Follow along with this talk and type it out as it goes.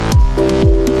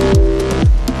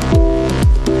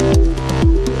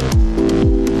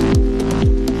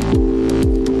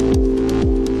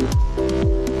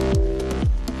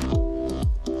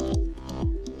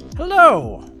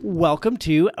welcome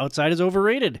to Outside is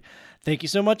Overrated. Thank you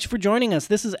so much for joining us.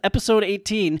 This is episode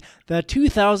 18, the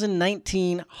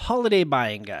 2019 Holiday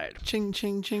Buying Guide. Ching,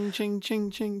 ching, ching, ching,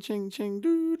 ching, ching, ching, ching,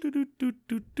 do, do, do, do,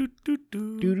 do, do, do,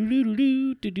 do.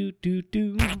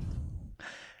 Do-do-do-do-do-do-do-do.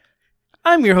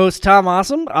 I'm your host, Tom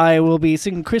Awesome. I will be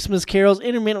singing Christmas carols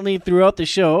intermittently throughout the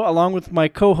show, along with my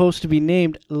co-host to be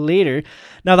named later.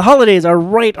 Now, the holidays are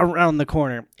right around the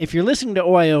corner. If you're listening to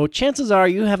OIO, chances are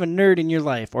you have a nerd in your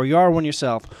life, or you are one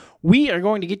yourself. We are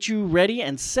going to get you ready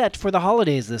and set for the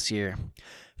holidays this year.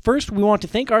 First, we want to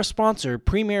thank our sponsor,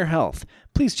 Premier Health.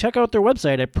 Please check out their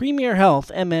website at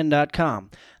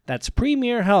premierhealthmn.com. That's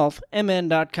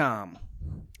premierhealthmn.com.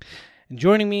 And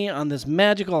joining me on this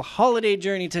magical holiday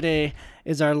journey today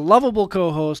is our lovable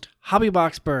co-host,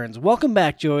 Hobbybox Burns. Welcome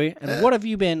back, Joey. And what have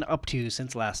you been up to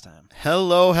since last time?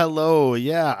 Hello.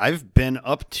 Yeah, I've been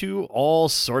up to all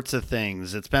sorts of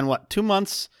things. It's been, 2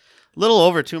 months? A little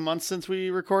over 2 months since we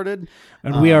recorded.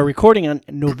 And we are recording on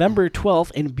November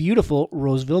 12th in beautiful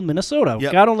Roseville, Minnesota.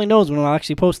 Yep. God only knows when we'll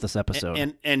actually post this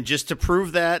episode. And just to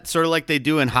prove that, sort of like they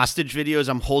do in hostage videos,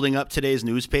 I'm holding up today's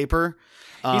newspaper.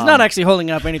 He's not actually holding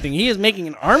up anything. He is making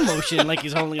an arm motion like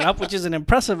he's holding it up, which is an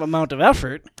impressive amount of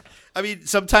effort. I mean,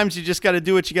 sometimes you just got to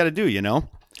do what you got to do, you know?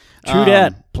 True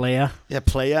that, playa. Yeah,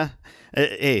 playa.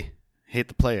 Hey, hate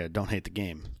the playa, don't hate the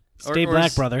game. Stay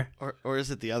black, brother. Or is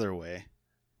it the other way?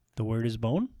 The word is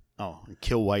bone? Oh,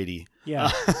 kill Whitey. Yeah.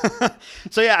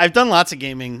 So, yeah, I've done lots of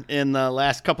gaming in the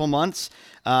last couple months.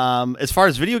 As far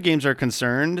as video games are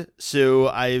concerned, so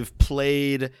I've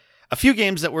played a few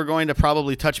games that we're going to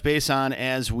probably touch base on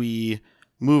as we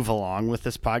move along with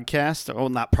this podcast. Oh,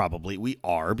 not probably. We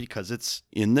are, because it's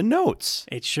in the notes.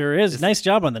 It sure is. Nice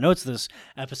job on the notes this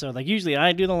episode. Like, usually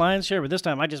I do the lion's share, but this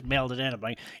time I just mailed it in. I'm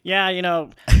like, yeah,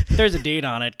 there's a date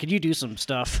on it. Could you do some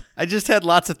stuff? I just had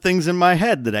lots of things in my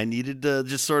head that I needed to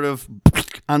just sort of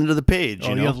onto the page.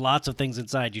 You have lots of things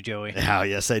inside you, Joey. Oh,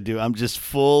 yes, I do. I'm just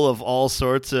full of all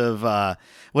sorts of,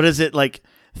 what is it, like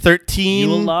 13?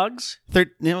 Yule logs?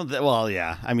 Well,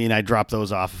 yeah. I mean, I drop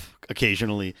those off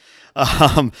occasionally.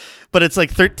 But it's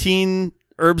like 13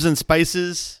 herbs and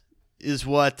spices is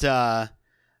what like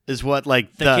the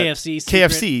KFC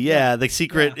secret. KFC, yeah, the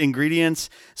secret ingredients.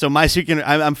 So my secret,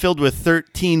 I'm filled with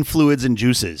 13 fluids and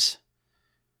juices.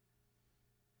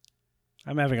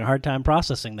 I'm having a hard time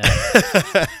processing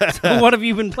that. So what have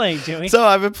you been playing, Joey? So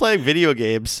I've been playing video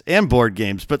games and board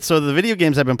games. But so the video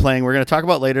games I've been playing, we're going to talk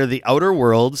about later, The Outer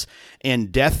Worlds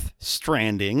and Death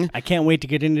Stranding. I can't wait to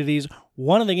get into these.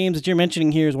 One of the games that you're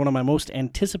mentioning here is one of my most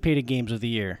anticipated games of the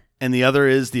year. And the other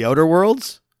is The Outer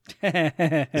Worlds?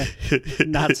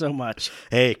 Not so much.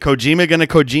 Hey, Kojima gonna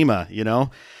Kojima, you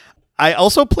know? I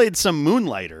also played some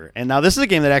Moonlighter, and now this is a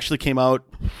game that actually came out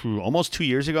almost 2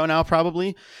 years ago now,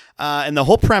 probably. And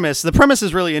the premise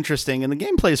is really interesting, and the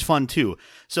gameplay is fun too.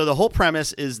 So the whole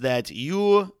premise is that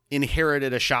you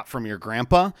inherited a shop from your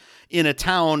grandpa in a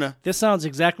town. This sounds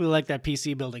exactly like that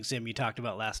PC building sim you talked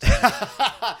about last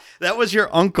time. That was your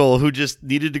uncle who just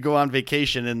needed to go on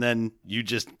vacation, and then you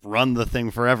just run the thing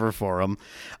forever for him.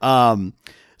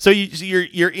 So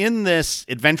you're in this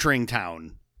adventuring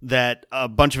town that a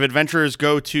bunch of adventurers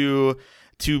go to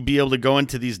be able to go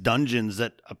into these dungeons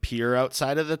that appear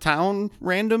outside of the town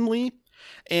randomly.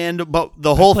 I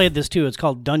played this too. It's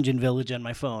called Dungeon Village on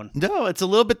my phone. No, it's a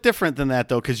little bit different than that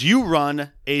though, because you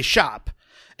run a shop.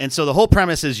 And so the whole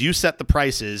premise is you set the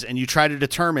prices and you try to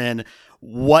determine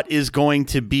what is going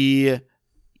to be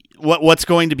what's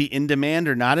going to be in demand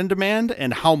or not in demand,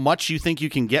 and how much you think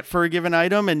you can get for a given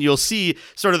item. And you'll see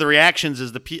sort of the reactions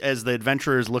as the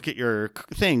adventurers look at your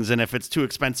things. And if it's too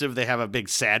expensive, they have a big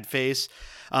sad face.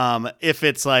 If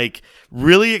it's like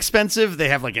really expensive, they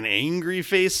have like an angry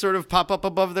face sort of pop up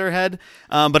above their head.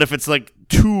 But if it's like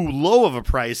too low of a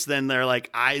price, then their like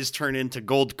eyes turn into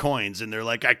gold coins and they're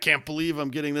like, I can't believe I'm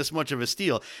getting this much of a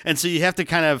steal. And so you have to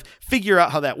kind of figure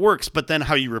out how that works. But then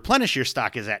how you replenish your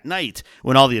stock is at night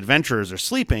when all the adventurers are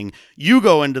sleeping. You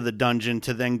go into the dungeon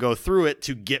to then go through it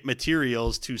to get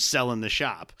materials to sell in the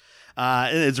shop.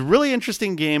 It's a really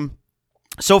interesting game.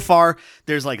 So far,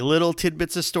 there's like little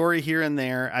tidbits of story here and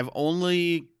there. I've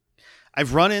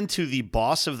run into the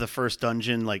boss of the first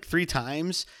dungeon like 3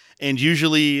 times, and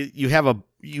usually you have a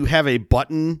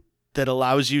button that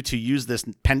allows you to use this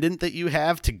pendant that you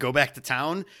have to go back to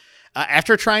town.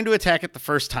 After trying to attack it the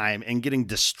first time and getting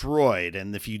destroyed,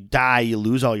 and if you die, you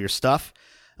lose all your stuff,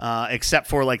 except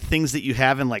for like things that you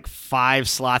have in like 5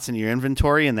 slots in your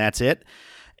inventory, and that's it.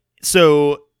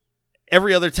 So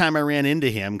every other time I ran into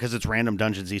him, because it's random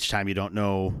dungeons each time, you don't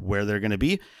know where they're going to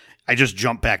be, I just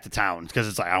jump back to town because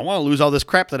it's like, I don't want to lose all this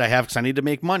crap that I have because I need to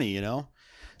make money, you know?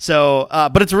 So,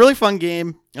 but it's a really fun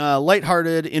game,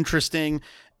 lighthearted, interesting.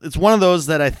 It's one of those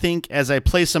that I think as I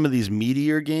play some of these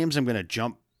meatier games, I'm going to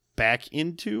jump back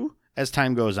into as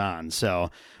time goes on.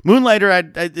 So Moonlighter,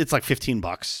 it's like $15,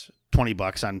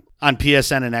 $20 on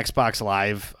PSN and Xbox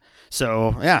Live.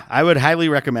 So yeah, I would highly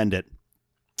recommend it.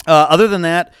 Other than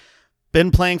that,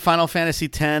 been playing Final Fantasy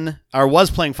X, or was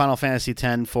playing Final Fantasy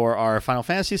X for our Final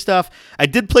Fantasy stuff. I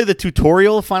did play the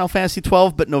tutorial of Final Fantasy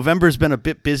 12, but November's been a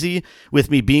bit busy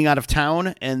with me being out of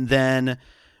town and then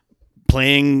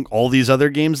playing all these other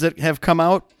games that have come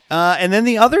out. And then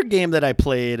the other game that I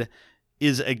played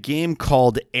is a game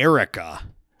called Erica.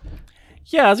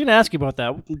 Yeah, I was going to ask you about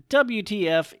that.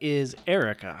 WTF is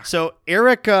Erica? So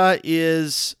Erica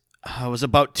was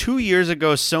about 2 years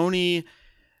ago, Sony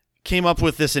came up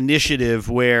with this initiative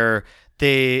where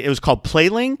it was called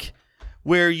PlayLink,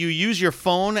 where you use your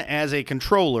phone as a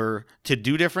controller to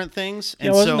do different things.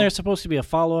 And wasn't there supposed to be a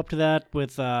follow-up to that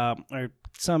with,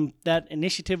 that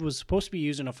initiative was supposed to be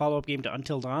used in a follow-up game to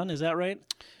Until Dawn, is that right?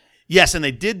 Yes, and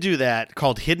they did do that,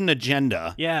 called Hidden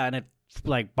Agenda. Yeah, and it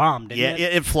bombed, didn't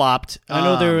it? It flopped. I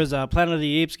know there was a Planet of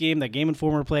the Apes game that Game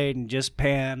Informer played and just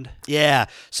panned. Yeah,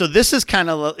 so this is kind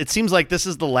of, it seems like this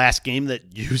is the last game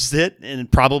that used it, and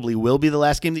it probably will be the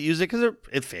last game that used it because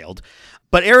it failed.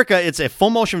 But Erica, it's a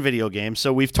full motion video game,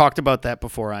 so we've talked about that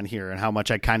before on here and how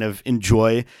much I kind of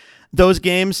enjoy those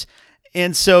games.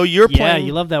 And so you're playing... Yeah,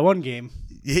 you love that one game.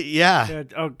 Yeah.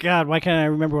 Oh, God, why can't I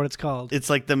remember what it's called? It's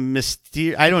like the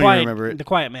I don't even remember it. The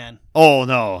Quiet Man. Oh,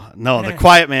 no, the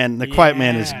Quiet Man. The Quiet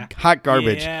Man is hot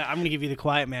garbage. Yeah, I'm going to give you the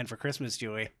Quiet Man for Christmas,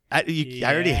 Joey. I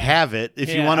already have it.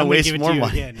 If you want to waste more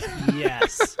money.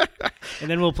 Yes. And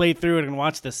then we'll play through it and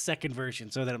watch the second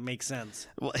version so that it makes sense.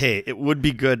 Well, hey, it would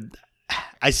be good.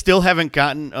 I still haven't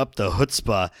gotten up the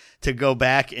chutzpah to go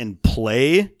back and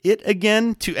play it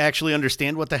again to actually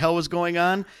understand what the hell was going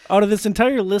on. Out of this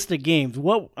entire list of games,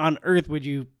 what on earth would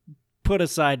you put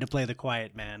aside to play The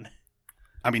Quiet Man?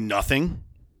 I mean, nothing.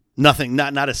 Nothing.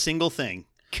 Not a single thing.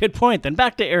 Good point. Then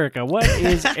back to Erica. What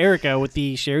is Erica with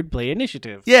the Shared Play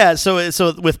Initiative? Yeah, so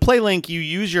with PlayLink, you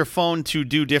use your phone to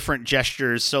do different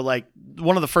gestures. So, like,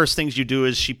 one of the first things you do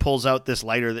is she pulls out this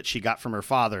lighter that she got from her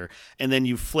father, and then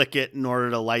you flick it in order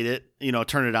to light it,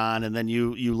 turn it on, and then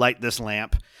you light this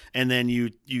lamp, and then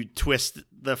you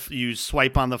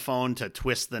swipe on the phone to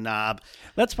twist the knob.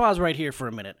 Let's pause right here for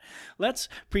a minute. Let's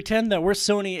pretend that we're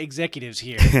Sony executives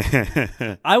here.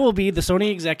 I will be the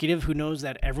Sony executive who knows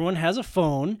that everyone has a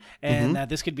phone and that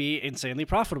this could be insanely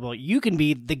profitable. You can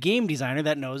be the game designer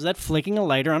that knows that flicking a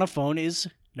lighter on a phone is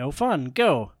no fun.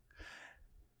 Go.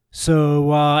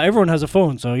 So everyone has a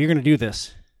phone, so you're going to do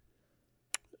this.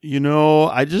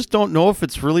 I just don't know if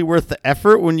it's really worth the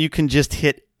effort when you can just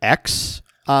hit X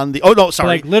on the... Oh, no, sorry.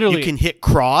 Like, literally. You can hit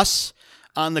cross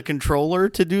on the controller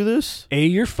to do this? A,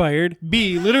 you're fired.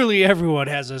 B, literally everyone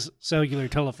has a cellular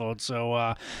telephone.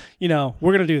 So, we're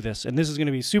going to do this, and this is going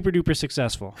to be super duper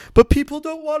successful. But people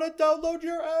don't want to download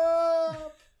your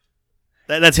app.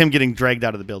 That's him getting dragged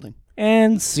out of the building.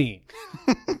 And scene.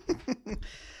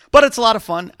 But it's a lot of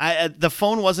fun. The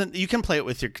phone wasn't... You can play it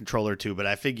with your controller too, but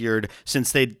I figured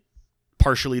since they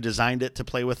partially designed it to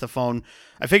play with the phone,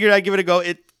 I figured I'd give it a go.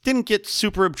 It didn't get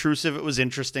super obtrusive. It was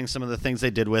interesting, some of the things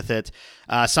they did with it.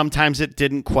 Sometimes it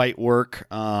didn't quite work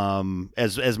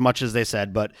as much as they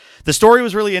said, but the story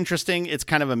was really interesting. It's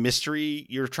kind of a mystery.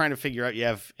 You're trying to figure out... You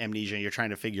have amnesia. You're trying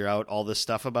to figure out all this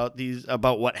stuff about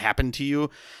what happened to you.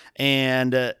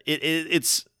 And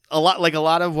it's... a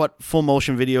lot of what full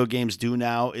motion video games do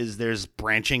now is there's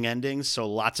branching endings, so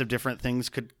lots of different things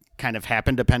could kind of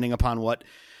happen depending upon what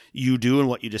you do and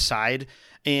what you decide.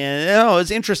 And it's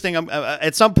interesting.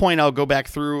 At some point, I'll go back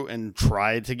through and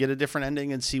try to get a different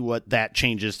ending and see what that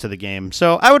changes to the game.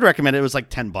 So I would recommend it. It was like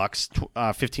 $10,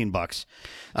 $15.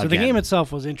 So the game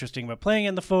itself was interesting, but playing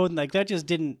on the phone, like that just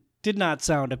did not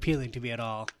sound appealing to me at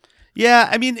all. Yeah,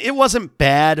 I mean, it wasn't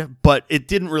bad, but it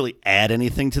didn't really add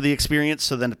anything to the experience.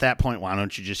 So then at that point, why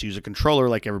don't you just use a controller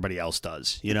like everybody else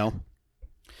does,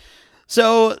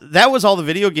 So that was all the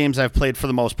video games I've played for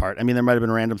the most part. I mean, there might have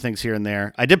been random things here and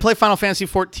there. I did play Final Fantasy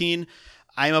XIV.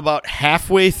 I'm about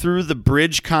halfway through the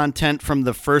bridge content from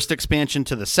the first expansion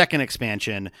to the second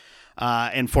expansion.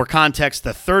 And for context,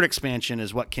 the third expansion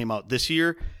is what came out this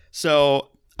year.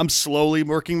 So I'm slowly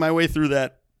working my way through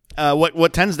that.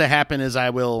 What tends to happen is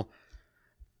I will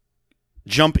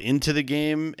jump into the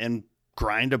game and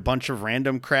grind a bunch of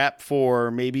random crap for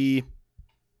maybe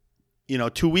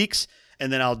 2 weeks,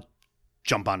 and then I'll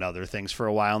jump onto other things for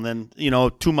a while, and then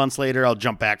 2 months later I'll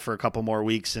jump back for a couple more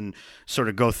weeks and sort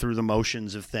of go through the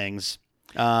motions of things.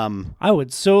 I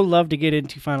would so love to get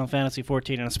into Final Fantasy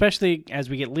 14, and especially as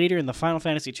we get later in the Final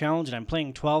Fantasy Challenge, and I'm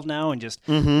playing 12 now and just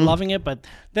loving it. But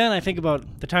then I think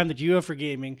about the time that you have for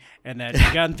gaming, and that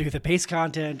you've gotten through the base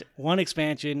content, one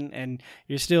expansion, and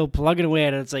you're still plugging away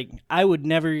at it. It's like I would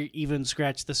never even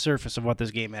scratch the surface of what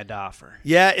this game had to offer.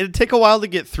 Yeah, it'd take a while to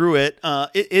get through it.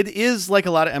 It is like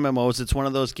a lot of MMOs. It's one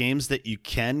of those games that you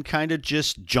can kind of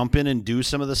just jump in and do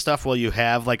some of the stuff while you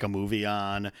have like a movie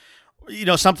on.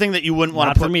 Something that you wouldn't want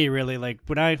to put. Not for me, really. Like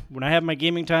when I have my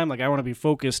gaming time, like I want to be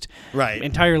focused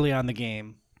entirely on the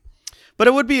game. But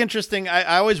it would be interesting.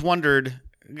 I always wondered,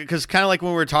 because kind of like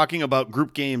when we were talking about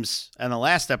group games in the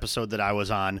last episode that I was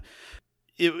on,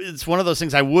 it's one of those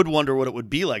things I would wonder what it would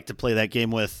be like to play that game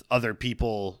with other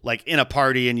people, like in a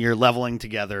party and you're leveling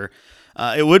together.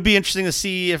 It would be interesting to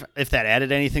see if that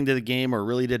added anything to the game or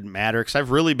really didn't matter, because I've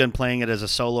really been playing it as a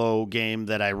solo game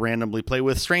that I randomly play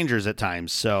with strangers at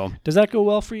times. So does that go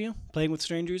well for you, playing with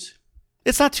strangers?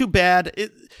 It's not too bad.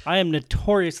 I am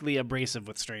notoriously abrasive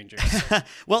with strangers.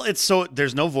 Well,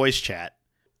 there's no voice chat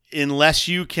unless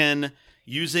you can,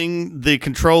 using the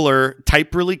controller,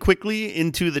 type really quickly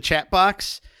into the chat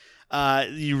box.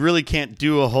 You really can't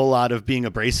do a whole lot of being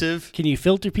abrasive. Can you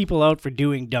filter people out for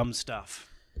doing dumb stuff?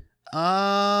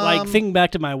 Like thinking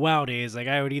back to my WoW days, like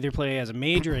I would either play as a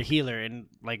mage or a healer, and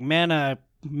like mana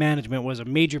management was a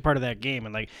major part of that game.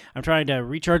 And like I'm trying to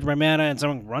recharge my mana, and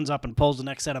someone runs up and pulls the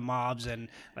next set of mobs, and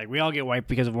like we all get wiped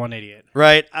because of one idiot.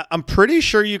 Right. I'm pretty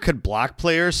sure you could block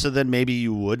players, so then maybe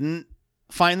you wouldn't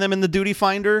find them in the duty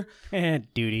finder.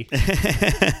 Duty.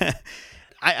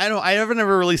 I've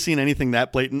never really seen anything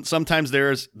that blatant. Sometimes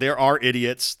there are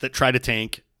idiots that try to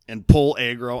tank and pull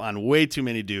aggro on way too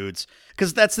many dudes,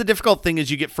 because that's the difficult thing.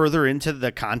 Is you get further into the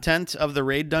content of the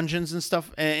raid dungeons and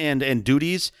stuff and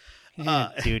duties.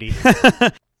 Duty.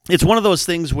 It's one of those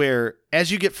things where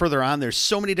as you get further on, there's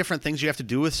so many different things you have to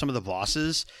do with some of the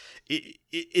bosses.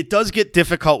 It does get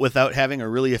difficult without having a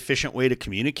really efficient way to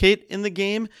communicate in the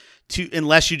game,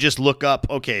 unless you just look up,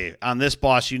 okay, on this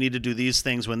boss you need to do these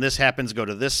things. When this happens, go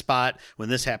to this spot. When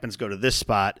this happens, go to this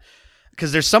spot.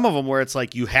 Because there's some of them where it's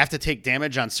like you have to take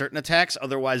damage on certain attacks,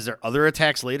 otherwise their other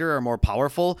attacks later are more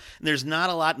powerful. And there's not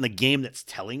a lot in the game that's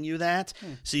telling you that.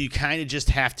 So you kind of just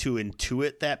have to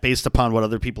intuit that based upon what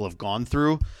other people have gone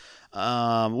through.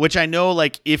 Which I know,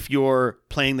 like, if you're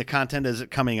playing the content as it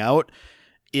coming out,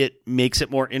 it makes it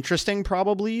more interesting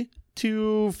probably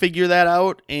to figure that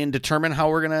out and determine how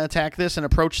we're going to attack this and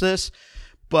approach this.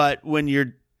 But when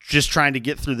you're just trying to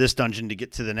get through this dungeon to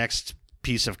get to the next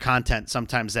piece of content,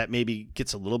 sometimes that maybe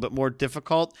gets a little bit more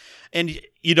difficult. And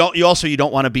you don't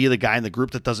want to be the guy in the group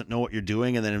that doesn't know what you're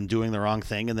doing and then doing the wrong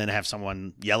thing and then have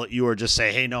someone yell at you or just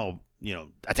say, hey, no,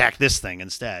 attack this thing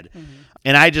instead. Mm-hmm.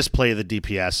 And I just play the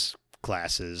DPS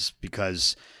classes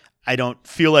because I don't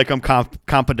feel like I'm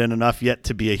competent enough yet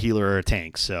to be a healer or a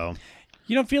tank. So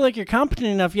you don't feel like you're competent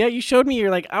enough yet? You showed me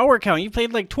your like hour count. You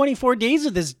played like 24 days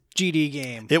of this GD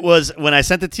game. It was, when I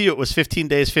sent it to you, it was 15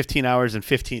 days, 15 hours, and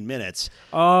 15 minutes.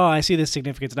 Oh, I see the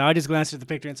significance now. I just glanced at the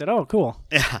picture and said, oh, cool.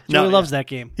 Yeah. Joey loves that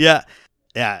game. Yeah.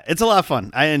 Yeah, it's a lot of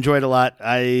fun. I enjoyed it a lot.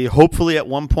 I hopefully at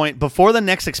one point, before the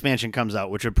next expansion comes out,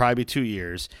 which would probably be 2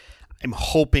 years, I'm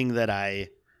hoping that I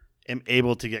am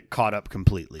able to get caught up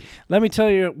completely. Let me tell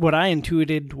you what I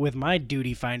intuited with my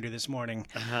duty finder this morning.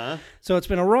 Uh-huh. So it's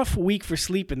been a rough week for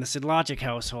sleep in the Sidlogic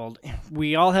household.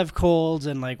 We all have colds,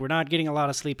 and like we're not getting a lot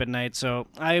of sleep at night. So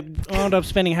I wound up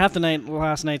spending half the night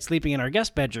last night sleeping in our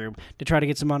guest bedroom to try to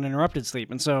get some uninterrupted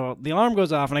sleep. And so the alarm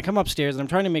goes off, and I come upstairs, and I'm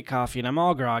trying to make coffee, and I'm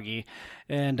all groggy.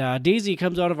 And Daisy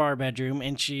comes out of our bedroom,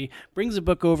 and she brings a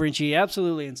book over, and she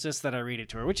absolutely insists that I read it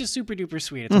to her, which is super duper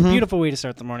sweet. It's a beautiful way to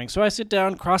start the morning. So I sit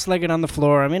down, cross-legged on the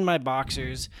floor. I'm in my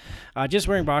boxers, just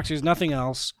wearing boxers, nothing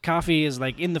else. Coffee is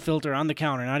like in the filter on the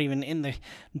counter, not even in the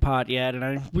pot yet. And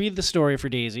I read the story for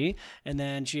Daisy, and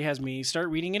then she has me start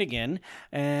reading it again.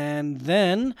 And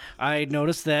then I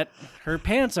notice that her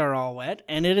pants are all wet,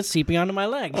 and it is seeping onto my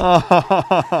leg.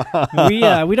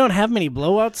 We don't have many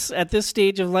blowouts at this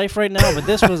stage of life right now, but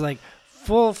this was like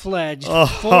full-fledged,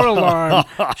 full alarm,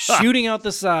 shooting out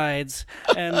the sides,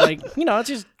 and like, it's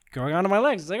just going onto my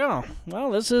legs. It's like, oh, well,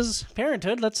 this is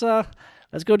parenthood. Let's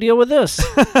go deal with this.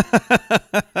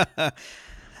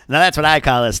 Now that's what I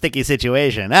call a sticky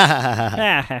situation.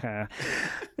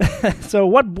 So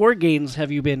what board games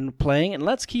have you been playing? And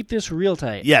let's keep this real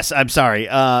tight. Yes, I'm sorry.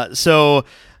 So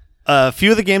a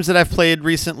few of the games that I've played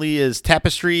recently is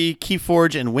Tapestry,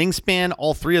 Keyforge, and Wingspan.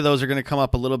 All three of those are going to come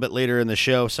up a little bit later in the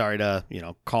show. Sorry to,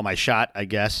 call my shot, I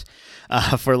guess,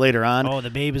 for later on. Oh, the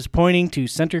babe is pointing to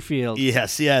center field.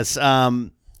 Yes.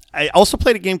 I also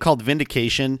played a game called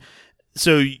Vindication.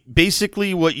 So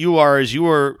basically what you are is you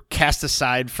are cast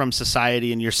aside from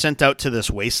society and you're sent out to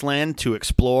this wasteland to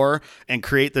explore and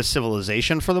create this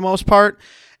civilization for the most part.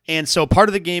 And so part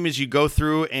of the game is you go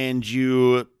through and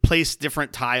you place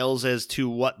different tiles as to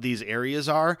what these areas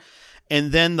are.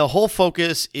 And then the whole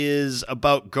focus is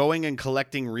about going and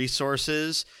collecting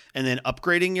resources and then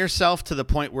upgrading yourself to the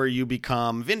point where you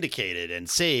become vindicated and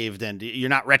saved and you're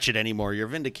not wretched anymore. You're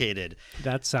vindicated.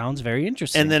 That sounds very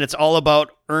interesting. And then it's all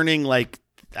about earning, like,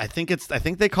 I think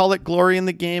they call it glory in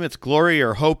the game. It's glory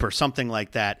or hope or something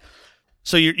like that.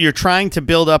 So you're trying to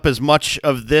build up as much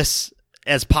of this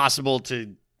as possible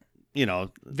to,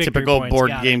 Victory typical points,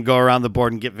 board game, go around the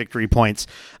board and get victory points.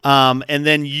 And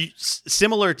then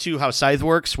similar to how Scythe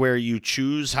works, where you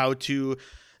choose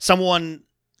someone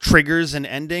triggers an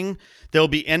ending, there'll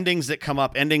be endings that come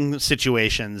up, ending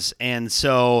situations. And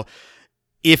so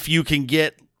if you can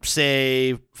get,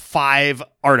 say, 5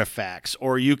 artifacts,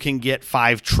 or you can get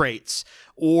 5 traits,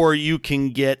 or you can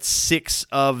get 6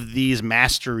 of these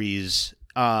masteries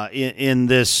in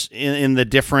the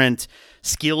different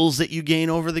skills that you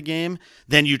gain over the game,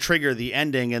 then you trigger the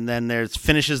ending, and then there's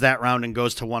finishes that round and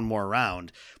goes to one more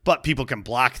round. But people can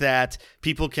block that.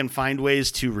 People can find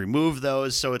ways to remove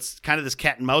those. So it's kind of this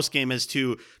cat and mouse game as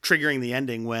to triggering the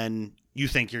ending when you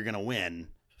think you're going to win,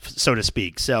 so to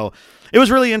speak. So it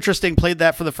was really interesting. Played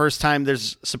that for the first time.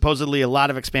 There's supposedly a lot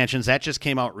of expansions. That just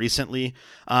came out recently,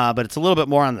 but it's a little bit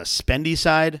more on the spendy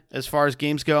side as far as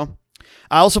games go.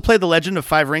 I also played The Legend of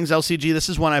Five Rings LCG. This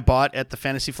is one I bought at the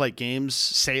Fantasy Flight Games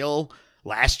sale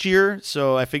last year,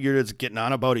 so I figured it's getting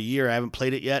on about a year. I haven't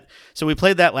played it yet. So we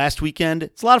played that last weekend.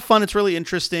 It's a lot of fun. It's really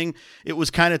interesting. It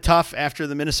was kind of tough after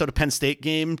the Minnesota Penn State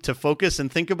game to focus and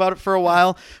think about it for a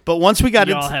while. But once we got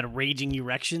You all had raging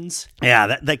erections.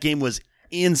 Yeah, that game was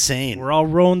insane. We're all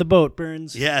rowing the boat,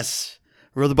 Burns. Yes.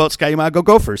 Row the boat, Sky Yamago,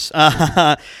 Gophers.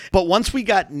 But once we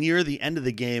got near the end of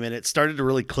the game and it started to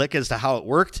really click as to how it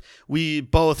worked,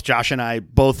 Josh and I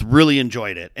both really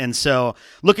enjoyed it. And so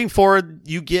looking forward,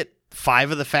 you get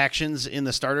 5 of the factions in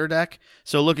the starter deck.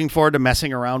 So looking forward to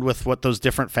messing around with what those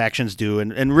different factions do.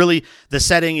 And really the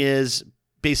setting is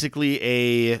basically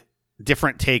a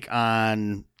different take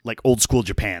on like old school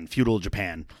Japan, feudal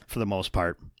Japan for the most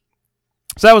part.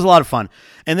 So that was a lot of fun.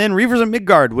 And then Reavers of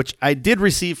Midgard, which I did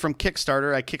receive from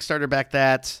Kickstarter. I Kickstarter back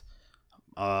that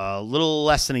a little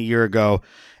less than a year ago.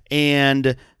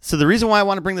 And so the reason why I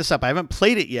want to bring this up, I haven't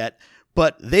played it yet,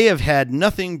 but they have had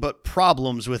nothing but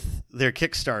problems with their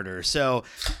Kickstarter. So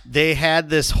they had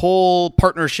this whole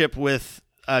partnership with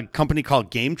a company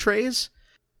called Game Trays.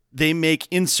 They make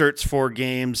inserts for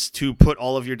games to put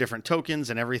all of your different tokens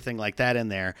and everything like that in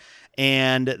there.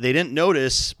 And they didn't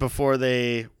notice before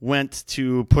they went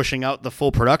to pushing out the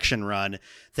full production run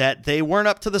that they weren't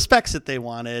up to the specs that they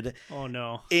wanted. Oh,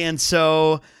 no. And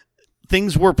so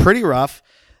things were pretty rough.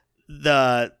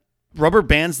 The rubber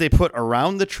bands they put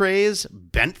around the trays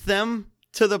bent them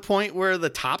to the point where the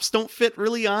tops don't fit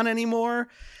really on anymore.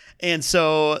 And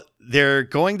so they're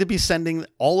going to be sending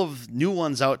all of new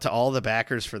ones out to all the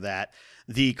backers for that.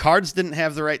 The cards didn't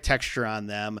have the right texture on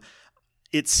them.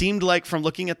 It seemed like from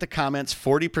looking at the comments,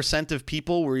 40% of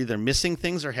people were either missing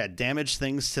things or had damaged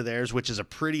things to theirs, which is a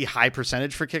pretty high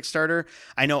percentage for Kickstarter.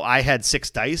 I know I had 6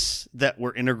 dice that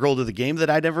were integral to the game that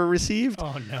I'd ever received.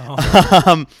 Oh,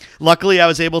 no. Luckily, I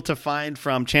was able to find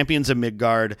from Champions of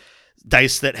Midgard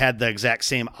dice that had the exact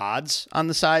same odds on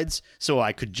the sides, so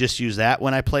I could just use that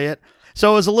when I play it.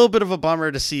 So it was a little bit of a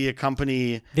bummer to see a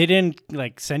company... They didn't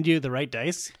send you the right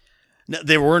dice? No,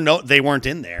 they weren't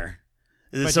in there.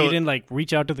 But you didn't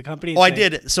reach out to the company? I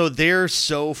did. So they're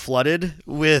so flooded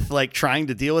with trying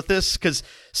to deal with this because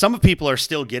some people are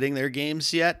still getting their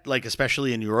games yet,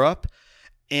 especially in Europe.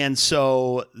 And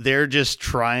so they're just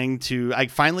trying to... I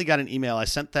finally got an email. I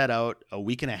sent that out a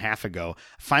week and a half ago.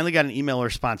 Finally got an email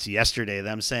response yesterday,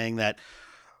 them saying that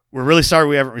we're really sorry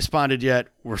we haven't responded yet.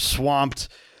 We're swamped.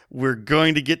 We're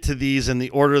going to get to these in the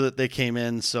order that they came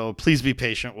in, so please be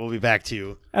patient. We'll be back to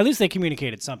you. At least they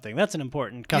communicated something. That's an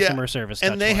important customer service.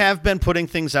 And they have been putting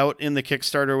things out in the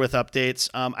Kickstarter with updates.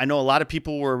 I know a lot of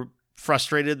people were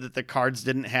frustrated that the cards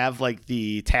didn't have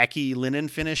the tacky linen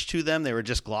finish to them. They were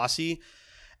just glossy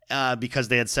because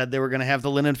they had said they were going to have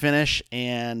the linen finish,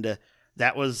 and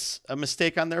that was a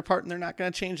mistake on their part, and they're not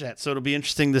going to change that. So it'll be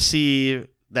interesting to see...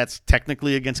 That's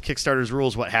technically against Kickstarter's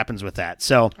rules, what happens with that.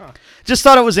 So just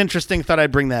thought it was interesting, thought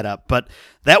I'd bring that up. But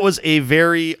that was a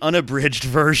very unabridged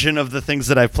version of the things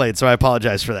that I've played, so I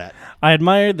apologize for that. I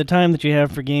admire the time that you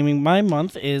have for gaming.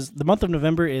 The month of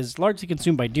November is largely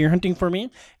consumed by deer hunting for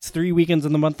me. It's 3 weekends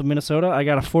in the month of Minnesota. I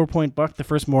got a 4-point buck the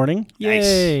first morning. Nice.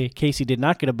 Yay! Casey did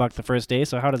not get a buck the first day,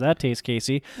 so how does that taste,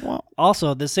 Casey? Well,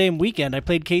 Also, the same weekend, I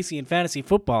played Casey in fantasy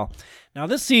football. Now,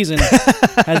 this season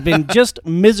has been just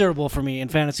miserable for me in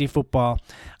fantasy football.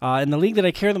 In the league that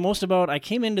I care the most about, I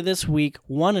came into this week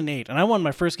 1-8, and I won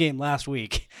my first game last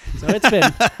week. So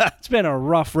it's been a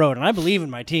rough road, and I believe in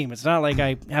my team. It's not like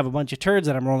I have a bunch of turds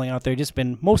that I'm rolling out there. Just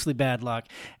been mostly bad luck.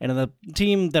 And in the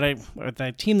team that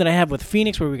I have with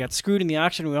Phoenix, where we got screwed in the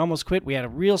auction, we almost quit. We had a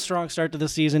real strong start to the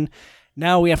season.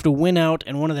 Now we have to win out,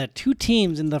 and one of the two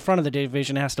teams in the front of the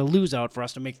division has to lose out for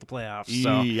us to make the playoffs. So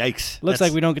yikes. Looks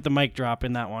like we don't get the mic drop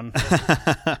in that one.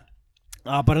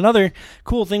 But another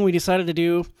cool thing we decided to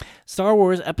do, Star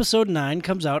Wars Episode 9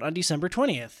 comes out on December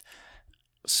 20th.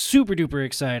 Super duper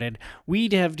excited. We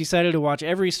have decided to watch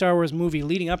every Star Wars movie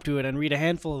leading up to it and read a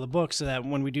handful of the books so that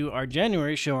when we do our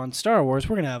January show on Star Wars,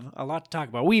 we're going to have a lot to talk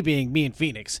about. We being me and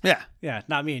Phoenix. Yeah. Yeah,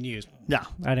 not me and you. No.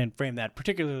 I didn't frame that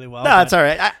particularly well. No, that's all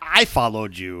right. I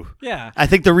followed you. Yeah. I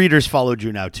think the readers followed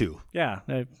you now, too. Yeah.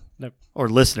 Or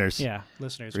listeners. Yeah,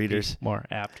 listeners. Readers. Would be more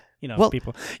apt.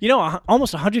 People.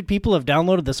 Almost 100 people have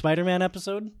downloaded the Spider-Man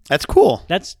episode. That's cool.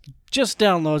 That's just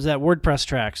downloads that WordPress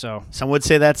track, so. Some would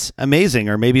say that's amazing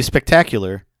or maybe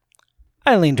spectacular.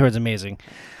 I lean towards amazing.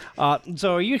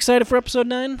 So are you excited for Episode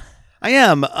 9? I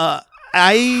am.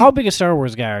 How big a Star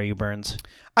Wars guy are you, Burns?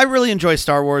 I really enjoy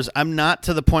Star Wars. I'm not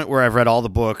to the point where I've read all the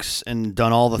books and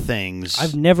done all the things.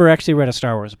 I've never actually read a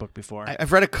Star Wars book before.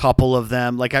 I've read a couple of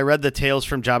them. Like I read the Tales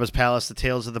from Jabba's Palace, the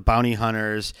Tales of the Bounty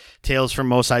Hunters, Tales from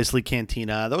Mos Eisley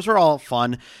Cantina. Those were all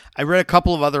fun. I read a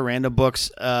couple of other random books.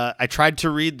 I tried to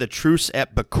read The Truce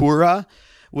at Bakura,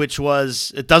 which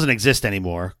it doesn't exist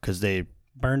anymore because they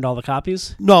burned all the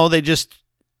copies? No,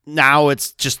 now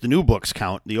it's just the new books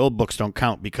count. The old books don't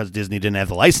count because Disney didn't have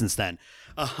the license then.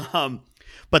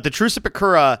 But The Truce at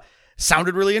Bakura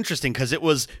sounded really interesting because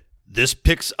this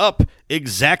picks up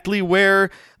exactly where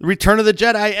Return of the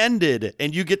Jedi ended,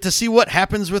 and you get to see what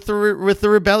happens with the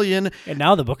rebellion. And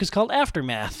now the book is called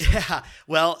Aftermath. Yeah,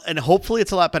 well, and hopefully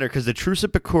it's a lot better because The Truce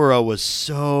at Bakura was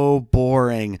so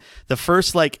boring. The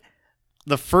first was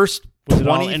it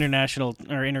all international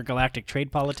or intergalactic trade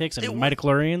politics and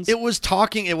midichlorians? It was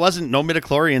talking. It wasn't no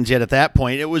midichlorians yet at that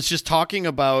point. It was just talking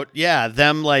about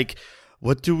them like.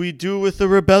 What do we do with the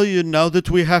rebellion now that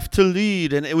we have to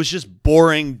lead? And it was just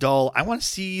boring, dull. I want to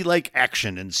see like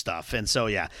action and stuff. And so,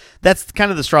 that's kind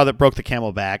of the straw that broke the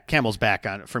camel's back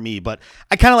on it for me. But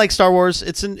I kind of like Star Wars.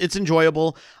 It's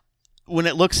enjoyable. When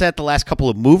it looks at the last couple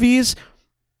of movies,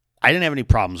 I didn't have any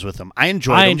problems with them. I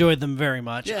enjoyed them very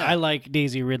much. Yeah. I like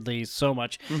Daisy Ridley so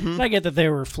much. Mm-hmm. I get that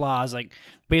there were flaws. Like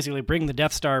basically bring the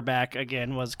Death Star back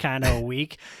again was kind of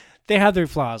weak. They have their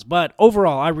flaws, but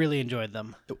overall, I really enjoyed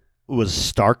them. It was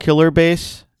Starkiller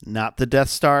base, not the Death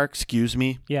Star. Excuse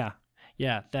me. Yeah,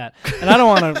 that. And I don't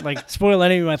want to spoil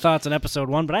any of my thoughts on Episode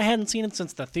 1, but I hadn't seen it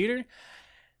since the theater.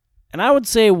 And I would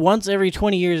say once every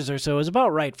 20 years or so is about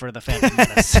right for the Phantom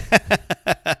Menace.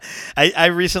 I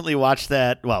recently watched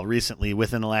that,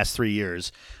 within the last 3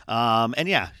 years. And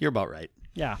you're about right.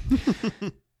 Yeah.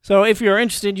 So if you're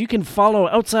interested, you can follow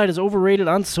Outside is Overrated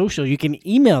on social. You can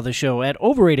email the show at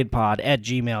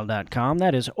overratedpod@gmail.com.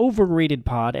 That is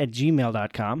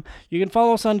overratedpod@gmail.com. You can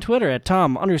follow us on Twitter at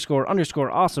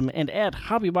Tom__awesome and at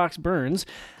HobbyBoxBurns.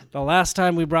 The last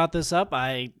time we brought this up,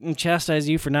 I chastised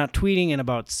you for not tweeting in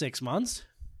about 6 months.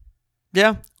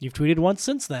 Yeah. You've tweeted once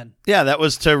since then. Yeah, that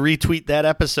was to retweet that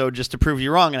episode just to prove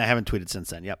you wrong, and I haven't tweeted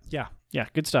since then. Yep. Yeah,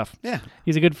 good stuff. Yeah.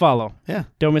 He's a good follow. Yeah.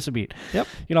 Don't miss a beat. Yep.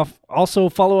 You know, also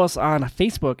follow us on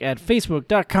Facebook at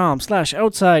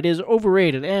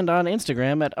facebook.com/outside-is-overrated and on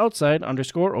Instagram at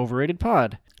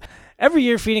outside_overratedpod. Every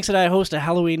year, Phoenix and I host a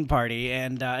Halloween party,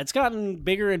 and it's gotten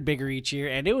bigger and bigger each year,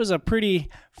 and it was a pretty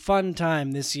fun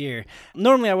time this year.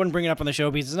 Normally, I wouldn't bring it up on the show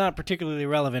because it's not particularly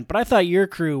relevant, but I thought your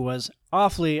crew was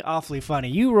awfully, awfully funny.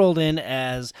 You rolled in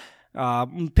as Fallout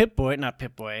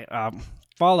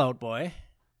Boy.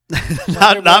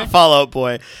 not Fallout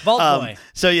Boy. Vault Boy.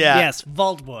 So Yes,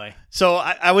 Vault Boy. So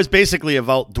I was basically a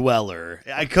Vault Dweller.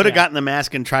 I could have gotten the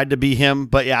mask and tried to be him,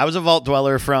 but I was a Vault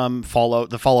Dweller from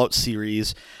the Fallout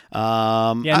series.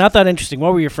 Not that interesting.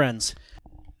 What were your friends?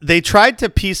 They tried to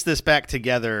piece this back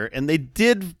together, and they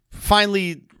did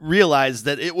finally realize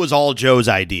that it was all Joe's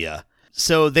idea.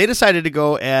 So they decided to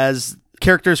go as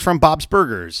characters from Bob's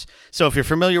Burgers. So if you're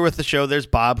familiar with the show, there's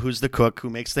Bob, who's the cook who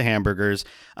makes the hamburgers.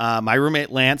 My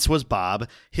roommate Lance was Bob.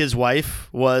 His wife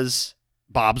was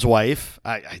Bob's wife.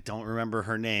 I don't remember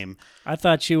her name. I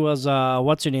thought she was,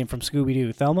 what's her name from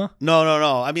Scooby-Doo? Thelma?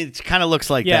 No. I mean, it kind of looks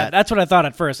like Yeah, that. that's what I thought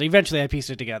at first. Eventually, I pieced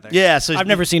it together. Yeah, so I've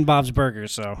never seen Bob's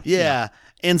Burgers, so. Yeah.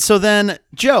 And so then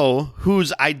Joe,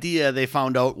 whose idea they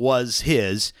found out was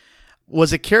his,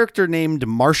 was a character named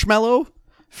Marshmallow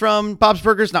from Bob's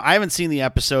Burgers. Now, I haven't seen the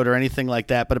episode or anything like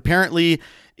that, but apparently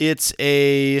it's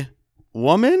a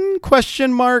woman, ?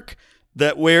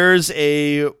 That wears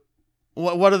a,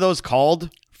 what are those called?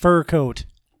 Fur coat.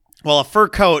 Well, a fur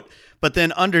coat, but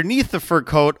then underneath the fur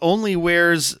coat only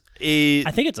wears a...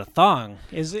 I think it's a thong.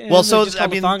 Is it? Well, Isn't so, it just called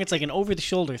I mean- a thong? It's like an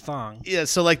over-the-shoulder thong. Yeah,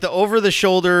 so like the over the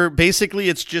shoulder, basically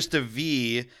it's just a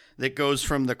V that goes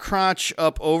from the crotch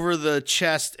up over the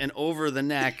chest and over the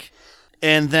neck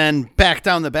and then back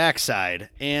down the backside.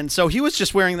 And so he was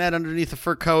just wearing that underneath the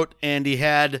fur coat, and he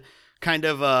had kind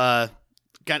of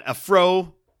got a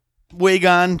fro wig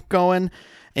on going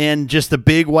and just a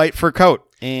big white fur coat.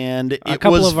 And it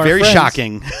couple was of our very friends-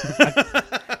 shocking.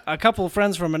 A couple of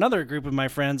friends from another group of my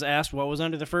friends asked what was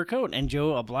under the fur coat, and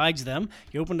Joe obliged them.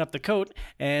 He opened up the coat,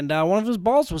 and one of his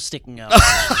balls was sticking out.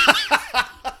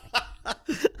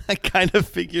 I kind of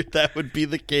figured that would be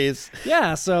the case.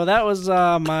 Yeah, so that was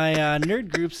my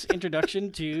nerd group's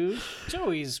introduction to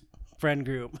Joey's friend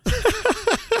group.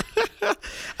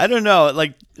 I don't know.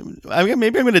 Like,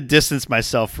 maybe I'm going to distance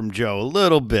myself from Joe a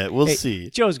little bit. We'll Hey, see.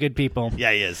 Joe's good people.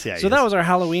 Yeah, he is. Yeah, So that was our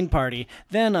Halloween party.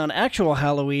 Then on actual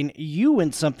Halloween, you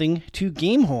went something to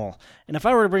Gamehole. And if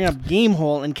I were to bring up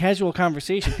Gamehole in casual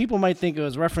conversation, people might think it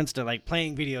was reference to like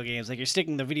playing video games, like you're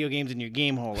sticking the video games in your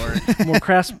Gamehole, or a more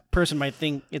crass person might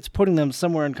think it's putting them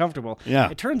somewhere uncomfortable. Yeah.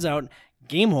 It turns out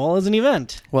Gamehole is an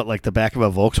event. What, like the back of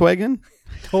a Volkswagen?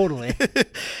 Totally.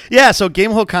 Yeah, so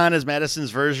Gamehole Con is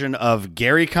Madison's version of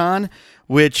GaryCon,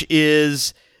 which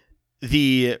is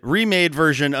the remade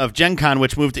version of Gen Con,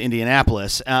 which moved to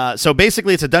Indianapolis. So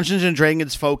basically, it's a Dungeons &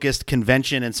 Dragons focused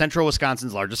convention in central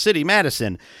Wisconsin's largest city,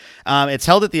 Madison. It's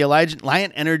held at the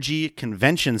Alliant Energy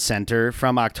Convention Center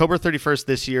from October 31st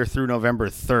this year through November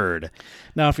 3rd.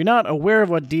 Now, if you're not aware of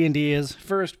what D&D is,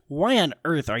 first, why on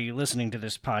earth are you listening to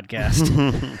this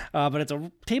podcast? But it's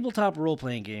a tabletop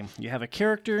role-playing game. You have a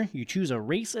character, you choose a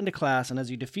race and a class, and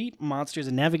as you defeat monsters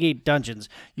and navigate dungeons,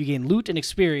 you gain loot and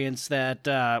experience that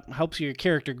helps your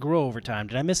character grow over time.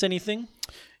 Did I miss anything?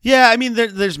 Yeah, I mean,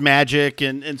 there's magic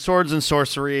and swords and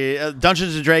sorcery.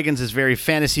 Dungeons & Dragons is very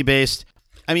fantasy-based.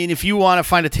 I mean, if you want to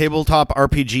find a tabletop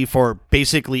RPG for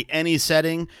basically any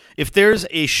setting, if there's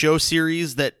a show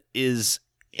series that is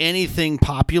anything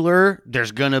popular,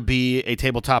 there's going to be a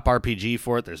tabletop RPG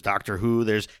for it. There's Doctor Who,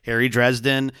 there's Harry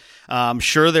Dresden.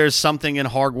 Sure, there's something in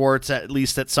Hogwarts at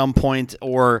least at some point,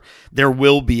 or there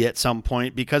will be at some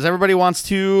point, because everybody wants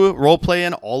to roleplay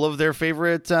in all of their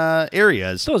favorite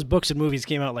areas. Those books and movies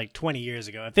came out like 20 years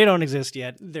ago. If they don't exist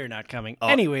yet, they're not coming.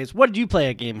 Anyways, what did you play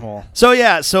at Gamehole? So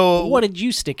yeah, so What did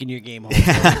you stick in your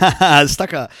Gamehole?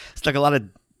 stuck a lot of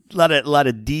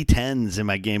D10s in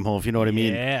my Gamehole, if you know what I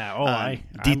mean. Yeah.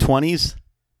 Oh, D20s.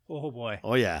 Oh boy.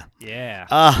 Oh yeah.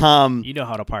 Yeah. You know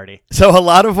how to party. So a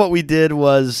lot of what we did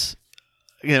was,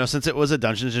 since it was a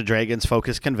Dungeons and Dragons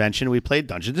focused convention, we played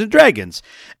Dungeons and Dragons.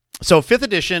 So 5th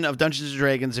edition of Dungeons and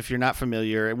Dragons, if you're not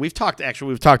familiar, and we've talked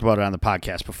about it on the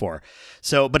podcast before.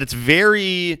 So, but it's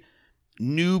very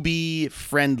newbie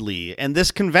friendly, and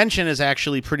this convention is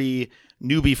actually pretty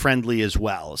newbie friendly as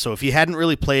well. So if you hadn't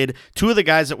really played, 2 of the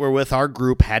guys that were with our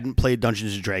group hadn't played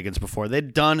Dungeons and Dragons before.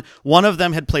 One of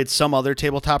them had played some other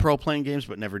tabletop role-playing games,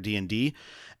 but never D&D.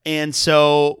 And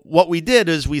so what we did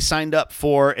is we signed up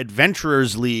for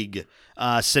Adventurers League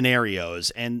scenarios.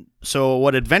 And so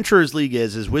what Adventurers League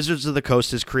is Wizards of the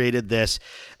Coast has created this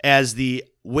as the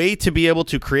way to be able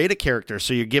to create a character.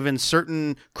 So you're given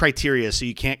certain criteria, so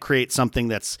you can't create something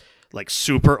that's like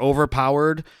super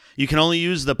overpowered. You can only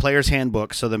use the player's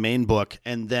handbook, so the main book,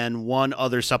 and then one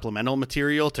other supplemental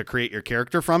material to create your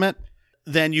character from it.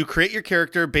 Then you create your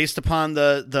character based upon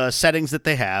the settings that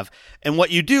they have. And what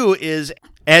you do is,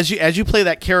 as you play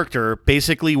that character,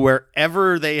 basically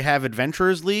wherever they have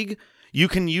Adventurers League, you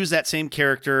can use that same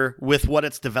character with what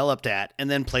it's developed at and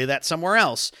then play that somewhere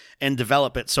else and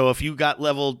develop it. So if you got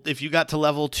to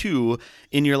level 2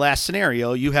 in your last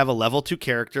scenario, you have a level 2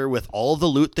 character with all the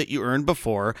loot that you earned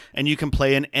before, and you can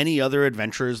play in any other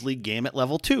Adventurers League game at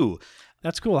level 2.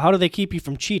 That's cool. How do they keep you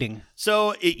from cheating?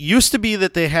 So it used to be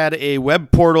that they had a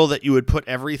web portal that you would put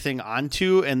everything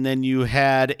onto, and then you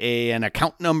had an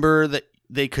account number that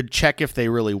they could check if they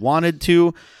really wanted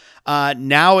to.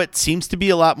 Now it seems to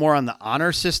be a lot more on the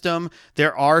honor system.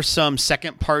 There are some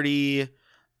second-party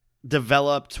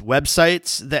developed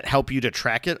websites that help you to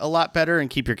track it a lot better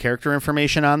and keep your character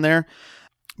information on there.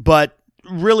 But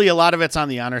really a lot of it's on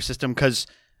the honor system because,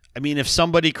 I mean, if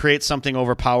somebody creates something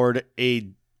overpowered,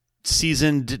 a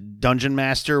seasoned dungeon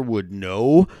master would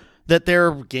know that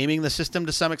they're gaming the system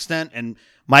to some extent. And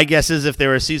my guess is if they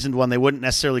were a seasoned one, they wouldn't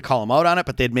necessarily call them out on it,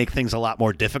 but they'd make things a lot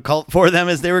more difficult for them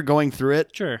as they were going through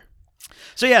it. Sure.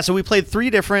 So yeah, so we played 3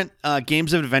 different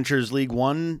Games of Adventures League,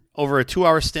 one over a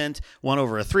 2-hour stint, one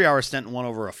over a 3-hour stint, and one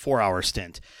over a 4-hour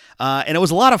stint. And it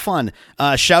was a lot of fun.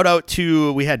 Shout out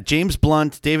to, we had James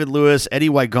Blunt, David Lewis, Eddie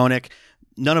Wygonik.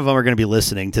 None of them are going to be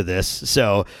listening to this.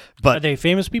 So, but Are they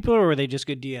famous people or were they just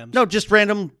good DMs? no, just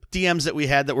random DMs that we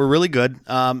had that were really good.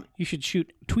 You should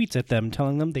shoot tweets at them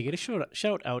telling them they get a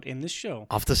shout out in this show.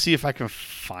 I'll have to see if I can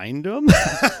find them.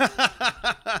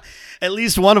 At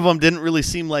least one of them didn't really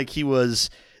seem like he was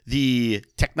the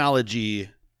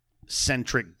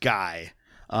technology-centric guy.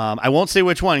 I won't say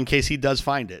which one in case he does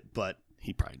find it, but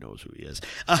he probably knows who he is.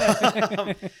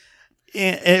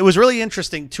 And it was really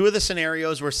interesting. 2 of the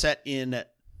scenarios were set in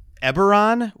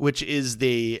Eberron, which is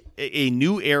a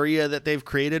new area that they've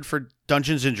created for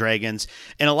Dungeons and Dragons.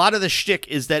 And a lot of the shtick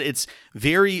is that it's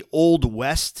very Old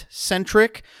West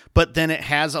centric, but then it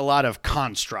has a lot of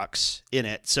constructs in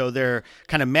it. So they're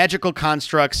kind of magical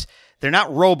constructs. They're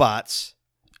not robots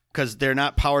because they're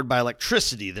not powered by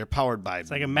electricity. They're powered by... It's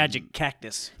like a magic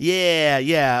cactus.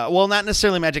 Yeah. Well, not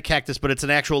necessarily magic cactus, but it's an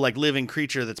actual like living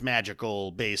creature that's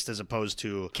magical based as opposed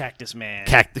to... Cactus Man.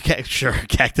 Sure,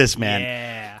 Cactus Man.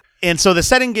 Yeah. And so the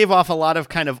setting gave off a lot of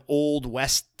kind of Old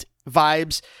West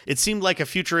vibes. It seemed like a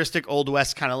futuristic Old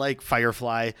West, kind of like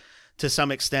Firefly to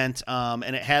some extent.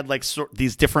 And it had like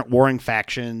these different warring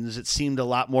factions. It seemed a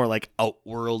lot more like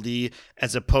Outworldy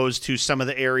as opposed to some of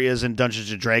the areas in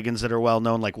Dungeons and Dragons that are well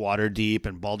known, like Waterdeep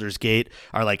and Baldur's Gate,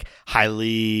 are like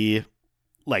highly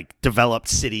like developed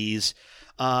cities.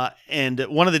 And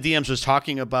one of the DMs was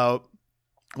talking about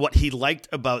what he liked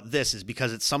about this is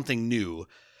because it's something new.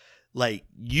 Like,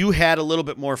 you had a little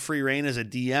bit more free reign as a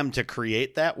DM to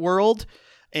create that world.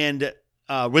 And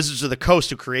Wizards of the Coast,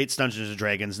 who creates Dungeons &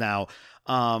 Dragons now,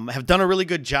 have done a really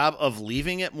good job of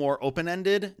leaving it more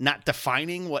open-ended, not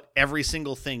defining what every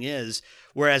single thing is.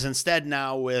 Whereas instead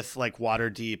now with, like,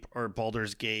 Waterdeep or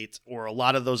Baldur's Gate or a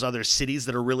lot of those other cities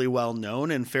that are really well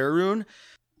known in Faerun,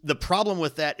 the problem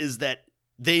with that is that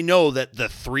they know that the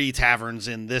 3 taverns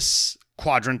in this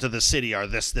quadrant of the city are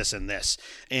this, this, and this,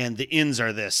 and the inns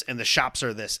are this, and the shops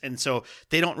are this. And so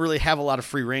they don't really have a lot of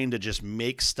free reign to just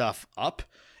make stuff up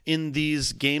in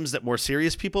these games that more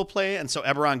serious people play. And so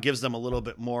Eberron gives them a little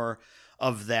bit more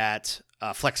of that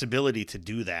flexibility to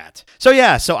do that. So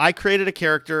yeah, so I created a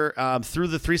character through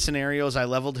the 3 scenarios. I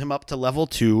leveled him up to level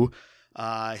 2.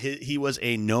 He was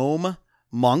a gnome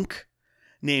monk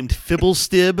named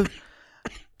Fibblestib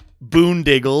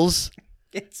Boondiggles.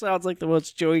 It sounds like the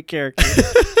most Joey character.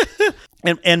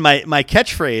 And my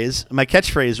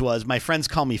catchphrase was, my friends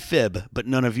call me Fib, but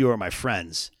none of you are my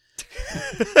friends.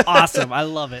 Awesome. I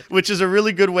love it. Which is a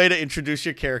really good way to introduce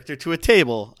your character to a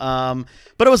table. But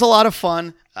it was a lot of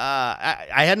fun.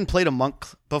 I hadn't played a monk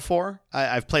before.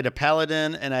 I've played a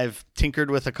paladin, and I've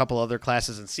tinkered with a couple other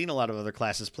classes and seen a lot of other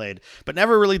classes played, but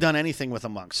never really done anything with a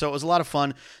monk. So it was a lot of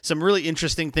fun. Some really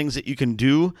interesting things that you can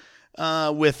do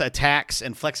with attacks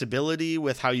and flexibility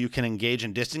with how you can engage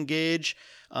and disengage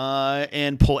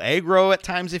and pull aggro at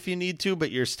times if you need to, but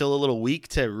you're still a little weak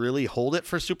to really hold it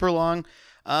for super long.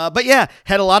 But yeah,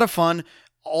 had a lot of fun.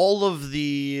 All of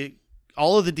the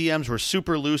DMs were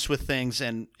super loose with things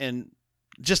and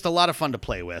just a lot of fun to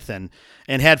play with and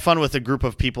had fun with a group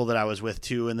of people that I was with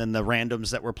too. And then the randoms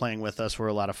that were playing with us were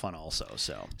a lot of fun also.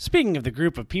 So speaking of the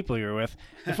group of people you were with,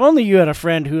 if only you had a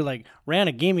friend who like ran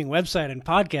a gaming website and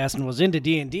podcast and was into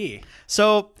D&D.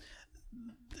 So,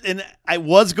 and I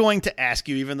was going to ask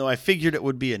you, even though I figured it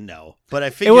would be a no, but I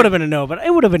figured it would have been a no, but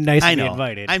it would have been nice I to be know.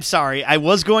 invited. I'm sorry. I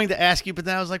was going to ask you, but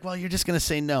then I was like, well, you're just going to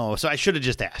say no. So I should have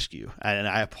just asked you. And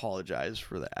I apologize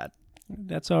for that.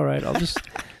 That's all right. I'll just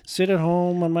sit at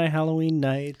home on my Halloween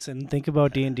nights and think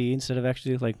about D&D instead of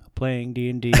actually like playing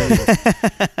D&D.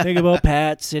 Think about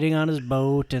Pat sitting on his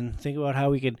boat and think about how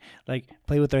we could like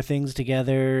play with our things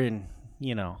together and,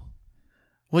 you know.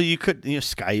 Well, you could,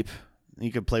 Skype.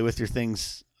 You could play with your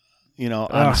things, on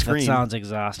the screen. That sounds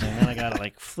exhausting. Then I got to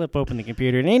like flip open the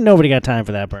computer and ain't nobody got time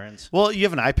for that, Burns. Well, you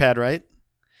have an iPad, right?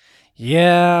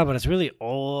 Yeah, but it's really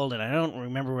old and I don't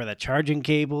remember where the charging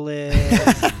cable is.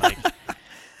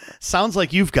 Sounds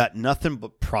like you've got nothing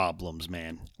but problems,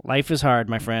 man. Life is hard,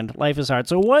 my friend. Life is hard.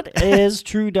 So what is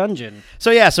True Dungeon?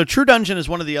 So True Dungeon is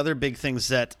one of the other big things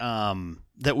that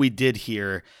that we did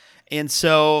here. And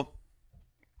so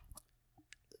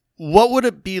what would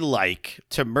it be like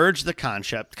to merge the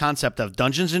concept of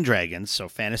Dungeons and Dragons, so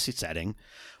fantasy setting,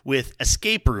 with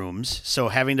escape rooms, so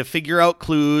having to figure out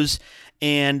clues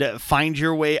and find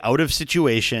your way out of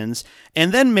situations,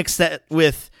 and then mix that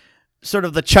with sort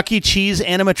of the Chuck E. Cheese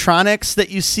animatronics that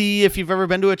you see if you've ever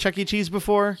been to a Chuck E. Cheese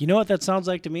before? You know what that sounds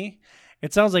like to me?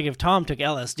 It sounds like if Tom took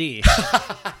LSD.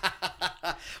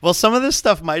 Well, some of this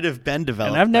stuff might have been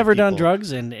developed. And I've never done people.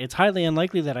 drugs, and it's highly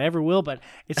unlikely that I ever will, but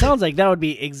it sounds like that would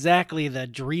be exactly the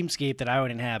dreamscape that I would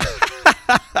inhabit.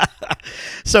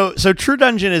 So True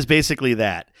Dungeon is basically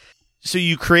that. So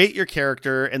you create your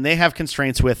character, and they have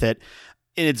constraints with it.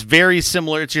 And it's very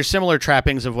similar. It's your similar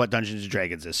trappings of what Dungeons &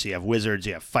 Dragons is. So you have wizards,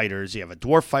 you have fighters, you have a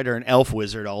dwarf fighter, an elf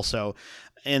wizard also,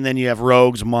 and then you have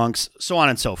rogues, monks, so on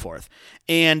and so forth.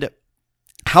 And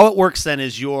how it works then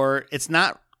is it's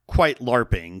not quite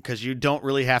LARPing because you don't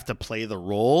really have to play the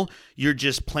role. You're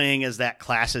just playing as that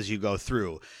class as you go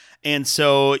through. And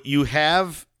so you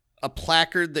have a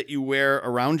placard that you wear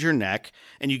around your neck,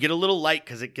 and you get a little light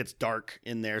because it gets dark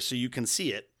in there so you can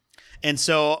see it. And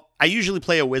so I usually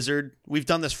play a wizard. We've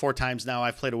done this 4 times now.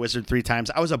 I've played a wizard 3 times.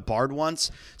 I was a bard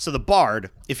once. So the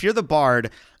bard, if you're the bard,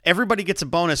 everybody gets a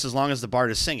bonus as long as the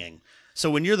bard is singing. So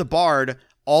when you're the bard,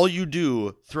 all you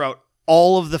do throughout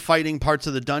all of the fighting parts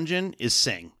of the dungeon is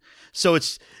sing. So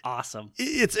it's awesome.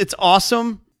 It's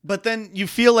awesome. But then you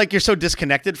feel like you're so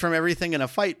disconnected from everything in a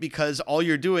fight because all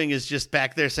you're doing is just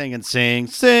back there singing, sing,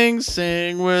 sing,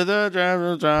 sing with a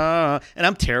dra. And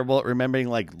I'm terrible at remembering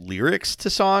like lyrics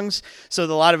to songs. So a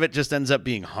lot of it just ends up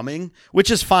being humming, which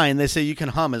is fine. They say you can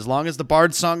hum as long as the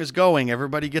bard song is going.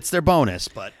 Everybody gets their bonus.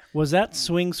 But was that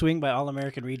Swing Swing by All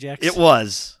American Rejects? It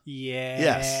was. Yeah.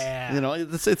 Yes. You know,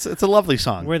 it's a lovely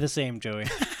song. We're the same, Joey.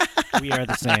 We are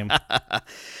the same.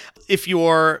 If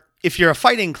you're a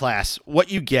fighting class,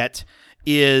 what you get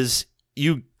is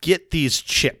you get these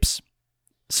chips.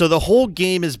 So the whole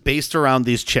game is based around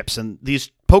these chips, and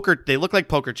they look like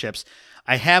poker chips.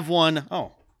 I have one.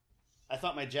 Oh, I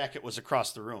thought my jacket was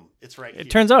across the room. It's right here. It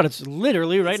turns out it's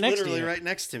literally right next to you. Literally right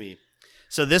next to me.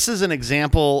 So this is an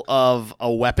example of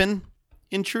a weapon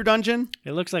in True Dungeon.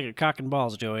 It looks like a cock and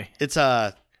balls, Joey. It's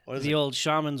a... What is the it? Old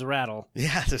shaman's rattle.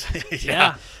 Yeah.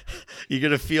 Yeah. You're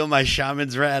going to feel my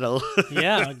shaman's rattle.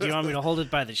 Yeah. Do you want me to hold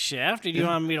it by the shaft, or do you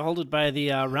want me to hold it by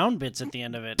the round bits at the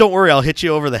end of it? Don't worry. I'll hit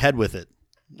you over the head with it.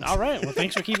 All right. Well,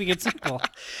 thanks for keeping it simple.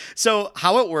 So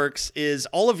how it works is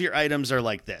all of your items are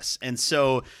like this. And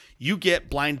so you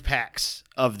get blind packs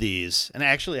of these. And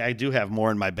actually, I do have more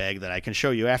in my bag that I can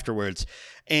show you afterwards.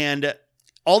 And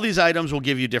all these items will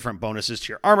give you different bonuses to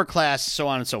your armor class, so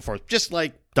on and so forth, just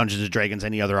like Dungeons & Dragons,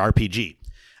 any other RPG.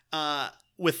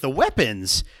 With the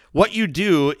weapons, what you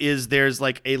do is there's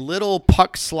like a little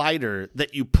puck slider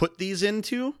that you put these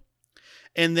into,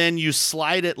 and then you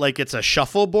slide it like it's a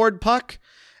shuffleboard puck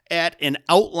at an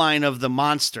outline of the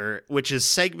monster, which is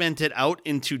segmented out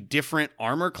into different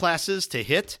armor classes to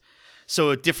hit.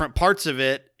 So at different parts of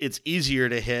it, it's easier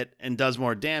to hit and does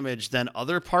more damage than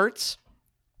other parts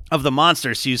of the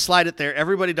monster. So you slide it there.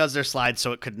 Everybody does their slide,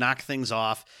 so it could knock things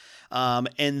off.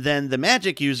 And then the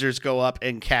magic users go up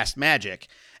and cast magic.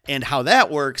 And how that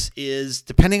works is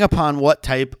depending upon what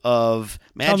type of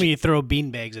magic. Tell me you throw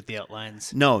beanbags at the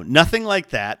outlines. No, nothing like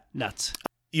that. Nuts.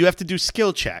 You have to do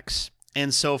skill checks.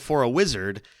 And so for a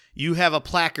wizard, you have a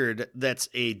placard that's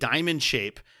a diamond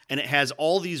shape, and it has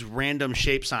all these random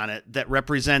shapes on it that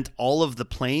represent all of the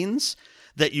planes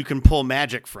that you can pull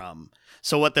magic from.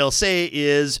 So what they'll say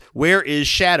is, where is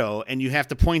shadow? And you have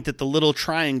to point at the little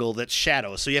triangle that's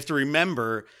shadow. So you have to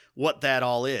remember what that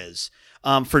all is.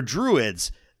 For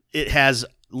druids, it has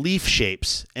leaf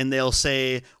shapes, and they'll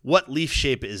say, what leaf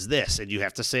shape is this? And you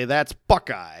have to say, that's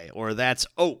buckeye, or that's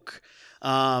oak.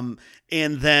 And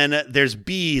then there's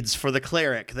beads for the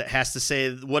cleric that has to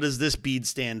say, what does this bead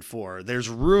stand for? There's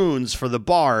runes for the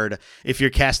bard if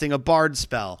you're casting a bard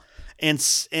spell. And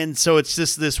so it's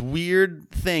just this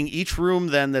weird thing. Each room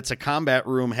then that's a combat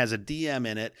room has a DM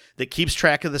in it that keeps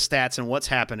track of the stats and what's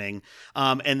happening.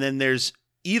 And then there's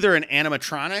either an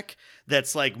animatronic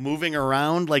that's like moving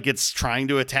around like it's trying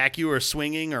to attack you or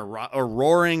swinging or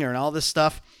roaring or all this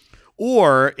stuff.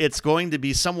 Or it's going to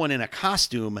be someone in a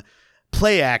costume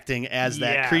play acting as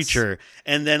that creature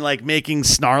and then like making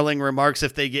snarling remarks.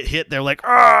 If they get hit, they're like,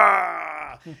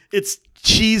 ah! It's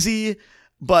cheesy,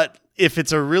 but if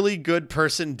it's a really good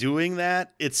person doing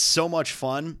that, it's so much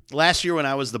fun. Last year when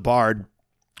I was the bard,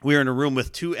 we were in a room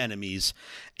with 2 enemies,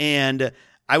 and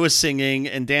I was singing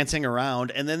and dancing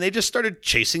around, and then they just started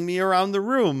chasing me around the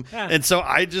room. Yeah. And so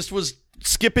I just was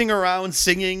skipping around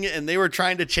singing, and they were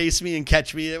trying to chase me and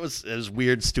catch me. It was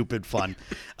weird, stupid fun.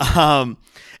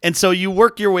 And so you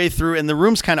work your way through, and the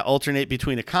rooms kind of alternate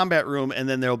between a combat room and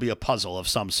then there'll be a puzzle of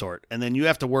some sort. And then you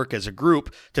have to work as a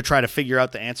group to try to figure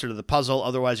out the answer to the puzzle.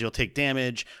 Otherwise, you'll take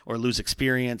damage or lose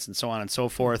experience and so on and so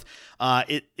forth.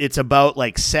 It's about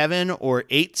like 7 or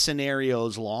 8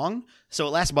 scenarios long. So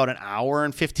it lasts about an hour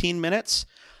and 15 minutes.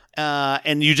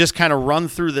 And you just kind of run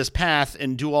through this path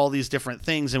and do all these different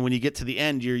things. And when you get to the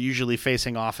end, you're usually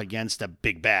facing off against a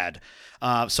big bad.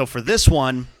 So for this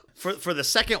one, for the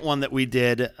second one that we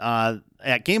did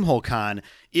at Gamehole Con,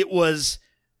 it was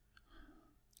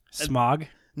Smog.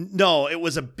 No, it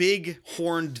was a big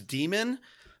horned demon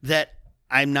that,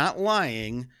 I'm not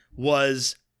lying,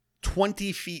 was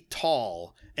 20 feet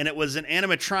tall. And it was an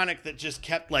animatronic that just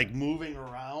kept like moving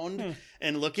around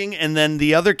and looking. And then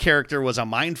the other character was a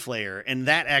Mind Flayer. And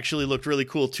that actually looked really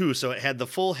cool too. So it had the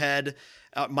full head,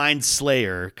 Mind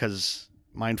Slayer, because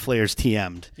Mind Flayer's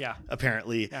TM'd. Yeah.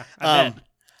 Apparently. Yeah, I bet.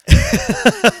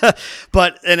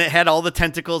 And it had all the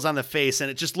tentacles on the face, and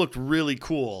it just looked really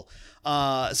cool.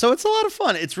 So it's a lot of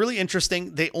fun. It's really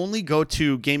interesting. They only go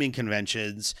to gaming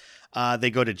conventions.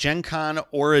 They go to Gen Con,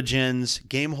 Origins,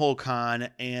 Gamehole Con,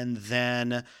 and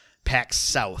then PAX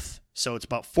South. So it's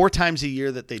about 4 times a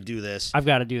year that they do this. I've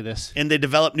got to do this. And they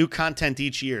develop new content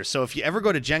each year. So if you ever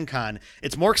go to Gen Con,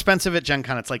 it's more expensive at Gen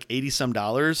Con. It's like $80-some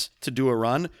to do a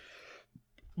run.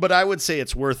 But I would say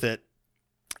it's worth it.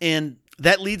 And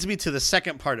that leads me to the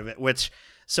second part of it,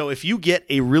 so if you get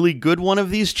a really good one of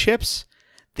these chips,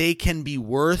 they can be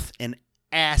worth an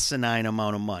asinine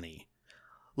amount of money.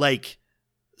 Like,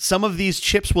 some of these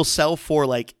chips will sell for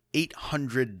like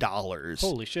 $800.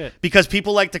 Holy shit. Because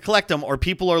people like to collect them, or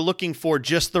people are looking for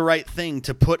just the right thing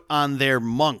to put on their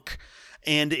monk.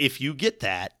 And if you get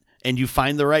that and you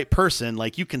find the right person,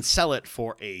 like, you can sell it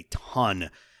for a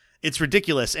ton. It's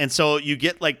ridiculous. And so you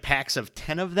get like packs of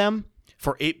 10 of them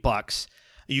for $8.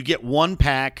 You get one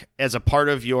pack as a part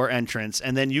of your entrance,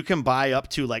 and then you can buy up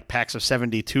to like packs of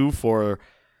 72 for,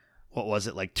 what was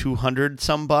it, like 200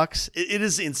 some bucks. It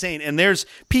is insane. And there's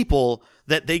people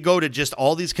that they go to just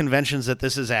all these conventions that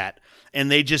this is at, and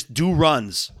they just do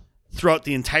runs throughout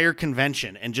the entire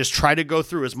convention and just try to go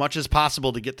through as much as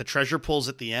possible to get the treasure pulls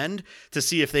at the end to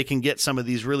see if they can get some of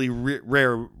these really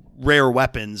rare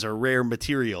weapons or rare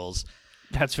materials.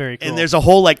 That's very cool. And there's a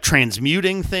whole like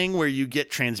transmuting thing where you get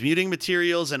transmuting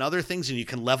materials and other things, and you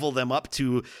can level them up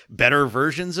to better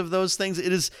versions of those things.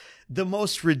 It is the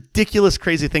most ridiculous,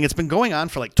 crazy thing. It's been going on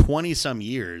for like 20 some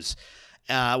years,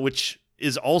 which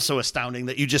is also astounding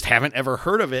that you just haven't ever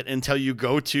heard of it until you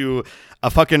go to a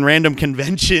fucking random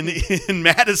convention in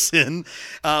Madison.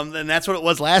 And that's what it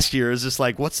was last year. Is just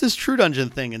like, what's this True Dungeon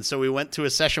thing? And so we went to a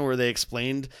session where they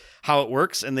explained how it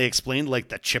works, and they explained like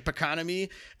the chip economy,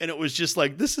 and it was just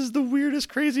like, this is the weirdest,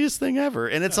 craziest thing ever.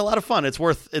 And it's a lot of fun. It's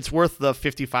worth the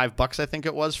 $55, I think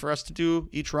it was, for us to do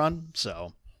each run.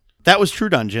 So that was True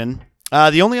Dungeon.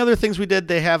 The only other things we did,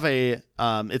 they have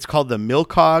it's called the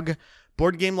Milcog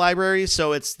board game library.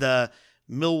 So it's the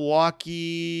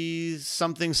Milwaukee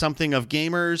something of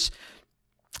gamers.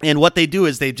 And what they do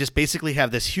is they just basically have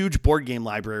this huge board game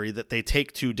library that they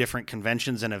take to different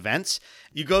conventions and events.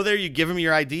 You go there, you give them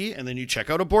your ID, and then you check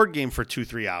out a board game for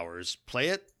 2-3 hours. Play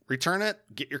it, return it,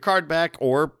 get your card back,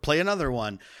 or play another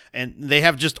one. And they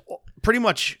have just pretty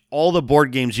much all the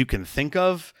board games you can think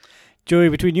of. Joey,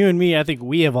 between you and me, I think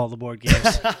we have all the board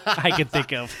games I can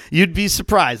think of. You'd be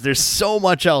surprised. There's so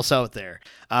much else out there.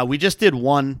 We just did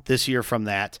one this year from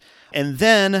that. And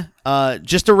then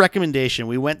just a recommendation.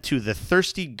 We went to the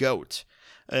Thirsty Goat,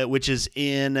 which is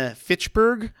in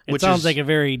Fitchburg. It which sounds is, like a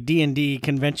very D&D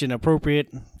convention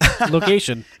appropriate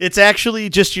location. It's actually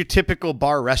just your typical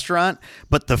bar restaurant,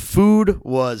 but the food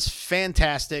was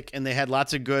fantastic, and they had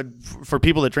lots of good, for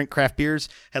people that drink craft beers,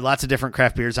 had lots of different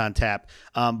craft beers on tap.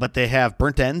 But they have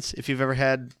burnt ends, if you've ever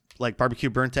had like barbecue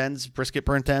burnt ends, brisket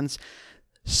burnt ends.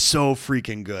 So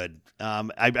freaking good.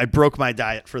 I broke my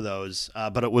diet for those,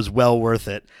 but it was well worth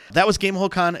it. That was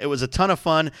Gamehole Con. It was a ton of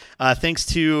fun. Thanks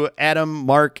to Adam,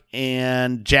 Mark,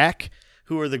 and Jack,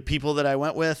 who are the people that I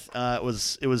went with. It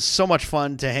was so much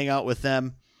fun to hang out with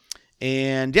them.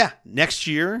 And yeah, next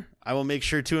year I will make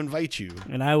sure to invite you.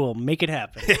 And I will make it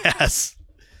happen. Yes.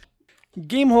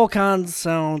 Gamehole Con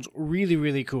sounds really,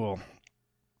 really cool.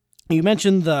 You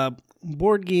mentioned the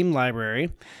board game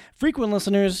library. Frequent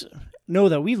listeners know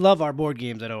that we love our board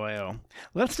games at OIO.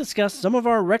 Let's discuss some of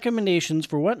our recommendations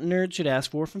for what nerds should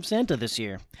ask for from Santa this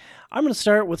year. I'm going to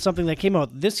start with something that came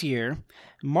out this year,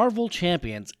 Marvel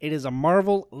Champions. It is a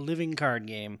Marvel living card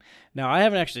game. Now, I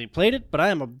haven't actually played it, but I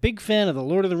am a big fan of the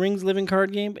Lord of the Rings living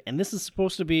card game, and this is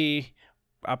supposed to be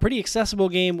a pretty accessible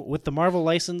game with the Marvel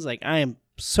license. Like, I am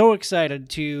so excited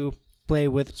to play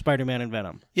with Spider-Man and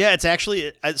Venom. Yeah, it's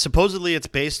actually supposedly it's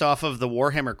based off of the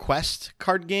Warhammer Quest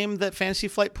card game that Fantasy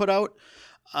Flight put out.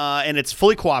 And it's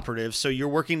fully cooperative, so you're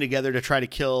working together to try to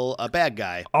kill a bad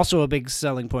guy. Also a big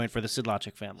selling point for the Sid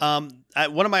Logic family.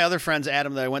 One of my other friends,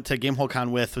 Adam, that I went to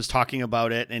GameholeCon with, was talking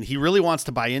about it, and he really wants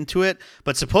to buy into it,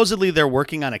 but supposedly they're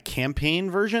working on a campaign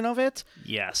version of it.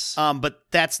 Yes. But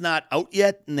that's not out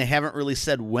yet, and they haven't really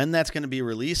said when that's going to be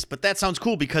released. But that sounds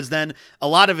cool because then a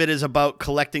lot of it is about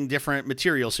collecting different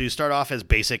materials. So you start off as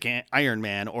basic Iron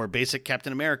Man or basic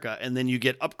Captain America, and then you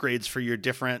get upgrades for your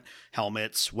different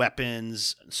helmets,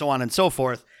 weapons, so on and so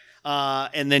forth.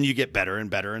 And then you get better and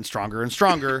better and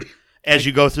stronger as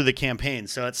you go through the campaign.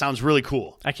 So it sounds really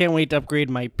cool. I can't wait to upgrade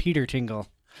my Peter Tingle.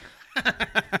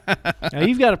 Now,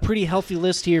 you've got a pretty healthy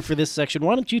list here for this section.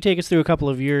 Why don't you take us through a couple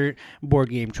of your board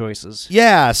game choices?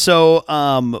 Yeah, so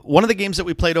one of the games that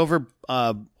we played I've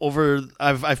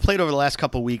played over the last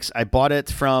couple of weeks. I bought it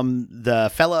from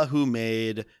the fella who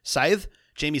made Scythe,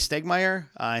 Jamie Stegmaier,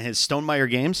 his Stonemaier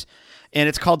games, and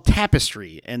it's called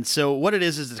Tapestry. And so what it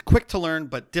is it's a quick to learn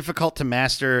but difficult to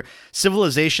master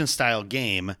Civilization style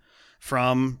game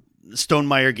from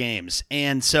Stonemaier Games.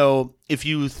 And so if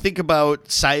you think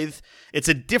about Scythe, it's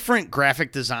a different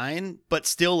graphic design, but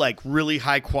still like really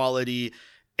high quality.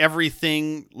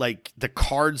 Everything, like the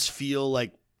cards feel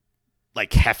like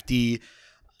hefty,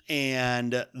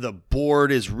 and the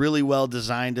board is really well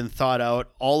designed and thought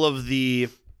out. All of the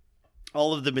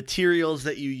materials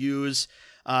that you use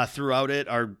throughout it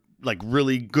are like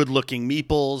really good looking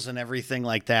meeples and everything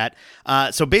like that.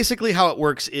 So basically how it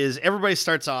works is everybody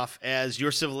starts off as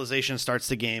your civilization starts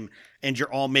the game and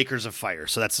you're all makers of fire.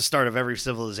 So that's the start of every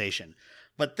civilization.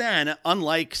 But then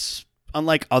unlike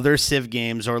other Civ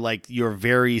games or like your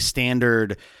very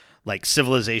standard like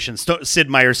civilization, Sid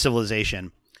Meier's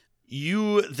Civilization,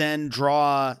 you then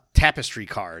draw tapestry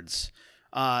cards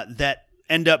that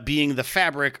end up being the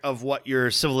fabric of what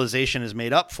your civilization is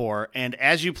made up for. And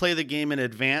as you play the game in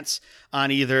advance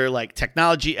on either like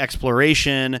technology,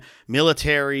 exploration,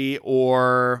 military,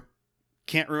 or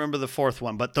can't remember the fourth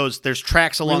one, but there's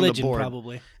tracks along religion, the board.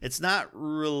 Probably. It's not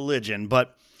religion,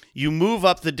 but you move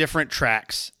up the different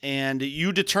tracks and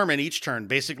you determine each turn.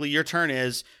 Basically, your turn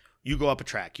is you go up a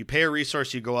track. You pay a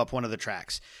resource, you go up one of the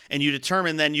tracks. And you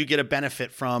determine then you get a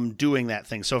benefit from doing that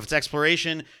thing. So if it's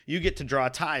exploration, you get to draw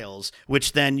tiles,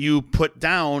 which then you put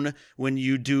down when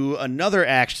you do another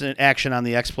action on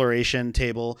the exploration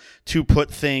table to put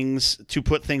things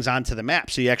onto the map.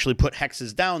 So you actually put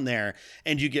hexes down there,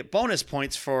 and you get bonus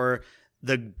points for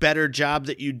the better job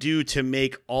that you do to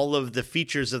make all of the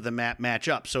features of the map match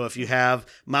up. So if you have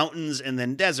mountains and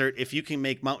then desert, if you can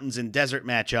make mountains and desert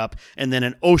match up and then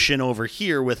an ocean over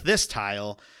here with this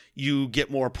tile, you get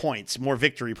more points, more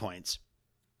victory points.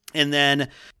 And then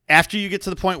after you get to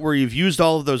the point where you've used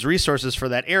all of those resources for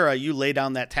that era, you lay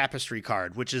down that tapestry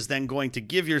card, which is then going to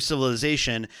give your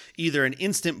civilization either an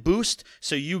instant boost,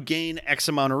 so you gain X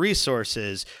amount of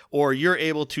resources, or you're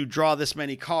able to draw this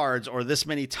many cards or this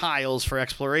many tiles for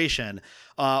exploration,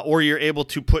 or you're able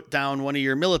to put down one of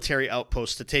your military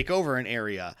outposts to take over an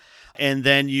area. And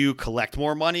then you collect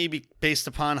more money based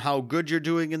upon how good you're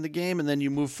doing in the game, and then you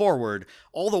move forward.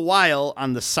 All the while,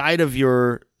 on the side of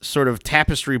your sort of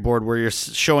tapestry board where you're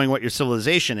showing what your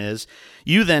civilization is,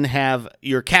 you then have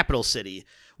your capital city,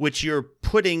 which you're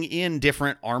putting in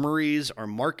different armories or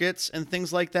markets and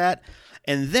things like that.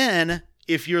 And then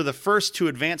if you're the first to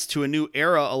advance to a new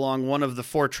era along one of the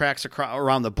 4 tracks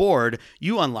around the board,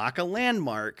 you unlock a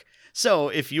landmark. So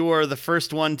if you're the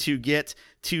first one to get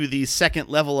to the second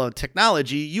level of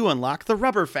technology, you unlock the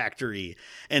rubber factory.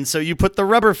 And so you put the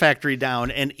rubber factory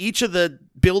down, and each of the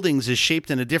buildings is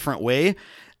shaped in a different way,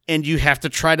 and you have to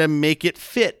try to make it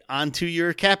fit onto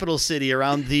your capital city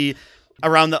around the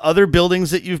other buildings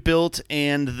that you've built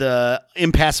and the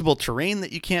impassable terrain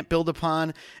that you can't build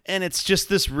upon. And it's just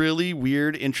this really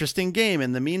weird, interesting game.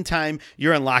 In the meantime,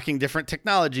 you're unlocking different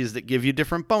technologies that give you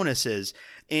different bonuses,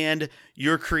 and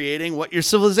you're creating what your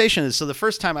civilization is. So the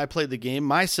first time I played the game,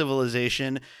 my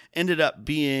civilization ended up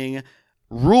being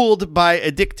ruled by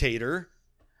a dictator.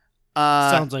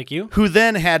 Sounds like you. Who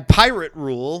then had pirate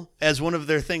rule as one of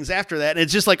their things after that. And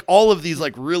it's just like all of these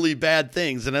like really bad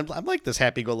things. And I'm like this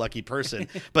happy-go-lucky person.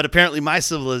 But apparently my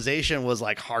civilization was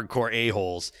like hardcore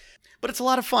a-holes. But it's a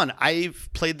lot of fun. I've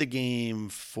played the game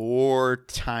 4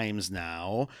 times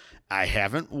now. I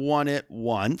haven't won it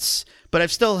once, but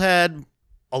I've still had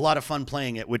a lot of fun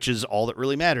playing it, which is all that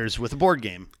really matters with a board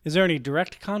game. Is there any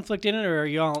direct conflict in it, or are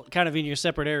you all kind of in your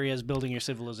separate areas building your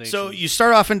civilization? So you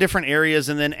start off in different areas,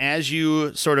 and then as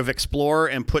you sort of explore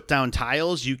and put down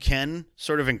tiles, you can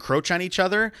sort of encroach on each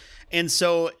other. And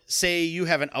so say you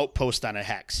have an outpost on a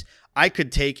hex. I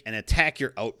could take and attack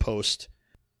your outpost.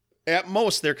 At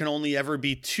most, there can only ever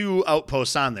be 2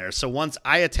 outposts on there. So once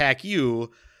I attack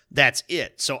you, that's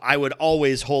it. So I would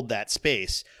always hold that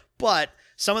space. But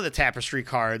some of the tapestry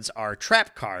cards are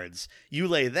trap cards. You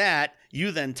lay that,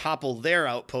 you then topple their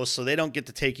outpost so they don't get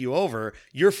to take you over.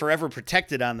 You're forever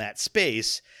protected on that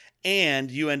space,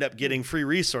 and you end up getting free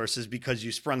resources because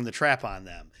you sprung the trap on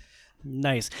them.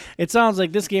 Nice. It sounds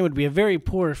like this game would be a very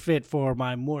poor fit for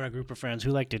my Mora group of friends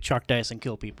who like to chuck dice and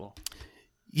kill people.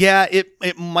 Yeah,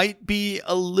 it might be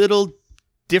a little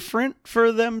different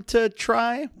for them to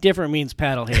try. Different means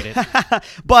Pat will hate it.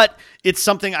 But it's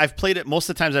something I've played it. Most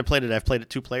of the times I've played it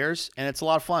 2 players, and it's a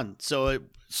lot of fun. So it's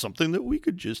something that we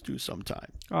could just do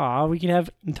sometime. Aw, we can have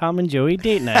Tom and Joey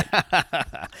date night.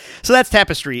 So that's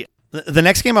Tapestry. The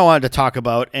next game I wanted to talk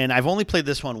about, and I've only played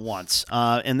this one once,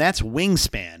 and that's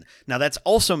Wingspan. Now, that's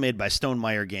also made by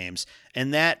Stonemaier Games,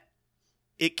 and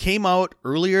it came out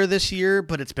earlier this year,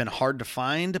 but it's been hard to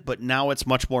find, but now it's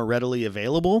much more readily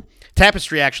available.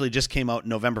 Tapestry actually just came out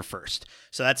November 1st,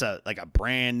 so that's a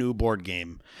brand new board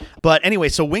game. But anyway,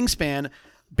 so Wingspan,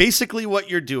 basically what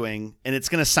you're doing, and it's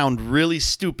going to sound really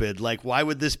stupid, like why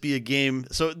would this be a game?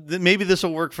 So maybe this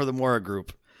will work for the Mora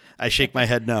group. I shake my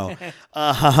head no.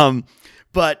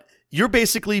 But you're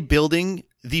basically building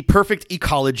the perfect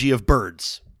ecology of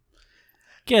birds.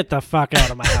 Get the fuck out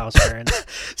of my house, Burns.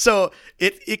 So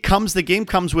the game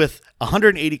comes with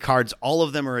 180 cards. All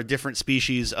of them are a different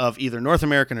species of either North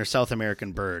American or South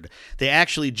American bird. They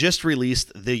actually just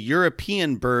released the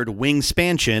European bird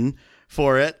Wingspansion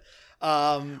for it.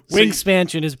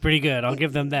 Wingspansion is pretty good. I'll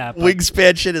give them that.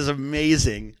 Wingspansion is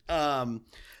amazing.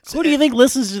 Who do you think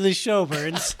listens to this show,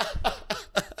 Burns?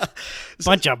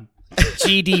 Bunch of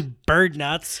GD bird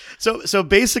nuts. So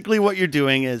basically what you're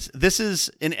doing is this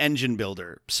is an engine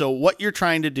builder. So what you're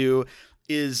trying to do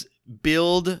is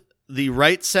build the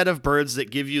right set of birds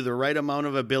that give you the right amount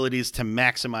of abilities to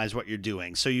maximize what you're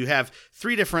doing. So you have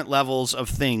 3 different levels of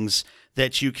things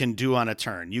that you can do on a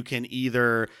turn. You can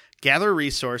either gather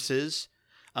resources,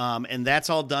 and that's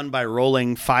all done by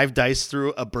rolling 5 dice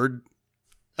through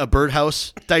a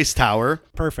birdhouse dice tower.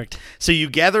 Perfect. So you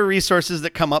gather resources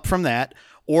that come up from that,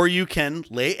 or you can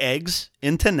lay eggs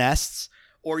into nests,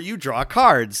 or you draw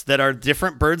cards that are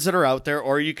different birds that are out there,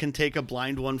 or you can take a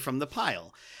blind one from the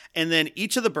pile. And then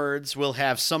each of the birds will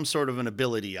have some sort of an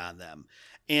ability on them.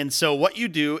 And so what you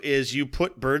do is you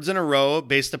put birds in a row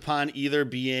based upon either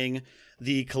being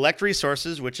the collect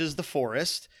resources, which is the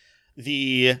forest,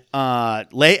 the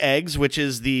lay eggs, which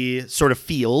is the sort of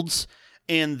fields,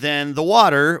 and then the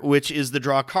water, which is the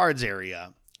draw cards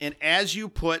area. And as you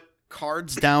put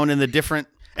cards down in the different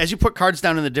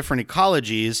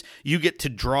ecologies, you get to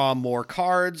draw more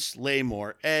cards, lay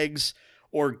more eggs,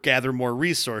 or gather more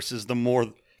resources the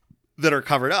more that are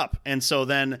covered up. And so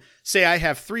then, say I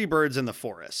have 3 birds in the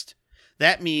forest.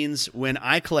 That means when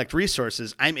I collect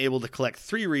resources, I'm able to collect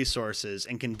 3 resources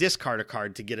and can discard a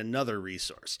card to get another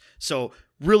resource. So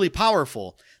really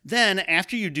powerful. Then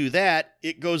after you do that,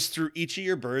 it goes through each of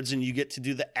your birds and you get to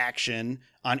do the action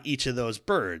on each of those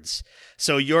birds.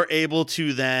 So you're able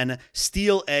to then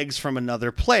steal eggs from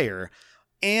another player.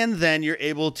 And then you're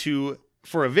able to,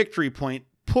 for a victory point,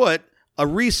 put a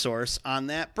resource on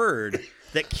that bird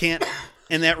that can't,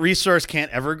 and that resource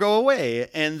can't ever go away.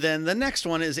 And then the next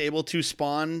one is able to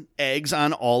spawn eggs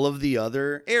on all of the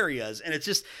other areas. And it's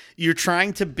just, you're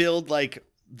trying to build like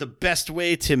the best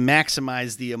way to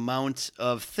maximize the amount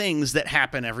of things that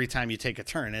happen every time you take a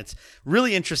turn. It's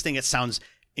really interesting. It sounds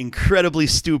incredibly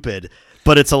stupid,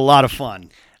 but it's a lot of fun.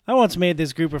 I once made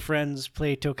this group of friends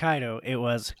play Tokaido. It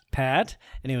was Pat,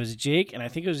 and it was Jake, and I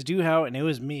think it was Duhau, and it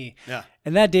was me. Yeah.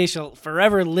 And that day shall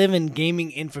forever live in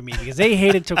gaming infamy because they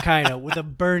hated Tokaido with a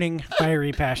burning,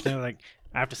 fiery passion. They were like,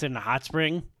 I have to sit in a hot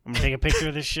spring. I'm going to take a picture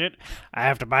of this shit. I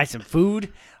have to buy some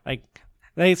food. Like,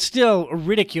 they still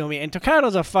ridicule me. And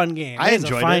Tokaido's a fun game. It's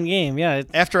a fine game. Yeah.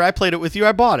 After I played it with you,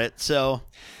 I bought it. So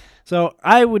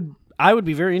I would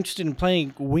be very interested in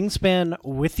playing Wingspan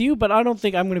with you, but I don't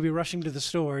think I'm going to be rushing to the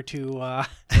store to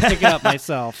pick it up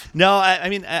myself. No, I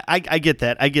mean, I get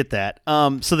that. I get that.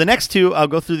 So the next 2, I'll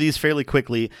go through these fairly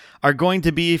quickly, are going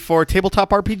to be for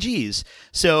tabletop RPGs.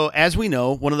 So as we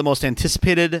know, one of the most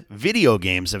anticipated video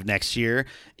games of next year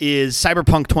is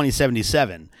Cyberpunk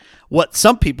 2077. What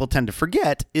some people tend to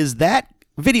forget is that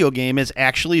video game is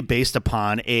actually based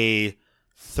upon a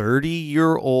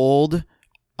 30-year-old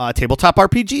tabletop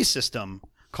RPG system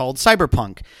called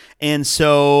Cyberpunk. And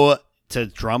so to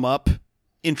drum up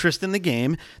interest in the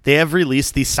game, they have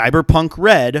released the Cyberpunk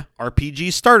Red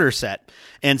RPG starter set.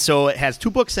 And so it has 2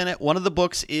 books in it. One of the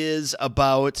books is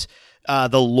about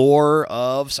the lore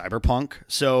of Cyberpunk.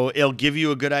 So it'll give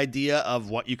you a good idea of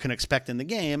what you can expect in the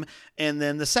game. And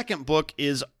then the second book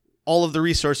is all of the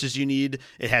resources you need.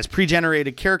 It has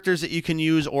pre-generated characters that you can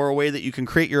use, or a way that you can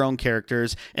create your own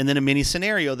characters, and then a mini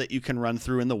scenario that you can run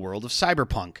through in the world of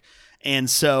Cyberpunk. And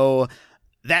so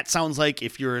that sounds like,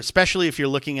 especially if you're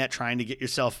looking at trying to get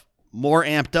yourself more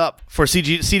amped up for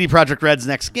CD Projekt Red's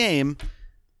next game,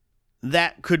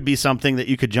 that could be something that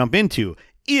you could jump into.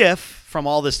 If, from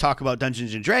all this talk about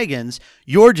Dungeons & Dragons,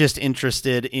 you're just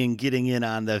interested in getting in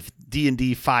on the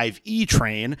D&D 5e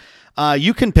train,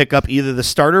 you can pick up either the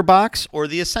starter box or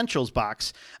the essentials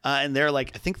box. And they're I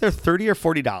think they're $30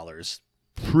 or $40.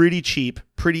 Pretty cheap,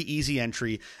 pretty easy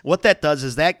entry. What that does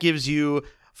is that gives you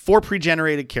 4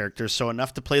 pre-generated characters, so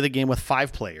enough to play the game with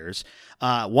 5 players.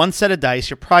 1 set of dice.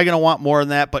 You're probably going to want more than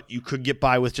that, but you could get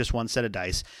by with just 1 set of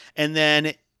dice. And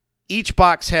then each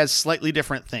box has slightly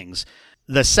different things.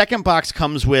 The second box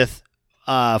comes with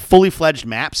fully fledged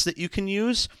maps that you can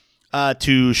use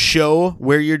to show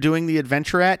where you're doing the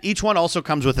adventure at. Each one also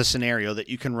comes with a scenario that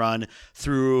you can run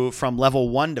through from level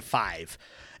 1 to 5.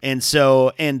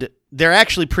 And they're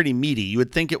actually pretty meaty. You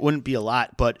would think it wouldn't be a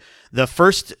lot, but the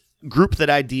first group that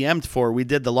I DM'd for, we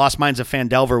did the Lost Mines of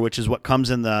Phandelver, which is what comes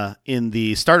in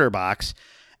the starter box,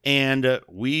 and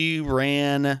we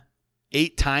ran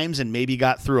 8 times and maybe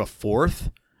got through a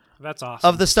 4th. That's awesome.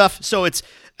 Of the stuff. So it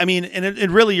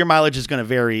really, your mileage is going to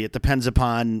vary. It depends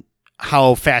upon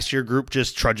how fast your group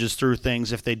just trudges through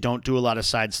things. If they don't do a lot of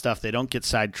side stuff, they don't get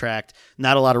sidetracked,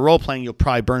 not a lot of role playing, you'll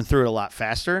probably burn through it a lot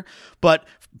faster. But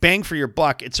bang for your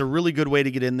buck, it's a really good way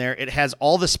to get in there. It has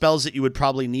all the spells that you would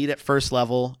probably need at first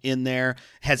level in there.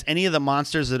 Has any of the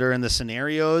monsters that are in the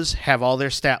scenarios, have all their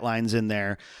stat lines in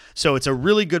there. So it's a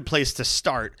really good place to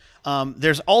start.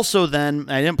 There's also then,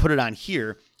 I didn't put it on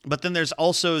here, but then there's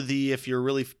also if you're a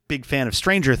really big fan of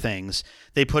Stranger Things,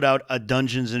 they put out a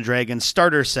Dungeons & Dragons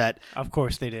starter set. Of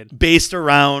course they did. Based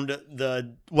around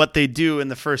what they do in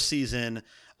the first season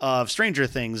of Stranger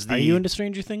Things. Are you into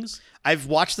Stranger Things? I've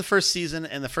watched the first season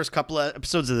and the first couple of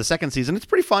episodes of the second season. It's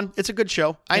pretty fun. It's a good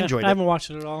show. I enjoyed it. I haven't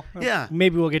watched it at all. Yeah.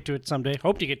 Maybe we'll get to it someday.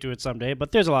 Hope to get to it someday,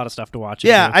 but there's a lot of stuff to watch.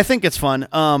 Yeah, I think it's fun.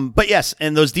 But yes,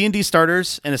 and those D&D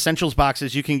starters and essentials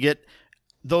boxes, you can get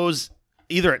those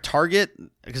either at Target,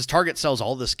 because Target sells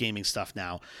all this gaming stuff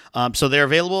now. So they're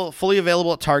fully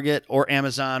available at Target or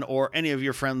Amazon or any of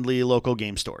your friendly local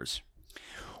game stores.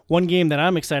 One game that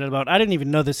I'm excited about, I didn't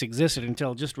even know this existed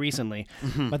until just recently,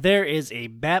 but there is a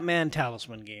Batman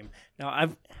Talisman game. Now,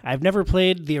 I've never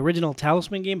played the original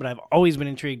Talisman game, but I've always been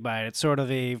intrigued by it. It's sort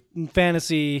of a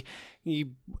fantasy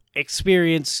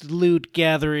experience, loot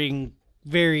gathering,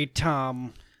 very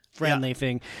Tom-friendly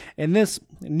thing. And this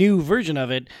new version of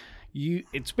it,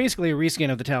 it's basically a reskin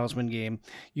of the Talisman game.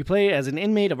 You play as an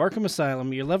inmate of Arkham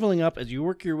Asylum. You're leveling up as you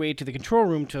work your way to the control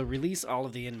room to release all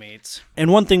of the inmates.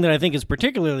 And one thing that I think is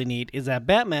particularly neat is that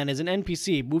Batman is an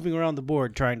NPC moving around the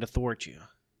board trying to thwart you.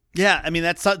 Yeah, I mean,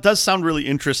 that does sound really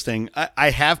interesting. I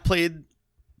have played,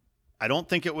 I don't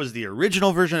think it was the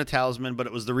original version of Talisman, but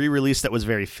it was the re-release that was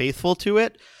very faithful to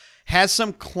it. Has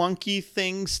some clunky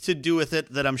things to do with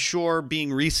it that I'm sure being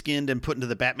reskinned and put into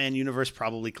the Batman universe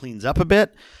probably cleans up a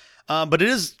bit. But it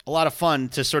is a lot of fun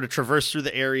to sort of traverse through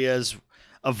the areas,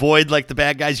 avoid the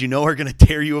bad guys are going to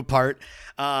tear you apart.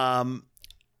 So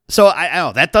I don't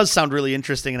know, that does sound really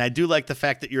interesting, and I do like the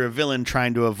fact that you're a villain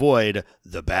trying to avoid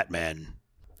the Batman.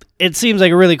 It seems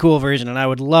like a really cool version, and I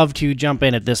would love to jump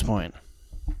in at this point.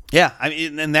 Yeah, I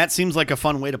mean, and that seems like a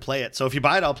fun way to play it. So if you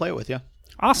buy it, I'll play it with you.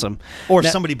 Awesome. Or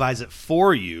somebody buys it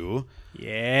for you.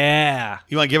 Yeah.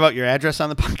 You want to give out your address on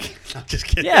the podcast? I'm just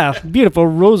kidding. Yeah, beautiful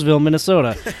Roseville,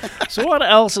 Minnesota. So what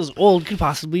else is old could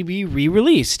possibly be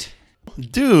re-released?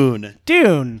 Dune.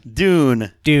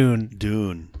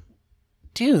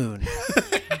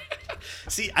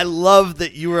 See, I love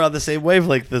that you were on the same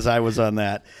wavelength as I was on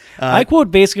that. I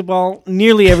quote basketball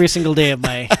nearly every single day of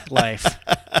my life.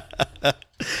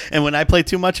 And when I play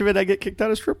too much of it, I get kicked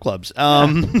out of strip clubs.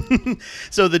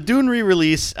 So the Dune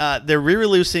re-release, they're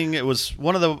re-releasing, it was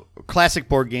one of the classic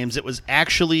board games. It was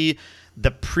actually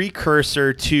the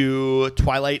precursor to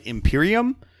Twilight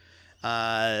Imperium.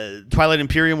 Twilight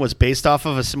Imperium was based off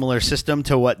of a similar system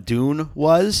to what Dune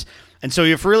was. And so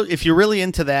if you're really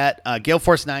into that, Gale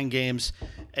Force 9 Games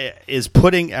has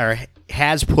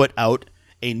put out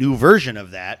a new version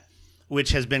of that,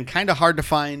 which has been kind of hard to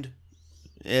find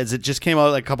as it just came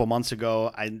out like a couple months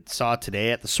ago. I saw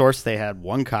today at the Source they had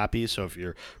one copy. So if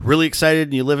you're really excited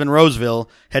and you live in Roseville,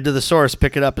 head to the Source,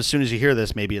 pick it up as soon as you hear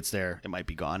this. Maybe it's there. It might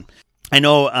be gone. I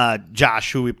know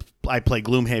Josh, who I play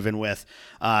Gloomhaven with,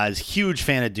 is a huge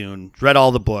fan of Dune. Read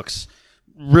all the books,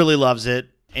 really loves it,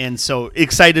 and so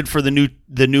excited for the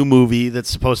new movie that's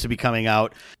supposed to be coming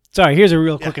out. Sorry, here's a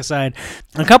real quick aside.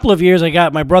 A couple of years, I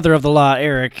got my brother of the law,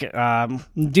 Eric,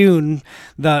 Dune,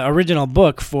 the original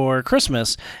book for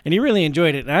Christmas, and he really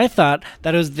enjoyed it. And I thought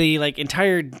that it was the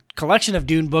entire collection of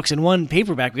Dune books in one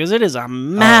paperback, because it is a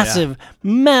massive,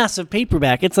 massive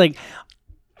paperback. It's like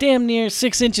damn near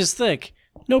 6 inches thick.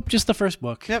 Nope, just the first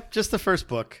book. Yep, just the first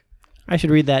book. I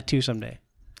should read that too someday.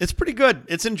 It's pretty good.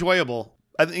 It's enjoyable.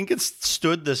 I think it's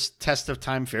stood this test of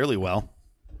time fairly well.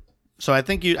 So I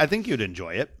think you'd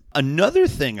enjoy it. Another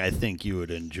thing I think you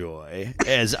would enjoy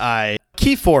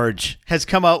Keyforge has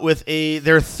come out with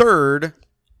their third,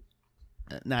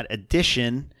 not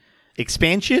edition,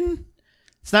 expansion.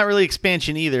 It's not really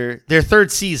expansion either. Their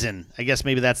third season, I guess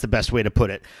maybe that's the best way to put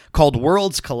it, called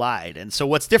Worlds Collide. And so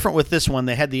what's different with this one,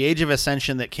 they had the Age of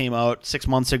Ascension that came out 6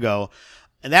 months ago,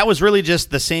 and that was really just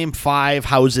the same 5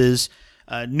 houses,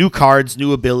 new cards,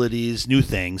 new abilities, new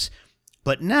things.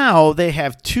 But now they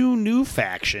have 2 new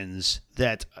factions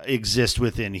that exist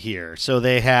within here. So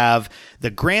they have the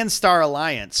Grand Star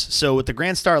Alliance. So what the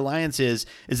Grand Star Alliance is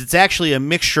it's actually a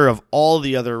mixture of all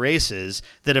the other races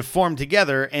that have formed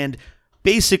together, and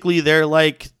basically they're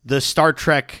like the Star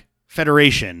Trek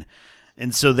Federation.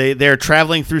 And so they're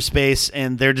traveling through space,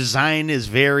 and their design is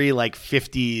very like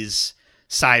 50s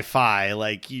sci-fi.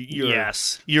 Like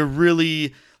you're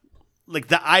really like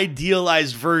the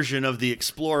idealized version of the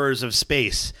explorers of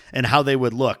space and how they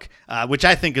would look, which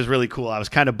I think is really cool. I was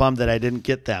kind of bummed that I didn't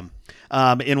get them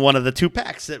in one of the 2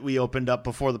 packs that we opened up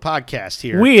before the podcast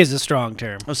here. We is a strong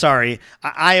term. Oh, sorry.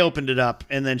 I opened it up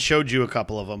and then showed you a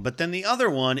couple of them. But then the other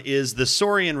one is the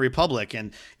Saurian Republic.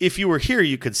 And if you were here,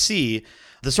 you could see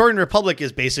the Saurian Republic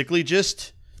is basically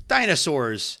just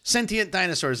dinosaurs, sentient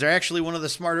dinosaurs. They're actually one of the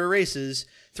smarter races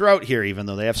throughout here, even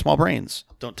though they have small brains.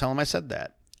 Don't tell them I said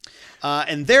that.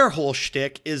 And their whole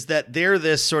shtick is that they're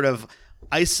this sort of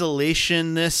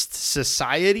isolationist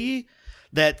society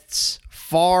that's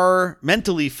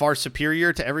mentally far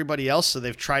superior to everybody else. So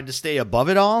they've tried to stay above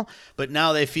it all, but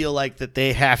now they feel like that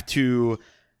they have to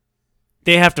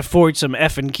forge some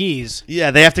effing keys. Yeah,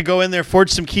 they have to go in there,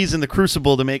 forge some keys in the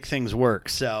crucible to make things work.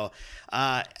 So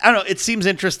I don't know. It seems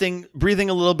interesting, breathing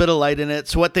a little bit of light in it.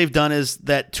 So what they've done is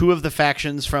that 2 of the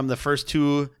factions from the first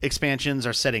 2 expansions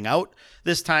are setting out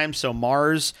this time. So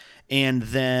Mars and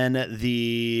then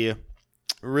the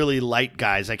really light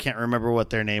guys. I can't remember what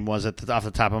their name was off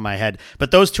the top of my head,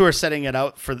 but those 2 are setting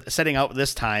out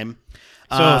this time.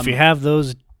 So if you have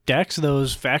those decks,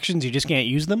 those factions, you just can't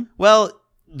use them? Well,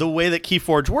 the way that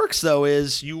Keyforge works, though,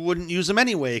 is you wouldn't use them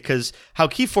anyway, because how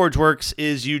Keyforge works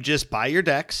is you just buy your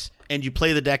decks and you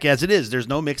play the deck as it is. There's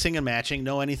no mixing and matching,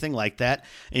 no anything like that,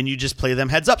 and you just play them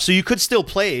heads up. So you could still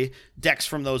play decks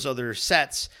from those other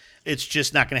sets. It's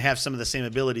just not going to have some of the same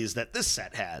abilities that this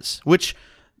set has, which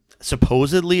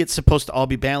supposedly it's supposed to all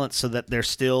be balanced so that they're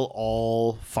still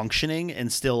all functioning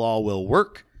and still all will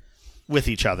work with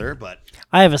each other. But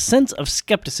I have a sense of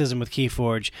skepticism with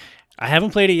Keyforge. I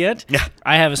haven't played it yet. Yeah.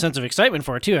 I have a sense of excitement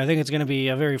for it, too. I think it's going to be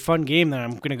a very fun game that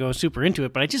I'm going to go super into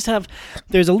it. But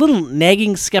there's a little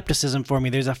nagging skepticism for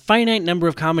me. There's a finite number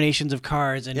of combinations of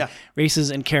cards and races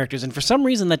and characters. And for some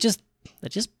reason, that just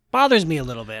bothers me a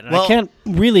little bit. And I can't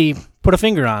really put a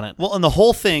finger on it. Well, and the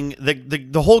whole thing,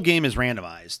 the whole game is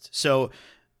randomized. So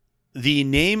the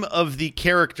name of the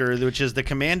character, which is the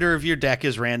commander of your deck,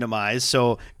 is randomized.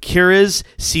 So Kira's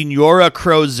Signora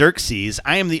Crow Xerxes.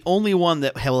 I am the only one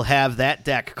that will have that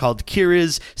deck called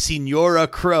Kira's Signora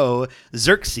Crow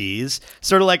Xerxes.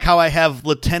 Sort of like how I have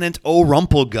Lieutenant O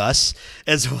Rumpelgus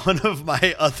as one of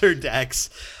my other decks.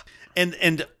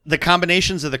 And the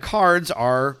combinations of the cards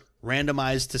are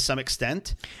randomized to some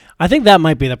extent. I think that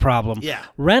might be the problem. Yeah.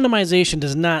 Randomization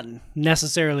does not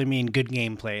necessarily mean good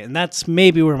gameplay, and that's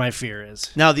maybe where my fear is.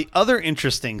 Now, the other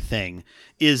interesting thing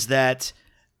is that,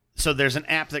 so there's an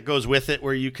app that goes with it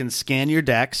where you can scan your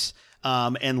decks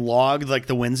and log like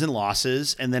the wins and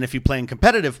losses, and then if you play in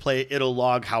competitive play, it'll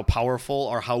log how powerful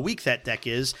or how weak that deck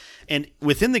is. And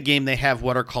within the game, they have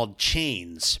what are called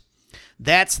chains.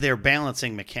 That's their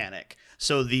balancing mechanic.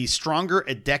 So the stronger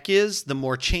a deck is, the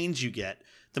more chains you get.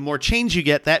 The more chains you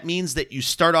get, that means that you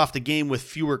start off the game with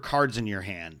fewer cards in your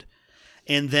hand.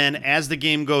 And then as the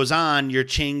game goes on, your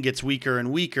chain gets weaker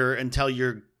and weaker until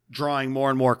you're drawing more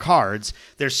and more cards.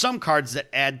 There's some cards that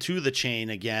add to the chain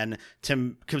again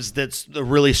because that's a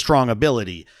really strong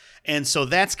ability. And so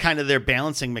that's kind of their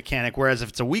balancing mechanic. Whereas if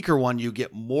it's a weaker one, you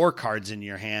get more cards in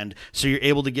your hand. So you're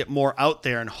able to get more out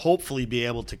there and hopefully be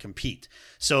able to compete.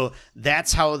 So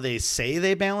that's how they say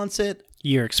they balance it.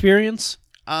 Your experience?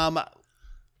 I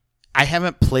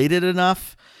haven't played it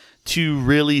enough to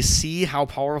really see how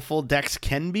powerful decks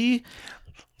can be.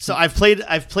 So I've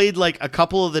played like a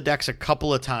couple of the decks a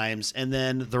couple of times, and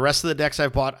then the rest of the decks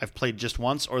I've bought I've played just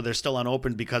once, or they're still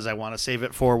unopened because I want to save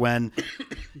it for when,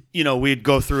 we'd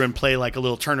go through and play like a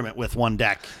little tournament with one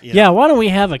deck. Yeah, why don't we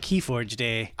have a Keyforge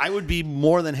day? I would be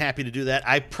more than happy to do that.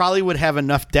 I probably would have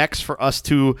enough decks for us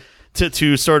to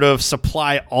sort of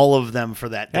supply all of them for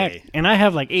that day. And I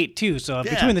have like 8 too, so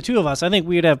between the two of us, I think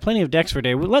we'd have plenty of decks for a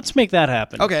day. Well, let's make that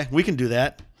happen. Okay, we can do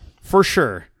that for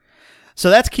sure. So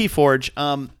that's Keyforge.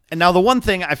 And now the one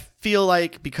thing I feel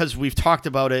like, because we've talked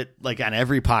about it like on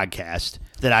every podcast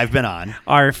that I've been on,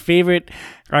 our favorite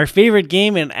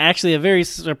game, and actually a very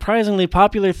surprisingly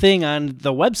popular thing on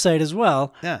the website as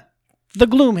well. Yeah, the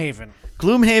Gloomhaven.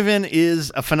 Gloomhaven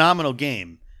is a phenomenal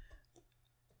game.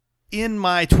 In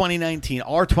my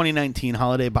our 2019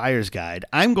 holiday buyer's guide,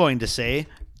 I'm going to say,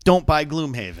 don't buy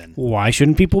Gloomhaven. Why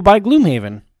shouldn't people buy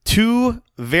Gloomhaven? 2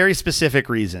 very specific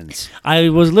reasons. I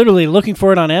was literally looking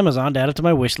for it on Amazon to add it to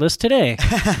my wish list today.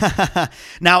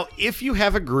 Now, if you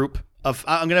have a group of,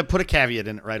 I'm going to put a caveat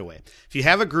in it right away. If you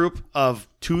have a group of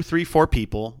 2, 3, 4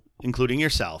 people, including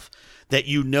yourself, that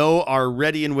you know are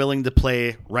ready and willing to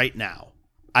play right now,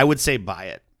 I would say buy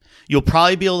it. You'll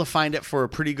probably be able to find it for a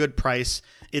pretty good price.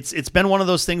 It's been one of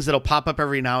those things that'll pop up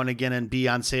every now and again and be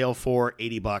on sale for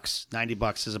 $80,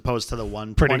 $90 as opposed to the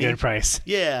 $120. Pretty good price.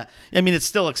 Yeah. I mean, it's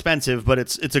still expensive, but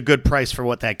it's a good price for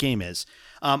what that game is.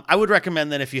 I would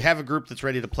recommend that if you have a group that's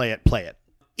ready to play it, play it.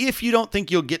 If you don't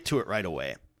think you'll get to it right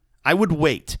away, I would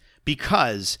wait,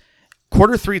 because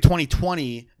Q3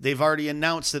 2020, they've already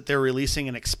announced that they're releasing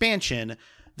an expansion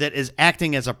that is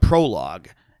acting as a prologue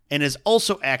and is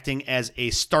also acting as a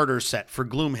starter set for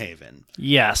Gloomhaven.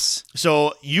 Yes.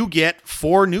 So you get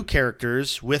 4 new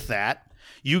characters with that.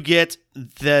 You get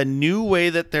the new way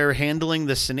that they're handling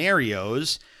the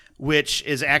scenarios, which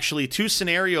is actually 2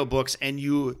 scenario books, and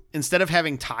you, instead of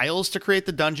having tiles to create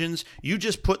the dungeons, you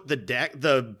just put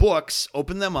the books,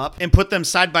 open them up, and put them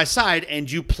side by side,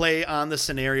 and you play on the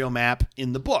scenario map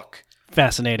in the book.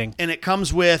 Fascinating. And it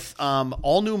comes with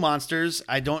all new monsters.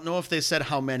 I don't know if they said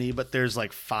how many, but there's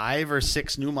like 5 or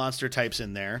 6 new monster types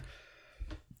in there.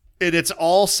 It's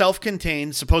all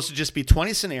self-contained, supposed to just be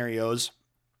 20 scenarios,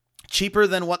 cheaper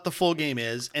than what the full game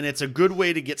is, and it's a good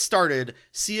way to get started,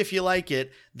 see if you like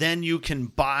it, then you can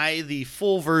buy the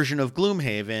full version of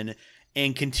Gloomhaven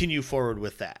and continue forward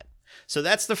with that. So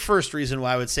that's the first reason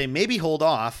why I would say maybe hold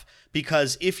off,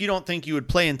 because if you don't think you would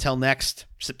play until next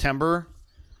September,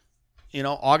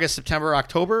 August, September,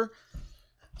 October,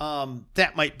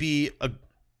 that might be a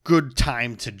good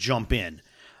time to jump in.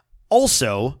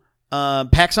 Also,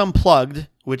 PAX Unplugged,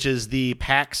 which is the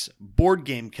PAX board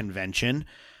game convention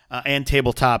and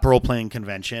tabletop role-playing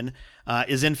convention,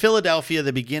 is in Philadelphia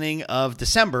the beginning of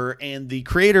December, and the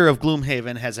creator of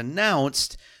Gloomhaven has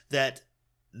announced that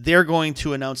they're going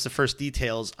to announce the first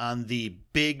details on the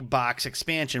big box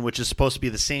expansion, which is supposed to be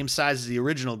the same size as the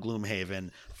original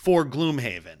Gloomhaven, for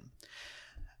Gloomhaven.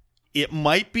 It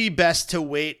might be best to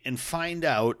wait and find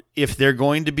out if they're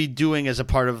going to be doing, as a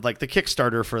part of like the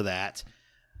Kickstarter for that,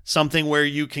 something where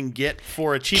you can get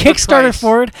for a cheaper Kickstarter price.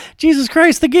 for it? Jesus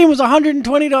Christ, the game was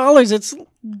 $120. It's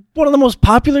one of the most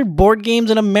popular board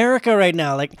games in America right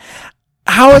now. Like,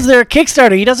 how is there a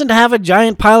Kickstarter? He doesn't have a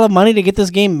giant pile of money to get this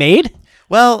game made?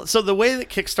 Well, so the way that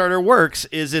Kickstarter works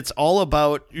is it's all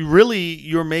about, you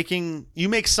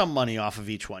make some money off of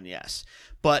each one, yes.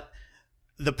 But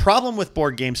the problem with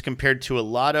board games compared to a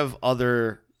lot of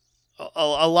other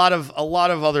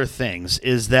things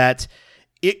is that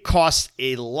it costs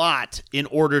a lot in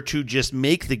order to just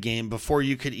make the game before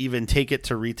you could even take it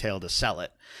to retail to sell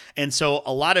it. And so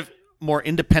a lot of more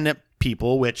independent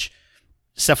people, which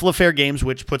Cephalofair Games,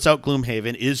 which puts out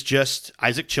Gloomhaven, is just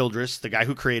Isaac Childress, the guy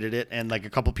who created it, and like a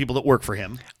couple people that work for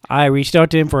him. I reached out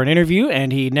to him for an interview,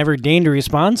 and he never deigned to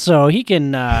respond, so he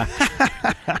can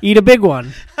eat a big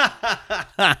one.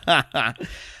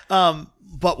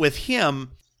 But with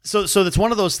him, so that's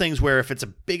one of those things where if it's a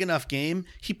big enough game,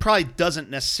 he probably doesn't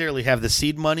necessarily have the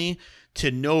seed money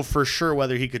to know for sure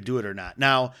whether he could do it or not.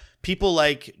 Now, people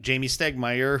like Jamie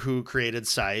Stegmaier, who created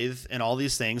Scythe and all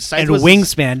these things. And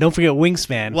Wingspan. Don't forget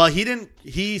Wingspan. Well,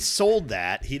 he sold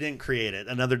that. He didn't create it.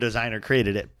 Another designer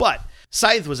created it. But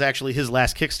Scythe was actually his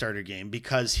last Kickstarter game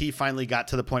because he finally got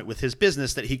to the point with his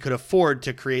business that he could afford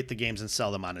to create the games and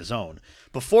sell them on his own.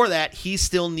 Before that, he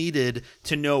still needed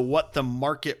to know what the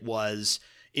market was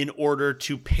in order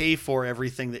to pay for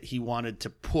everything that he wanted to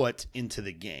put into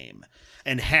the game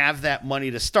and have that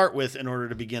money to start with in order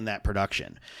to begin that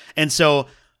production. And so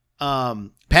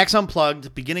PAX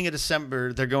Unplugged, beginning of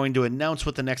December, they're going to announce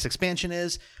what the next expansion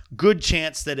is. Good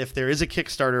chance that if there is a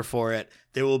Kickstarter for it,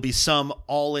 there will be some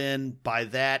all-in by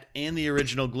that and the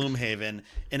original Gloomhaven,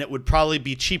 and it would probably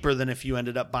be cheaper than if you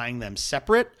ended up buying them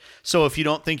separate. So if you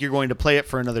don't think you're going to play it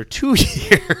for another 2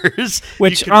 years...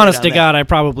 Which, honest to God, I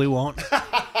probably won't.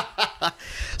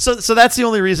 So that's the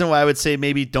only reason why I would say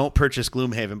maybe don't purchase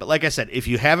Gloomhaven. But like I said, if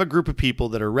you have a group of people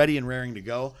that are ready and raring to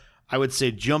go, I would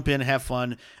say jump in, have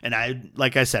fun, and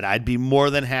I'd be more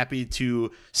than happy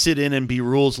to sit in and be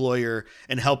rules lawyer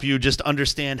and help you just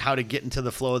understand how to get into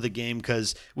the flow of the game,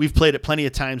 because we've played it plenty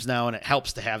of times now, and it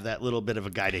helps to have that little bit of a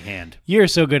guiding hand. You're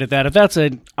so good at that. If that's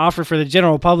an offer for the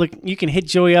general public, you can hit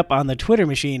Joey up on the Twitter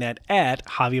machine at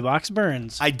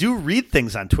HobbyBoxBurns. I do read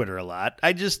things on Twitter a lot.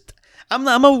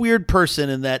 I'm a weird person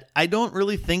in that I don't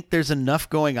really think there's enough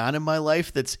going on in my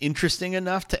life that's interesting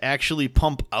enough to actually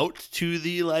pump out to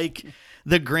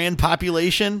the grand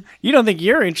population. You don't think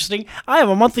you're interesting? I have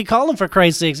a monthly column, for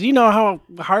Christ's sakes. You know how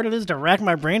hard it is to rack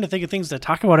my brain to think of things to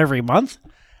talk about every month?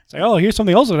 It's like, oh, here's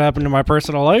something else that happened in my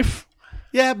personal life.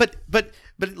 Yeah, but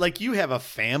like you have a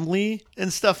family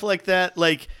and stuff like that.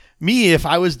 Like me, if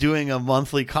I was doing a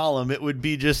monthly column, it would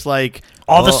be just like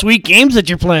all the sweet games that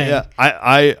you're playing. Yeah,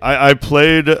 I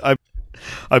played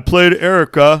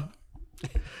Erica.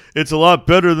 It's a lot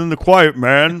better than The Quiet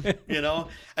Man. You know,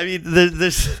 I mean,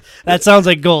 that sounds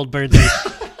like gold, Birdsey.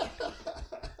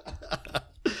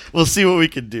 We'll see what we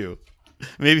can do.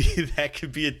 Maybe that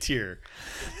could be a tier.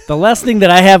 The last thing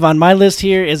that I have on my list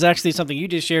here is actually something you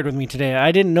just shared with me today.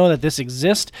 I didn't know that this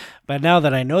exists, but now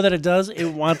that I know that it does, it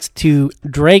wants to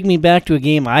drag me back to a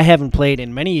game I haven't played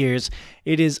in many years.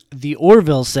 It is the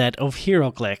Orville set of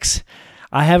HeroClix.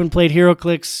 I haven't played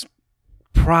HeroClix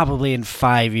probably in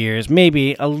 5 years,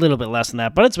 maybe a little bit less than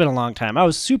that, but it's been a long time. I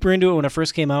was super into it when it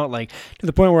first came out, like to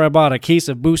the point where I bought a case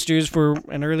of boosters for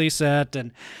an early set,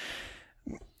 and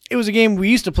it was a game we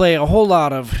used to play a whole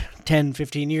lot of 10,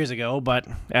 15 years ago, but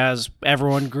as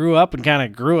everyone grew up and kind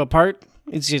of grew apart,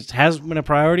 it just hasn't been a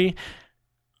priority.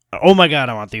 Oh my God,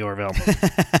 I want the Orville.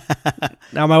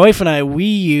 Now, my wife and I,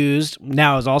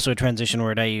 now is also a transition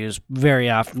word I use very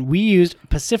often, we used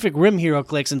Pacific Rim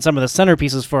HeroClix in some of the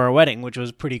centerpieces for our wedding, which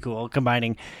was pretty cool,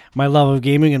 combining my love of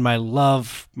gaming and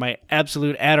my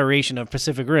absolute adoration of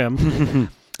Pacific Rim.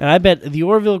 And I bet the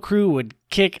Orville crew would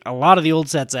kick a lot of the old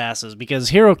sets' asses, because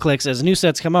HeroClix, as new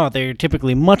sets come out, they're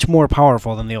typically much more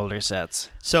powerful than the older sets.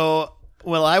 So,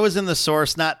 well, I was in the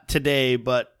source, not today,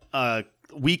 but a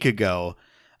week ago.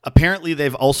 Apparently,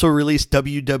 they've also released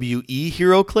WWE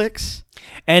HeroClix.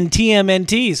 And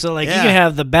TMNT, so you can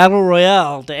have the Battle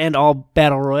Royale to end all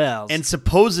Battle Royales. And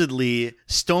supposedly,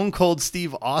 Stone Cold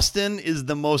Steve Austin is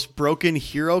the most broken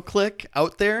HeroClix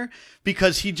out there,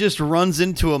 because he just runs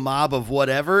into a mob of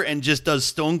whatever and just does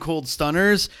Stone Cold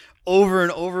Stunners over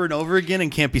and over and over again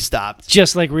and can't be stopped.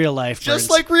 Just like real life.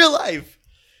 Just like real life.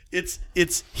 It's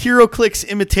HeroClix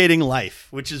imitating life,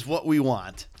 which is what we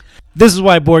want. This is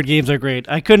why board games are great.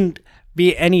 I couldn't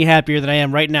be any happier than I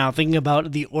am right now thinking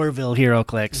about the Orville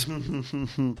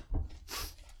HeroClix.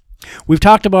 We've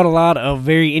talked about a lot of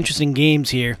very interesting games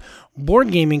here.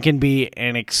 Board gaming can be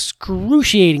an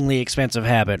excruciatingly expensive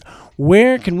habit.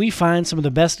 Where can we find some of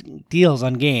the best deals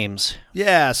on games?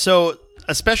 Yeah, so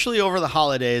especially over the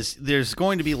holidays, there's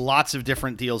going to be lots of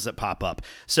different deals that pop up.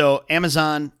 So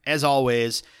Amazon, as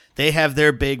always, they have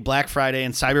their big Black Friday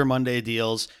and Cyber Monday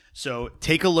deals. So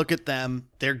take a look at them.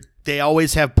 They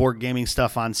always have board gaming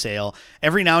stuff on sale.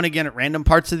 Every now and again at random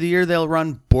parts of the year, they'll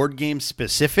run board game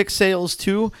specific sales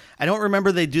too. I don't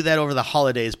remember they do that over the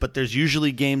holidays, but there's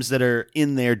usually games that are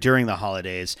in there during the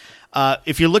holidays.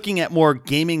 If you're looking at more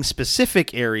gaming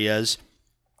specific areas,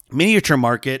 Miniature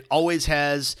Market always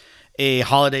has a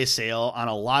holiday sale on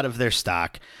a lot of their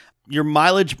stock. Your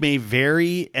mileage may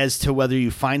vary as to whether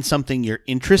you find something you're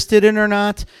interested in or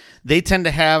not. They tend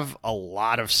to have a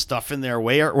lot of stuff in their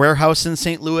warehouse in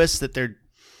St. Louis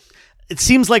it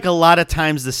seems like a lot of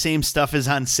times the same stuff is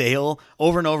on sale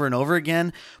over and over and over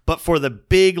again. But for the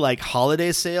big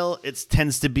holiday sale, it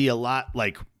tends to be a lot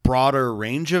broader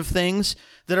range of things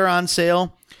that are on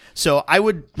sale. So I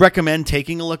would recommend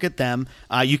taking a look at them.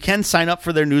 You can sign up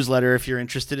for their newsletter if you're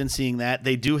interested in seeing that.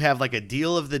 They do have a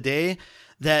deal of the day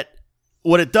that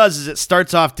what it does is it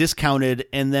starts off discounted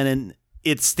and then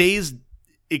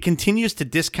it continues to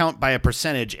discount by a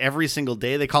percentage every single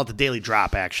day. They call it the daily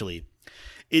drop, actually.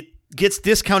 It gets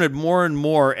discounted more and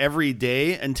more every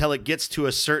day until it gets to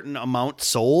a certain amount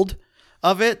sold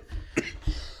of it.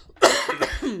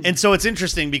 And so it's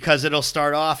interesting because it'll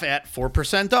start off at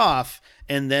 4% off,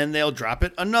 and then they'll drop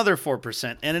it another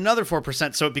 4% and another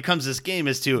 4%. So it becomes this game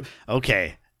as to,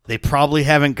 okay, they probably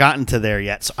haven't gotten to there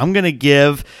yet. So I'm going to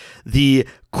give the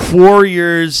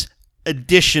Quarriors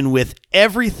edition with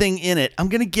everything in it, I'm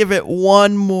going to give it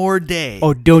one more day.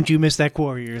 Oh, don't you miss that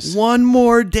Quarriors. One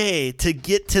more day to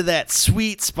get to that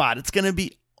sweet spot. It's going to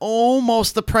be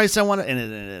almost the price I want, and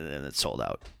it's sold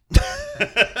out.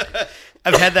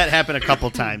 I've had that happen a couple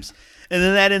times. And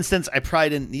in that instance, I probably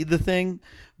didn't need the thing,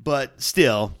 but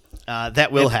still,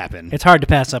 that will happen. It's hard to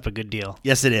pass up a good deal.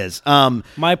 Yes, it is.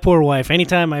 My poor wife,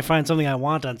 anytime I find something I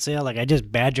want on sale, like I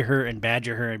just badger her and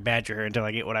badger her and badger her until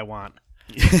I get what I want.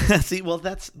 See, well,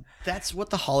 that's what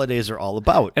the holidays are all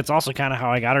about. It's also kind of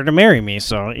how I got her to marry me.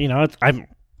 So, I'm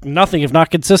nothing if not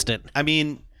consistent. I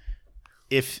mean,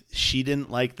 if she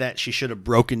didn't like that, she should have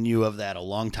broken you of that a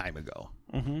long time ago.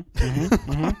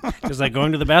 Just like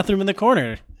going to the bathroom in the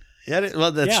corner. Yeah,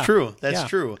 well, that's true. That's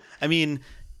true. I mean,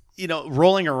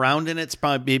 rolling around in it's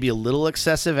probably maybe a little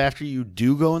excessive after you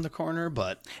do go in the corner,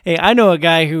 but... Hey, I know a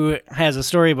guy who has a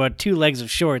story about 2 legs of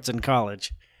shorts in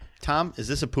college. Tom, is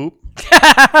this a poop?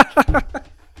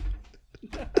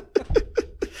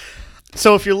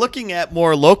 So if you're looking at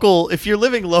more local, if you're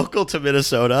living local to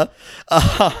Minnesota,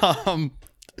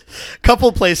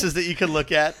 couple places that you can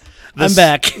look at. I'm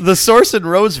back. The Source in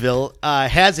Roseville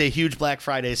has a huge Black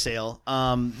Friday sale.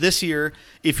 This year,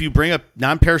 if you bring a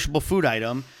non-perishable food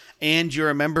item and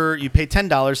you're a member, you pay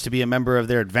 $10 to be a member of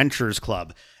their Adventurers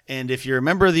Club. And if you're a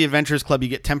member of the Adventurers Club, you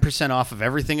get 10% off of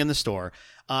everything in the store.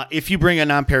 If you bring a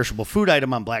non-perishable food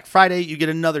item on Black Friday, you get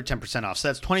another 10% off. So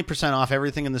that's 20% off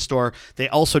everything in the store. They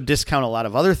also discount a lot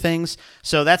of other things.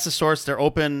 So that's the Source. They're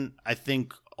open, I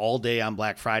think, all day on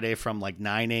Black Friday from like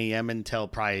 9 a.m. until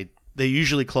probably... They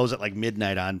usually close at like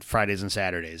midnight on Fridays and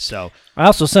Saturdays. So I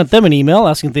also sent them an email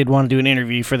asking if they'd want to do an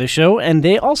interview for the show, and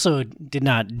they also did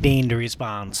not deign to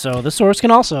respond. So the Source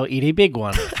can also eat a big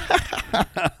one.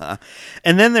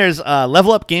 And then there's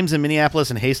Level Up Games in Minneapolis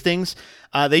and Hastings.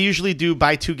 They usually do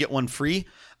buy 2, get 1 free.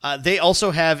 They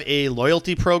also have a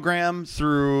loyalty program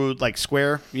through like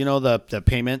Square, the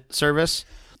payment service,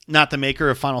 not the maker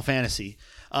of Final Fantasy.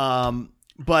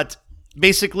 But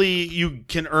basically, you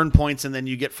can earn points, and then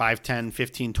you get $5, $10,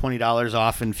 $15, $20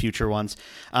 off in future ones.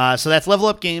 So that's Level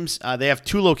Up Games. They have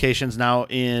 2 locations now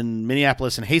in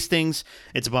Minneapolis and Hastings.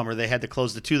 It's a bummer. They had to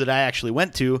close the 2 that I actually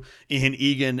went to in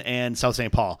Eagan and South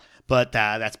St. Paul. But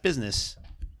that's business.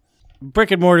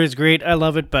 Brick and mortar is great. I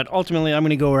love it. But ultimately, I'm going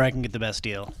to go where I can get the best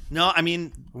deal. No, I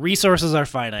mean... Resources are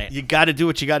finite. You got to do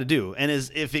what you got to do. And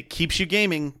if it keeps you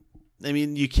gaming, I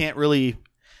mean, you can't really...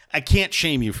 I can't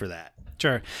shame you for that.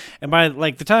 Sure. And by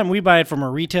the time we buy it from a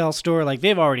retail store,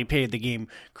 they've already paid the game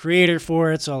creator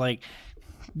for it. So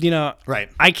right.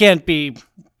 I can't be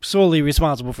solely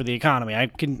responsible for the economy. I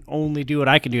can only do what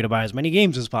I can do to buy as many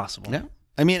games as possible. Yeah.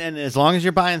 I mean, and as long as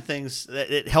you're buying things,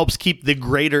 it helps keep the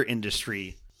greater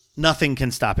industry. Nothing can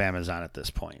stop Amazon at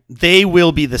this point. They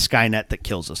will be the Skynet that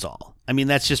kills us all. I mean,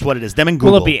 that's just what it is. Them and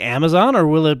Google. Will it be Amazon or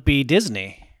will it be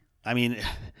Disney? I mean,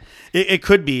 it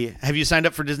could be. Have you signed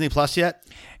up for Disney Plus yet?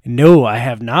 No, I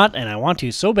have not, and I want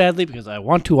to so badly because I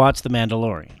want to watch The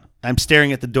Mandalorian. I'm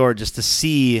staring at the door just to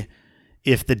see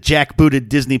if the jackbooted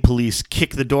Disney police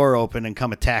kick the door open and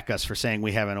come attack us for saying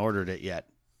we haven't ordered it yet.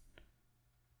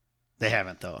 They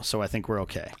haven't, though, so I think we're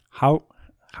okay. How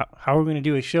are we going to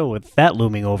do a show with that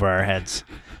looming over our heads?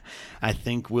 I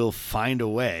think we'll find a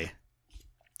way.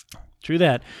 True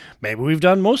that. Maybe we've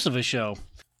done most of a show.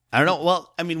 I don't know.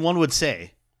 Well, I mean, one would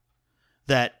say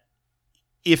that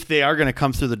if they are going to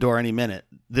come through the door any minute,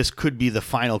 this could be the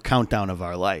final countdown of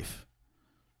our life.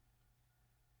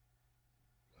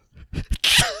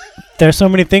 There's so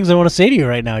many things I want to say to you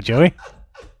right now, Joey.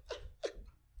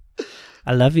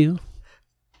 I love you.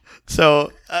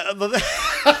 So,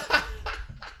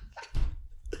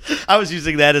 I was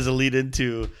using that as a lead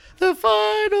into the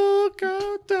final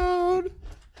countdown.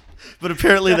 But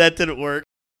apparently that didn't work.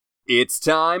 It's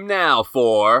time now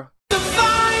for... the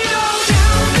final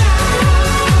countdown!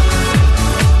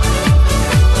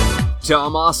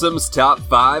 Tom Awesome's Top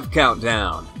 5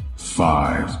 Countdown.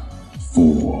 5,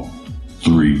 4,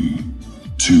 3,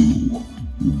 2,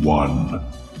 1.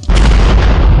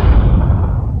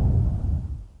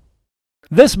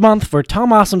 This month for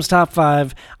Tom Awesome's Top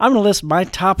 5, I'm going to list my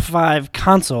top 5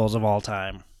 consoles of all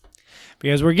time.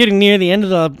 Because we're getting near the end of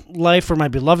the life for my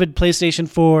beloved PlayStation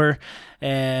 4,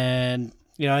 and,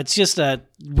 it's just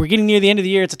we're getting near the end of the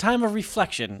year. It's a time of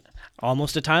reflection,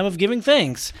 almost a time of giving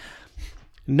thanks.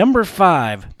 Number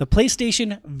 5, the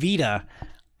PlayStation Vita.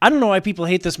 I don't know why people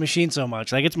hate this machine so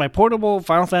much. Like, it's my portable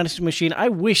Final Fantasy machine. I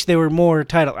wish there were more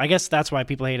titles. I guess that's why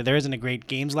people hate it. There isn't a great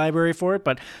games library for it,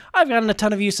 but I've gotten a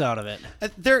ton of use out of it.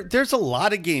 There's a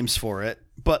lot of games for it,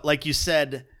 but like you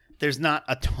said, there's not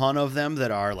a ton of them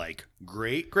that are like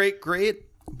great.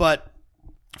 But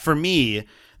for me,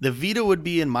 the Vita would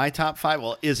be in my top 5.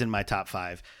 Well, is in my top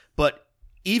 5. But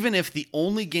even if the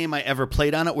only game I ever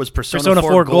played on it was Persona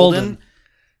 4 Golden,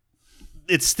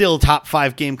 it's still top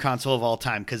 5 game console of all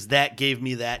time because that gave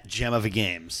me that gem of a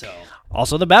game. So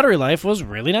also, the battery life was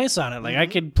really nice on it. Like, I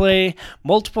could play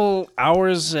multiple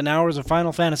hours and hours of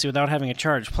Final Fantasy without having a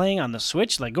charge. Playing on the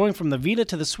Switch, like going from the Vita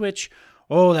to the Switch,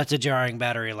 oh, that's a jarring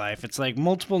battery life. It's like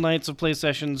multiple nights of play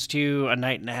sessions to a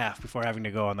night and a half before having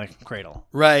to go on the cradle.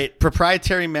 Right.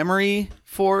 Proprietary memory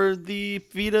for the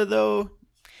Vita, though,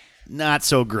 not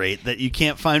so great. That you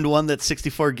can't find one that's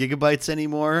 64 gigabytes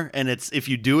anymore, and if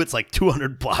you do, it's like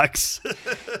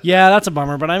 $200. Yeah, that's a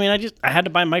bummer. But I mean, I had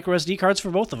to buy micro SD cards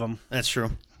for both of them. That's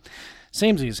true.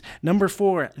 Samesies. Number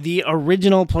 4, the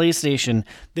original PlayStation.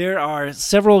 There are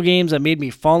several games that made me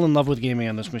fall in love with gaming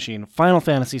on this machine. Final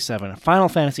Fantasy VII, Final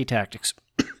Fantasy Tactics,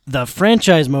 the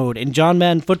franchise mode in John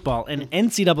Madden Football, and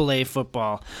NCAA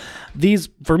Football.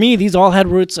 For me, these all had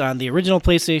roots on the original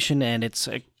PlayStation, and it's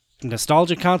a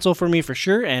nostalgic console for me for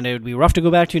sure, and it would be rough to go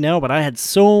back to now, but I had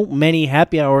so many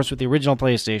happy hours with the original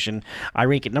PlayStation. I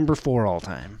rank it number 4 all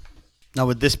time. Now,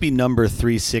 would this be number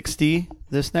 360,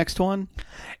 this next one?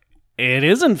 It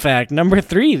is, in fact, number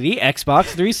 3, the Xbox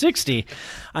 360.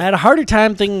 I had a harder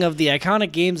time thinking of the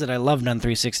iconic games that I loved on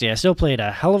 360. I still played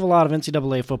a hell of a lot of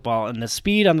NCAA football, and the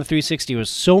speed on the 360 was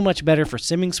so much better for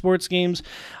simming sports games.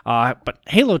 But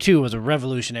Halo 2 was a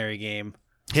revolutionary game.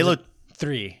 Halo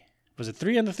 3. Was it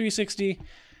 3 on the 360?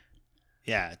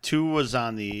 Yeah, 2 was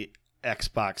on the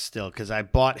Xbox still, because I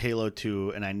bought Halo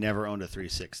 2 and I never owned a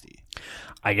 360.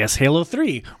 I guess Halo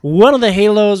 3. One of the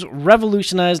Halos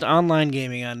revolutionized online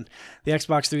gaming on the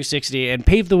Xbox 360 and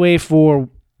paved the way for,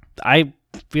 I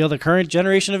feel, the current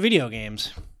generation of video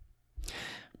games.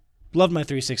 Loved my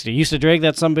 360. Used to drag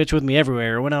that sumbitch with me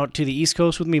everywhere. Went out to the East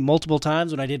Coast with me multiple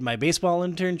times when I did my baseball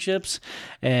internships,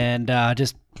 and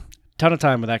just ton of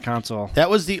time with that console. That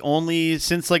was the only,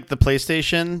 since like the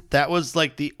PlayStation, that was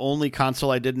like the only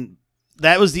console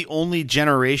that was the only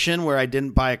generation where I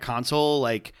didn't buy a console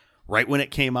like right when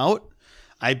it came out.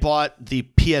 I bought the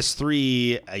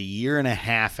PS3 a year and a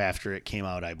half after it came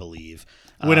out, I believe.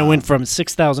 When it went from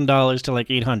 $6,000 to like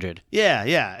 $800.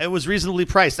 Yeah. It was reasonably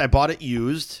priced. I bought it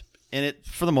used, and it,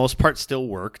 for the most part, still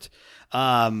worked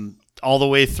all the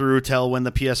way through till when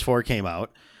the PS4 came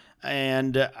out.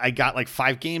 And I got like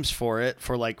 5 games for it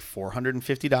for like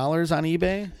 $450 on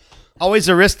eBay. Always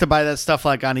a risk to buy that stuff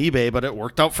like on eBay, but it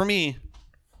worked out for me.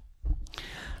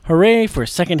 Hooray for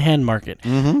secondhand market.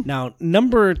 Mm-hmm. Now,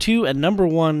 number 2 and number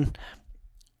 1,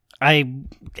 I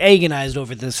agonized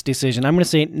over this decision. I'm going to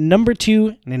say number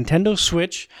 2, Nintendo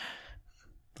Switch.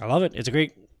 I love it. It's a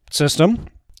great system.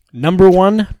 Number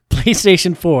 1,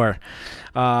 PlayStation 4.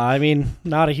 I mean,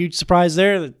 not a huge surprise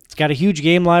there. It's got a huge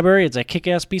game library. It's a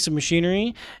kick-ass piece of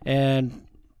machinery, and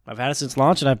I've had it since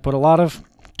launch, and I've put a lot of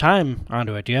time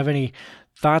onto it. Do you have any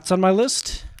thoughts on my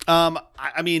list?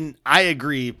 I mean, I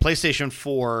agree. PlayStation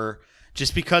 4,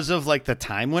 just because of like the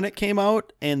time when it came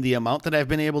out and the amount that I've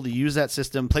been able to use that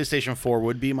system, PlayStation 4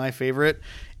 would be my favorite.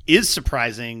 Is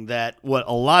surprising that what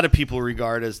a lot of people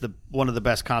regard as one of the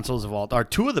best consoles of all, or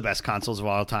 2 of the best consoles of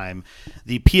all time,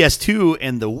 the PS2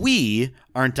 and the Wii,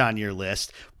 aren't on your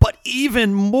list. But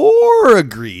even more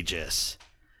egregious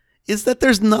is that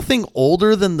there's nothing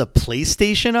older than the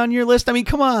PlayStation on your list. I mean,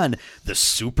 come on. The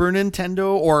Super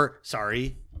Nintendo,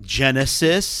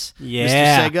 Genesis,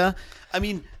 yeah. Mr. Sega. I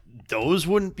mean, those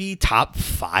wouldn't be top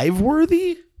 5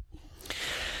 worthy?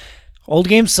 Old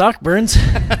games suck, Burns.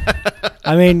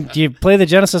 I mean, do you play the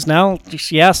Genesis now?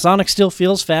 Yeah, Sonic still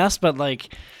feels fast, but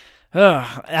like,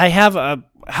 I have a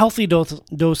healthy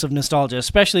dose of nostalgia,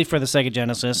 especially for the Sega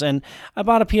Genesis, and I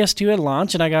bought a PS2 at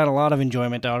launch, and I got a lot of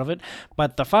enjoyment out of it,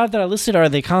 but the 5 that I listed are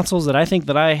the consoles that I think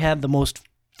that I had the most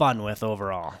fun with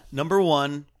overall. Number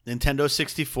 1, Nintendo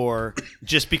 64,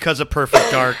 just because of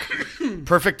Perfect Dark.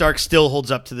 Perfect Dark still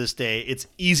holds up to this day. It's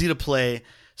easy to play.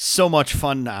 So much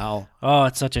fun now. Oh,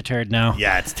 it's such a turd now.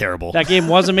 Yeah, it's terrible. That game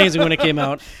was amazing when it came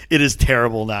out. It is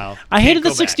terrible now. I hated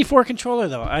the 64 controller,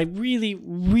 though. I really,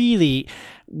 really,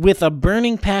 with a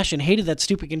burning passion, hated that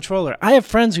stupid controller. I have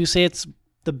friends who say it's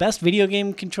the best video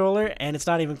game controller, and it's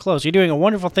not even close. You're doing a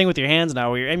wonderful thing with your hands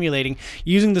now where you're emulating,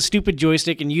 using the stupid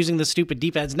joystick and using the stupid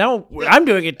D-pads. Now I'm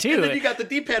doing it, too. And then you got the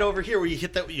D-pad over here where you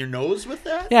hit that with your nose with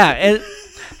that? Yeah, and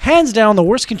hands down, the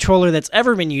worst controller that's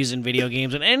ever been used in video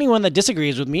games, and anyone that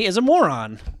disagrees with me is a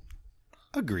moron.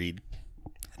 Agreed.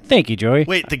 Thank you, Joey.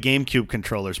 Wait, the GameCube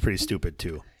controller is pretty stupid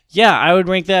too. Yeah, I would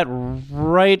rank that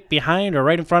right behind or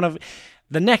right in front of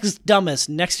the next dumbest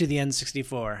next to the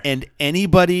N64. And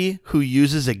anybody who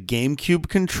uses a GameCube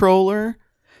controller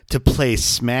to play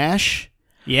Smash,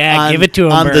 Yeah, give it to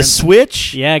him, on the Burns.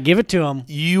 Switch, Yeah, give it to him.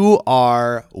 you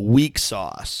are weak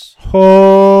sauce.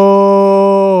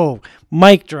 Oh,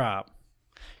 mic drop.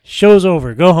 Show's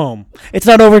over. Go home. It's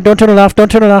not over. Don't turn it off.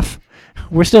 Don't turn it off.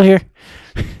 We're still here.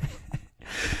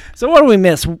 So what do we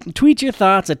miss? Tweet your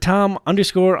thoughts at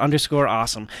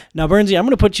Tom__awesome. Now, Bernsey, I'm going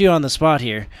to put you on the spot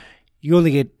here. You only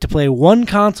get to play one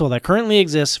console that currently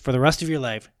exists for the rest of your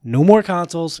life. No more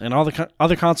consoles, and all the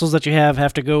other consoles that you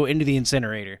have to go into the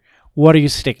incinerator. What are you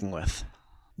sticking with?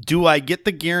 Do I get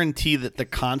the guarantee that the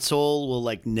console will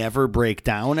like never break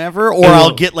down ever, or It I'll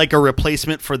will. get like a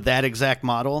replacement for that exact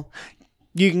model?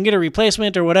 You can get a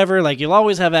replacement or whatever. Like, you'll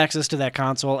always have access to that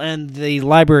console and the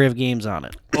library of games on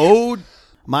it.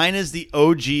 Mine is the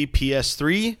OG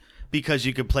PS3 because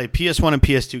you could play PS1 and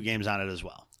PS2 games on it as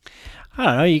well. I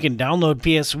don't know. You can download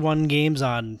PS1 games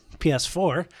on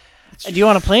PS4. Do you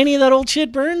want to play any of that old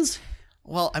shit, Burns?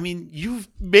 Well, I mean, you've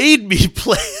made me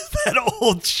play that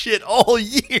old shit all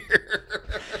year.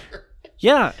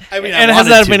 Yeah. I mean, and I has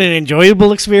wanted that to. been an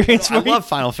enjoyable experience for I you? love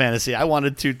Final Fantasy. I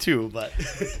wanted to too, but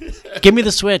Give me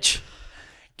the Switch.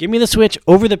 Give me the Switch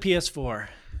over the PS4.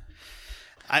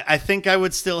 I think I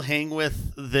would still hang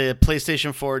with the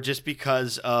PlayStation 4 just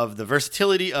because of the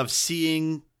versatility of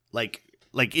seeing like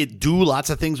it do lots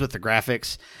of things with the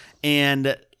graphics,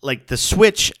 and like the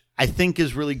Switch I think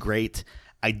is really great.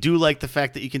 I do like the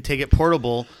fact that you can take it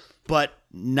portable, but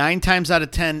 9 times out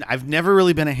of 10, I've never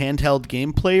really been a handheld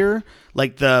game player.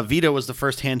 Like the Vita was the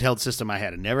first handheld system I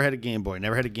had. I never had a Game Boy,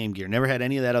 never had a Game Gear, never had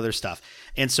any of that other stuff.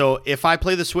 And so if I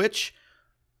play the Switch,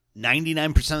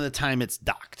 99% of the time it's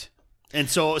docked. And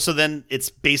so then it's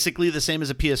basically the same as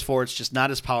a PS4. It's just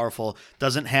not as powerful,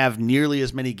 doesn't have nearly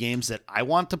as many games that I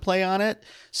want to play on it.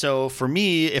 So for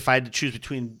me, if I had to choose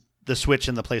between the Switch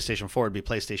and the PlayStation 4, it'd be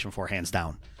PlayStation 4 hands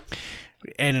down.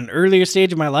 In an earlier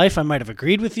stage of my life, I might have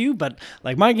agreed with you, but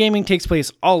like my gaming takes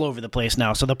place all over the place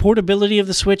now. So the portability of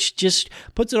the Switch just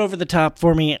puts it over the top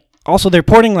for me. Also, they're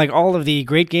porting like all of the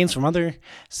great games from other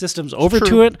systems over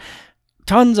to it.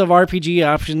 Tons of RPG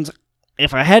options.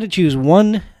 If I had to choose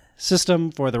one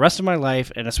system for the rest of my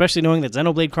life, and especially knowing that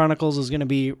Xenoblade Chronicles is going to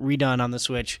be redone on the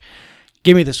Switch,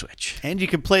 give me the Switch. And you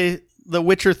can play The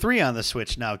Witcher 3 on the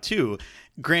Switch now, too.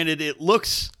 Granted, it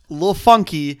looks a little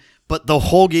funky, but the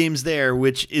whole game's there,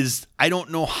 which is, I don't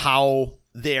know how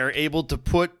they're able to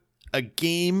put a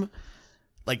game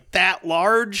like that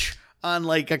large on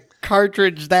like a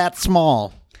cartridge that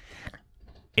small.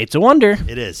 It's a wonder.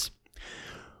 It is.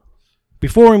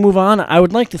 Before we move on, I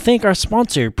would like to thank our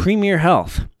sponsor, Premier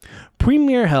Health.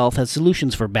 Premier Health has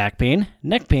solutions for back pain,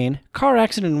 neck pain, car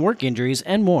accident and work injuries,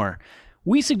 and more.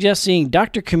 We suggest seeing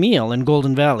Dr. Camille in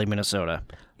Golden Valley, Minnesota.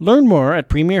 Learn more at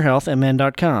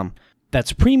premierhealthmn.com.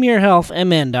 That's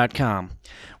premierhealthmn.com.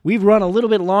 We've run a little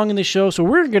bit long in the show, so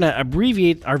we're going to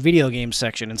abbreviate our video game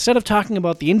section. Instead of talking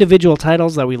about the individual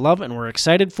titles that we love and we're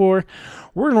excited for,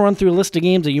 we're going to run through a list of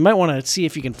games that you might want to see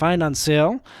if you can find on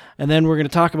sale. And then we're going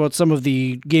to talk about some of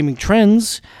the gaming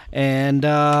trends and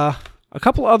a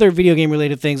couple other video game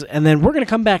related things. And then we're going to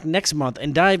come back next month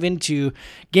and dive into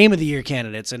Game of the Year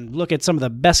candidates and look at some of the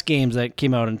best games that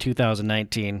came out in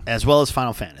 2019. As well as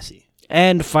Final Fantasy.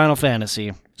 And Final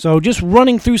Fantasy. So just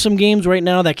running through some games right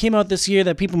now that came out this year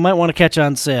that people might want to catch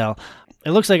on sale.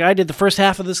 It looks like I did the first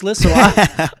half of this list, so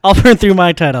I'll run through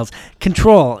my titles.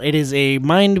 Control. It is a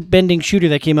mind-bending shooter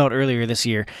that came out earlier this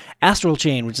year. Astral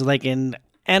Chain, which is like an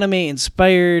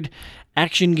anime-inspired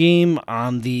action game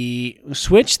on the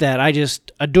Switch that I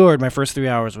just adored my first 3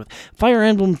 hours with. Fire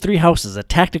Emblem Three Houses, a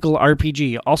tactical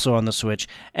RPG, also on the Switch.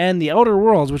 And The Outer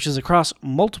Worlds, which is across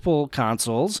multiple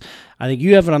consoles. I think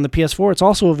you have it on the PS4. It's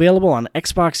also available on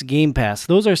Xbox Game Pass.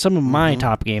 Those are some of my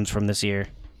top games from this year.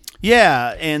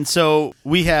 Yeah, and so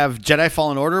we have Jedi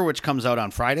Fallen Order, which comes out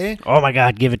on Friday. Oh my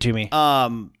god, give it to me.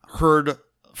 Heard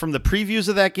from the previews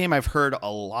of that game, I've heard a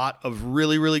lot of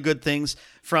really, really good things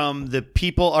from the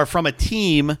people, or from a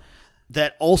team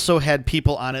that also had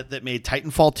people on it that made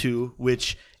Titanfall 2,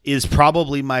 which is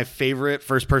probably my favorite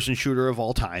first-person shooter of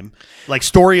all time. Like,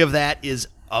 story of that is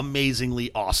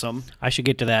amazingly awesome. I should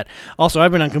get to that. Also,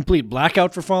 I've been on complete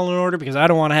blackout for Fallen Order because I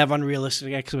don't want to have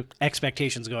unrealistic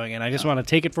expectations going in. I just want to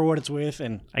take it for what it's worth,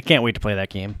 and I can't wait to play that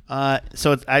game.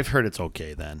 So I've heard it's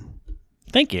okay then.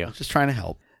 Thank you. Just trying to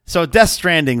help. So Death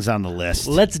Stranding's on the list.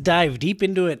 Let's dive deep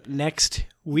into it next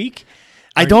week.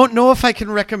 I don't know if I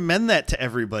can recommend that to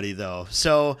everybody, though.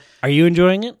 So Are you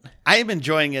enjoying it? I am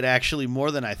enjoying it actually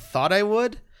more than I thought I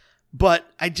would, but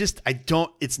I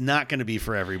don't, it's not going to be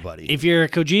for everybody. If you're a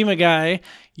Kojima guy,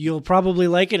 you'll probably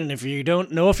like it. And if you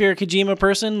don't know if you're a Kojima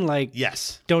person,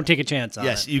 yes. don't take a chance on it.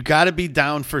 Yes, you got to be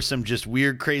down for some just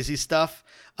weird, crazy stuff.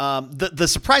 The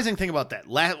surprising thing about that,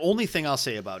 only thing I'll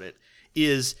say about it,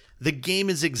 is the game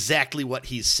is exactly what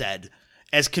he's said.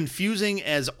 As confusing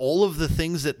as all of the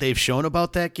things that they've shown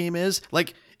about that game is,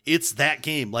 it's that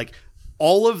game.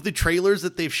 All of the trailers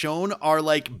that they've shown are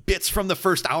bits from the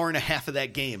first hour and a half of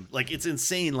that game. It's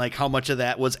insane how much of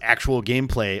that was actual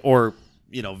gameplay or,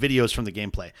 videos from the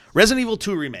gameplay. Resident Evil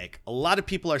 2 Remake. A lot of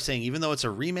people are saying, even though it's a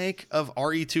remake of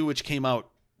RE2, which came out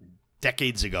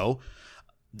decades ago,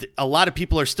 a lot of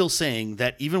people are still saying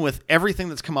that even with everything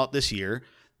that's come out this year,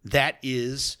 that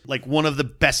is one of the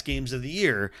best games of the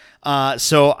year.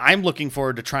 So I'm looking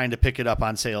forward to trying to pick it up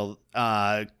on sale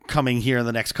coming here in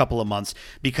the next couple of months,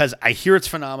 because I hear it's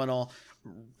phenomenal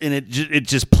and it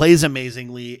just plays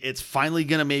amazingly. It's finally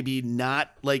going to maybe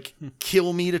not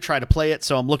kill me to try to play it.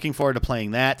 So I'm looking forward to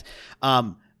playing that.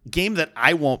 Game that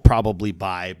I won't probably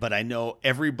buy, but I know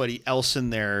everybody else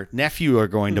and their nephew are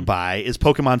going to buy, is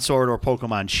Pokemon Sword or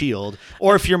Pokemon Shield.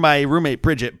 Or if you're my roommate,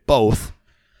 Bridget, both.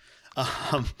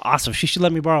 Awesome. She should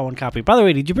let me borrow one copy. By the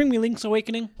way, did you bring me Link's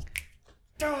Awakening?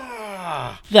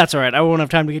 That's all right. I won't have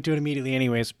time to get to it immediately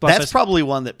anyways. Plus, That's probably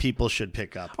one that people should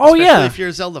pick up. Oh, especially yeah. if you're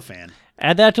a Zelda fan.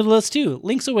 Add that to the list, too.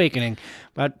 Link's Awakening.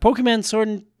 But Pokemon Sword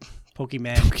and...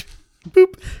 Pokemon.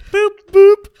 Boop, boop,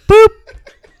 boop, boop.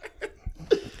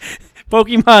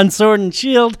 Pokemon Sword and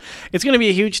Shield. It's going to be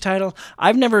a huge title.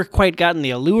 I've never quite gotten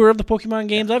the allure of the Pokemon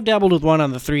games. I've dabbled with one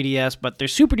on the 3DS, but they're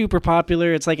super duper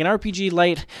popular. It's like an RPG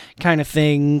light kind of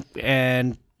thing,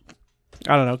 and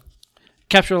I don't know,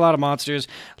 capture a lot of monsters.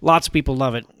 Lots of people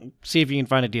love it. See if you can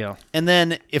find a deal. And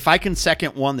then if I can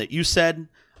second one that you said,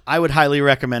 I would highly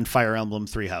recommend Fire Emblem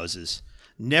Three Houses.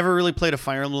 Never really played a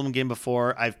Fire Emblem game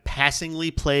before. I've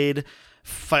passingly played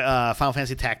Final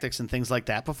Fantasy Tactics and things like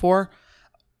that before.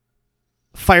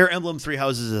 Fire Emblem Three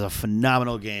Houses is a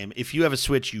phenomenal game. If you have a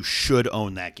Switch, you should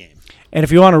own that game. And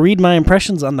if you want to read my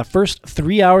impressions on the first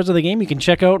 3 hours of the game, you can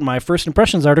check out my first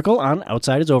impressions article on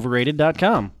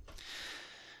OutsideIsOverrated.com.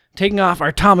 Taking off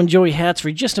our Tom and Joey hats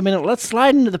for just a minute, let's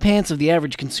slide into the pants of the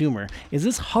average consumer. Is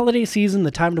this holiday season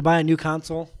the time to buy a new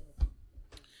console?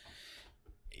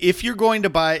 If you're going to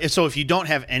buy... So if you don't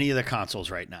have any of the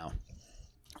consoles right now,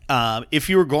 if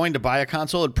you were going to buy a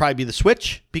console, it'd probably be the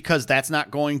Switch, because that's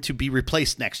not going to be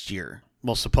replaced next year.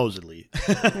 Well, supposedly.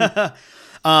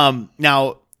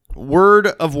 Now, word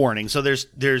of warning. So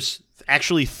there's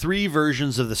actually 3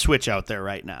 versions of the Switch out there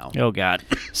right now. Oh, God.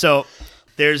 So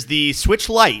there's the Switch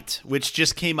Lite, which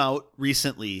just came out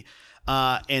recently,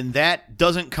 and that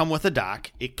doesn't come with a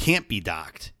dock. It can't be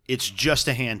docked. It's just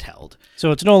a handheld.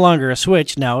 So it's no longer a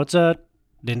Switch. Now it's a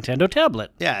Nintendo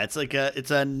tablet. Yeah, it's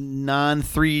a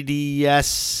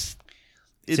non-3DS.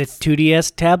 It's a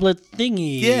 2DS tablet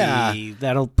thingy. Yeah.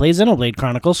 That'll play Xenoblade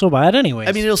Chronicles, so buy it anyways.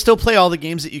 I mean, it'll still play all the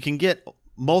games that you can get.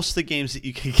 Most of the games that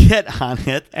you can get on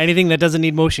it. Anything that doesn't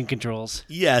need motion controls.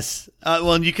 Yes.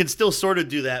 Well, and you can still sort of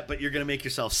do that, but you're going to make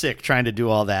yourself sick trying to do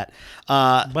all that.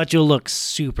 But you'll look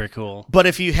super cool. But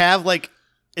if you have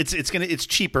it's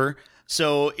cheaper.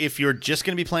 So if you're just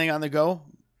going to be playing on the go,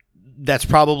 that's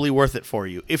probably worth it for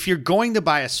you. If you're going to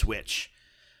buy a Switch,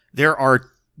 there are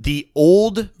the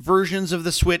old versions of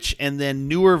the Switch and then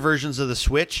newer versions of the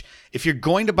Switch. If you're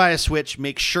going to buy a Switch,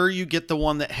 make sure you get the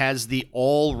one that has the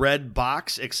all red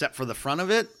box except for the front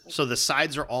of it. So the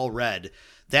sides are all red.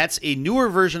 That's a newer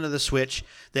version of the Switch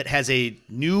that has a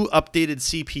new updated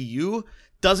CPU.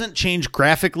 Doesn't change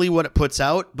graphically what it puts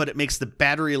out, but it makes the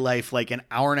battery life like an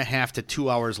hour and a half to 2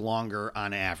 hours longer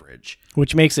on average.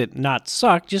 Which makes it not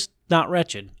suck, just not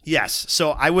wretched. Yes.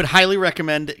 So I would highly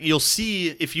recommend, you'll see,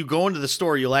 if you go into the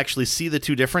store, you'll actually see the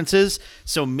 2 differences.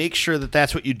 So make sure that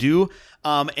that's what you do.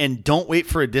 And don't wait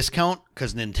for a discount,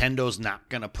 because Nintendo's not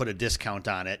going to put a discount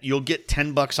on it. You'll get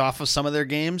 $10 off of some of their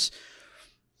games.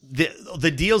 The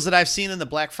deals that I've seen in the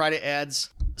Black Friday ads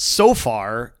so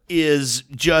far is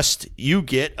just you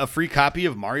get a free copy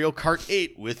of Mario Kart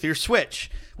 8 with your Switch,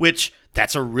 which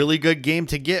that's a really good game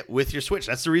to get with your Switch.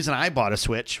 That's the reason I bought a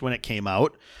Switch when it came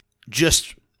out.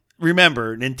 Just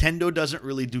remember, Nintendo doesn't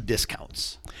really do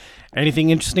discounts. Anything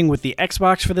interesting with the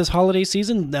Xbox for this holiday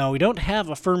season? No, we don't have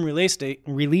a firm release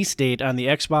date on the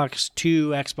Xbox 2,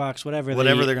 Xbox, whatever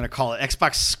they're going to call it.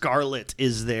 Xbox Scarlet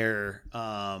is their...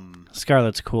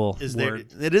 Scarlet's cool.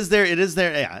 It is there,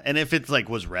 yeah. And if it's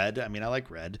was red, I mean, I like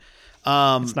red.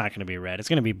 It's not going to be red. It's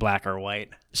going to be black or white.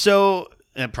 So,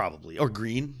 probably. Or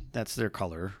green. That's their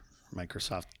color.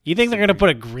 Microsoft. You think they're going to put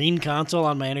a green console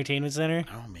on my entertainment center?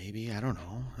 Oh, maybe. I don't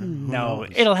know. Who No, knows?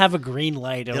 it'll have a green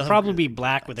light. It'll have probably a be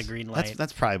black with a green light.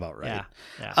 That's probably about right.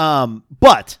 Yeah.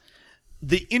 But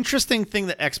the interesting thing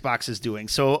that Xbox is doing,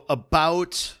 so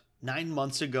about 9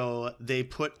 months ago, they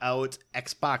put out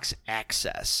Xbox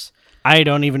Access. I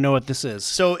don't even know what this is.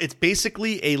 So it's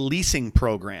basically a leasing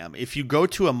program. If you go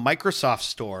to a Microsoft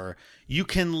store, you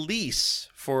can lease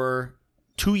for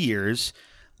 2 years,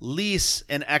 lease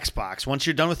an Xbox. Once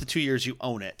you're done with the 2 years, you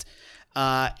own it.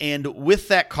 And with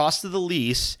that cost of the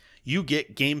lease, you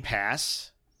get Game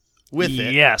Pass with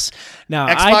it. Yes. Now,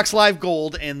 Xbox Live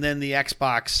Gold, and then the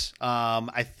Xbox,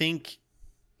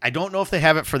 I don't know if they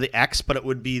have it for the X, but it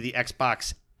would be the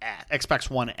Xbox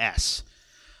One S.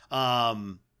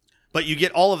 But you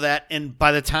get all of that, and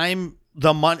by the time the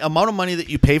amount of money that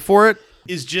you pay for it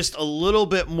is just a little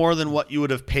bit more than what you would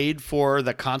have paid for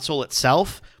the console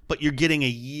itself, but you're getting a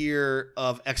year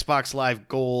of Xbox Live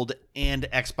Gold and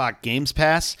Xbox Games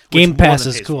Pass. Game Pass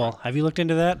is cool. Have you looked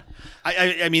into that?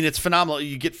 I mean, it's phenomenal.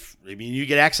 You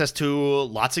get access to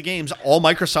lots of games. All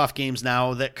Microsoft games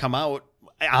now that come out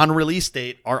on release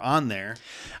date are on there.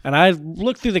 And I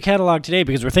looked through the catalog today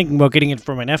because we're thinking about getting it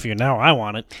for my nephew. Now I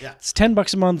want it. Yeah. It's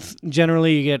 $10 a month.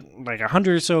 Generally, you get like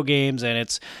 100 or so games, and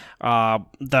it's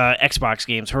the Xbox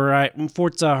games,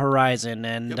 Forza Horizon,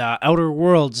 and Outer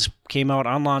Worlds came out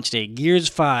on launch day. Gears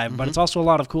 5, but it's also a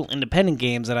lot of cool independent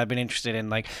games that I've been interested in,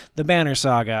 like the Banner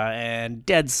Saga and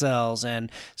Dead Cells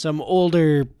and some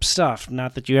older stuff.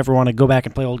 Not that you ever want to go back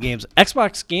and play old games.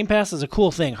 Xbox Game Pass is a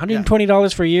cool thing.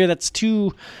 $120 for a year. That's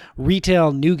 2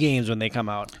 retail new games when they come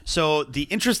out. So the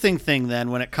interesting thing then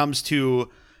when it comes to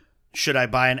should I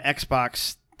buy an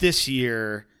Xbox this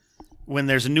year when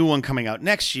there's a new one coming out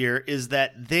next year is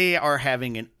that they are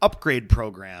having an upgrade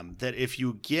program that if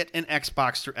you get an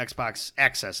Xbox through Xbox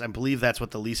Access, I believe that's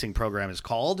what the leasing program is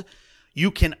called,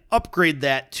 you can upgrade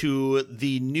that to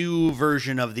the new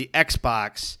version of the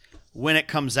Xbox when it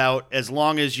comes out, as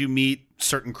long as you meet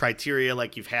certain criteria,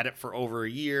 like you've had it for over a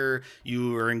year,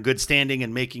 you are in good standing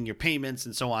and making your payments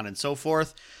and so on and so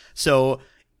forth. So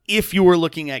if you were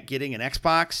looking at getting an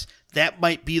Xbox, that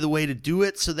might be the way to do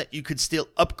it so that you could still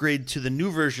upgrade to the new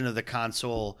version of the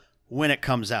console when it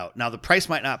comes out. Now, the price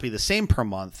might not be the same per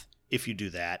month if you do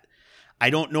that. I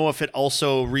don't know if it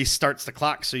also restarts the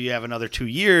clock so you have another 2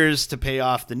 years to pay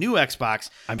off the new Xbox.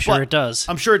 I'm sure it does.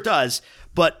 I'm sure it does,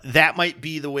 but that might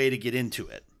be the way to get into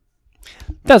it.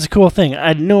 That's a cool thing. I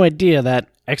had no idea that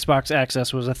Xbox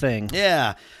Access was a thing.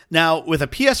 Yeah. Now, with a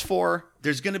PS4,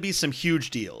 there's going to be some huge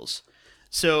deals.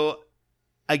 So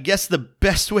I guess the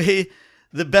best way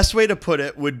to put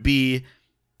it would be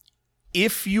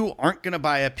if you aren't going to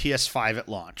buy a PS5 at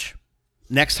launch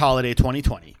next holiday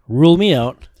 2020. Rule me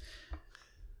out.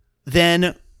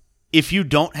 Then if you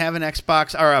don't have an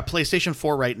Xbox or a PlayStation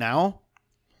 4 right now,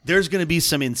 there's going to be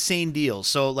some insane deals.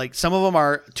 So like some of them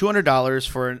are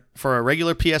 $200 for a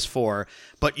regular PS4,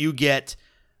 but you get,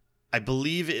 I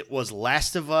believe it was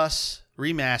Last of Us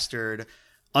Remastered,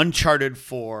 Uncharted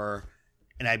 4,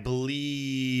 and I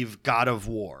believe God of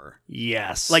War.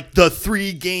 Yes. Like the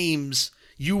 3 games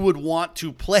you would want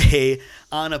to play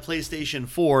on a PlayStation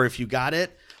 4 if you got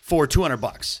it for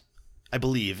 $200, I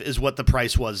believe, is what the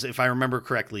price was, if I remember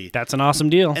correctly. That's an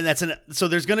awesome deal. And so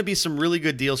there's going to be some really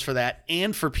good deals for that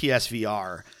and for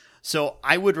PSVR. So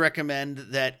I would recommend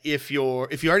that if you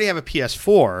already have a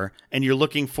PS4 and you're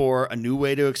looking for a new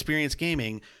way to experience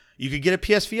gaming, you could get a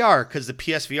PSVR because the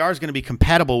PSVR is going to be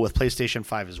compatible with PlayStation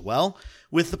 5 as well.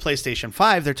 With the PlayStation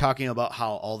 5, they're talking about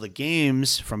how all the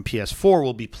games from PS4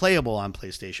 will be playable on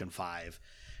PlayStation 5.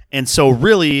 And so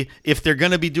really, if they're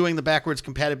going to be doing the backwards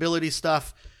compatibility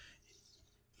stuff,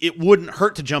 it wouldn't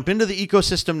hurt to jump into the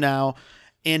ecosystem now,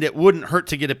 and it wouldn't hurt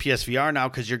to get a PSVR now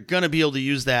because you're going to be able to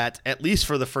use that at least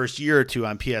for the first year or two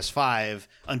on PS5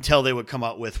 until they would come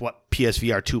out with what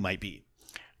PSVR 2 might be.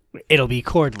 It'll be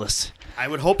cordless. I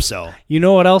would hope so. You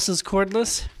know what else is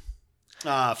cordless?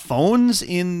 Phones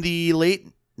in the late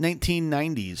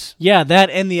 1990s. Yeah, that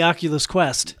and the Oculus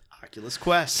Quest. Oculus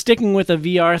Quest. Sticking with a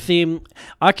VR theme,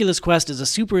 Oculus Quest is a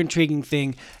super intriguing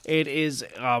thing. It is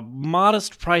a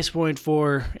modest price point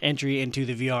for entry into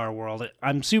the VR world.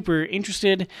 I'm super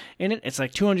interested in it. It's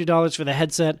like $200 for the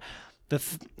headset,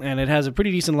 and it has a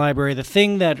pretty decent library. The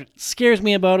thing that scares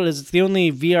me about it is it's the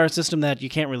only VR system that you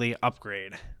can't really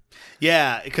upgrade.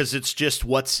 Yeah, because it's just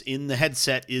what's in the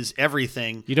headset is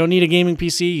everything. You don't need a gaming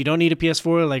PC. You don't need a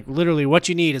PS4. Like, literally, what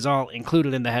you need is all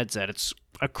included in the headset. It's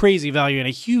a crazy value and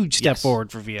a huge step Yes.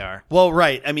 forward for VR. Well,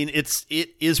 right. I mean, it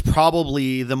is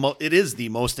probably it is the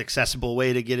most accessible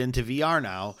way to get into VR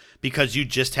now because you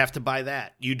just have to buy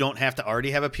that. You don't have to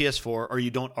already have a PS4 or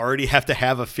you don't already have to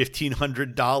have a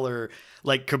 $1,500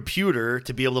 like computer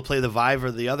to be able to play the Vive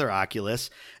or the other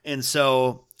Oculus. And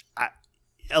so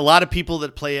a lot of people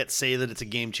that play it say that it's a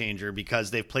game changer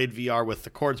because they've played VR with the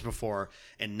cords before,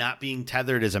 and not being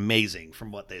tethered is amazing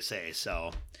from what they say.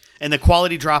 So, and the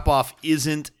quality drop off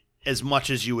isn't as much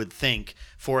as you would think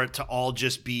for it to all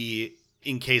just be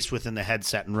encased within the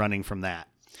headset and running from that.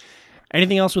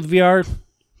 Anything else with VR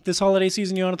this holiday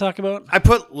season you want to talk about? I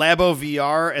put Labo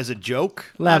VR as a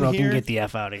joke. Labo on here. can get the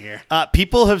F out of here.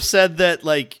 People have said that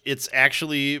like it's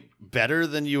actually better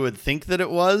than you would think that it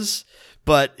was,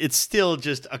 but it's still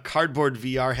just a cardboard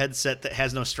VR headset that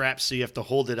has no straps, so you have to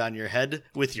hold it on your head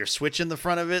with your Switch in the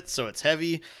front of it, so it's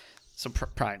heavy. So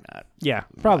probably not. Yeah,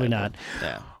 probably not.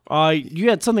 Yeah. You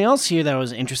had something else here that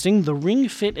was interesting. The Ring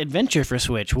Fit Adventure for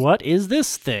Switch. What is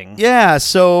this thing? Yeah,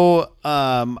 so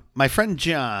my friend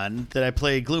John that I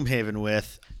play Gloomhaven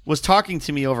with was talking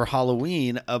to me over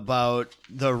Halloween about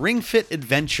the Ring Fit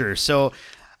Adventure. So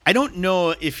I don't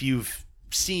know if you've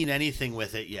seen anything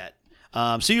with it yet.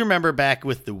 So you remember back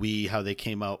with the Wii, how they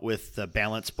came out with the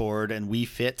balance board and Wii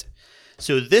Fit.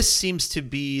 So this seems to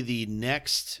be the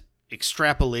next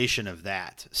extrapolation of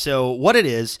that. So what it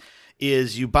is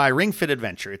you buy Ring Fit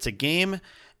Adventure. It's a game,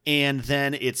 and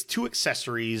then it's 2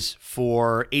 accessories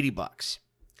for $80.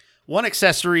 One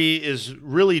accessory is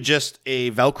really just a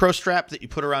Velcro strap that you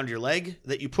put around your leg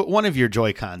that you put one of your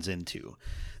Joy-Cons into.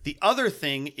 The other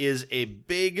thing is a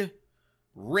big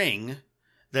ring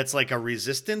that's like a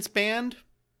resistance band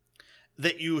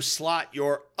that you slot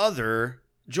your other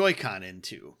Joy-Con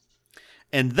into.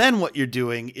 And then what you're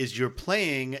doing is you're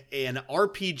playing an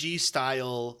RPG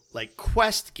style like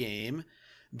quest game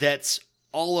that's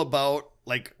all about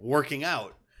like working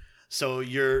out. So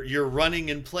you're running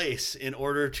in place in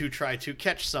order to try to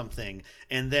catch something,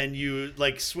 and then you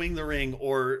like swing the ring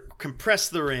or compress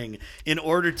the ring in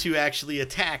order to actually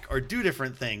attack or do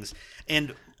different things.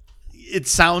 And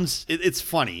it's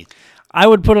funny. I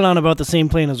would put it on about the same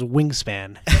plane as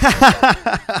Wingspan.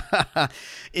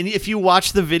 And if you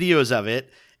watch the videos of it,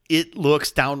 it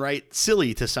looks downright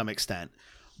silly to some extent.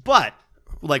 But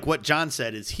like what John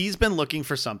said is he's been looking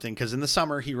for something because in the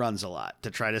summer he runs a lot to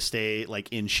try to stay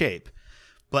like in shape.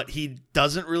 But he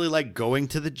doesn't really like going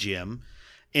to the gym.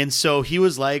 And so he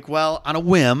was like, well, on a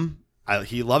whim,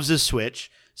 he loves his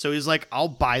Switch. So he's like, I'll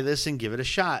buy this and give it a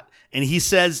shot. And he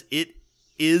says it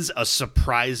is a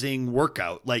surprising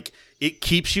workout. Like it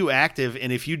keeps you active,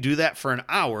 and if you do that for an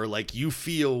hour, like you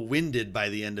feel winded by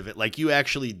the end of it, like you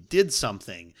actually did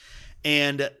something.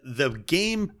 And the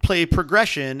gameplay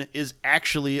progression is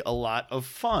actually a lot of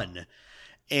fun.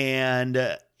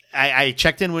 And I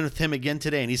checked in with him again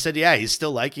today, and he said, yeah, he's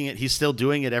still liking it. He's still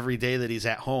doing it every day that he's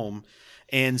at home.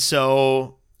 And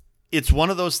so it's one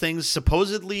of those things,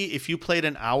 supposedly, if you played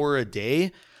an hour a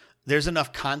day, there's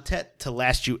enough content to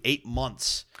last you 8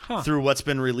 months through what's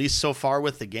been released so far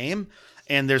with the game.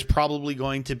 And there's probably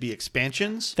going to be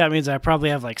expansions. That means I probably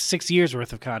have like 6 years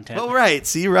worth of content. Oh, right.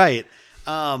 See, right.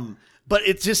 But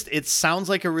it sounds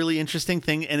like a really interesting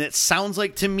thing. And it sounds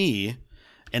like to me,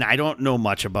 and I don't know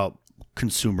much about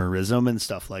consumerism and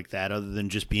stuff like that other than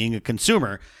just being a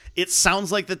consumer. It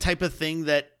sounds like the type of thing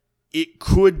that it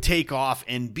could take off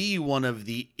and be one of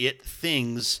the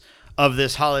things of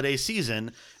this holiday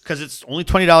season, because it's only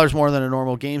 $20 more than a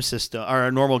normal game system or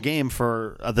a normal game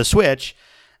for the Switch,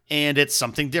 and it's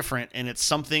something different, and it's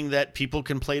something that people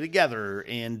can play together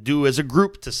and do as a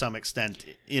group to some extent,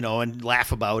 and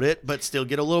laugh about it, but still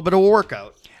get a little bit of a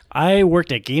workout. I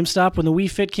worked at GameStop when the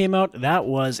Wii Fit came out. That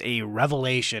was a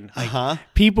revelation.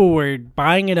 People were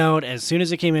buying it out as soon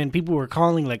as it came in. People were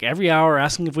calling like every hour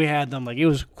asking if we had them. Like it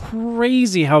was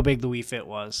crazy how big the Wii Fit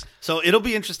was. So it'll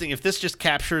be interesting if this just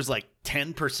captures like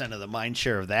 10% of the mind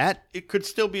share of that. It could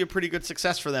still be a pretty good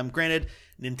success for them. Granted,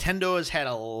 Nintendo has had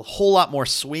a whole lot more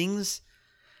swings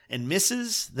and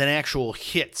misses than actual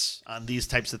hits on these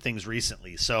types of things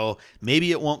recently. So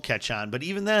maybe it won't catch on. But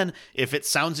even then, if it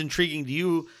sounds intriguing to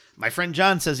you, my friend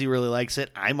John says he really likes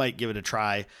it. I might give it a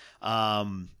try.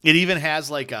 It even has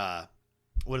like a,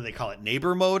 what do they call it?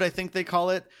 Neighbor mode, I think they call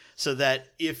it. So that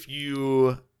if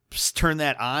you turn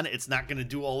that on, it's not going to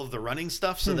do all of the running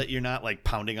stuff, so that you're not like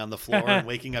pounding on the floor and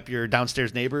waking up your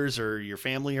downstairs neighbors or your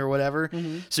family or whatever.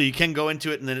 So you can go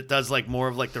into it, and then it does like more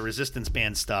of like the resistance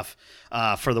band stuff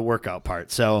for the workout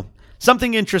part. So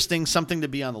something interesting, something to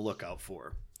be on the lookout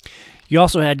for. You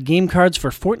also had game cards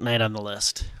for Fortnite on the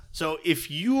list. So if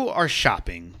you are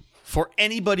shopping for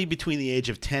anybody between the age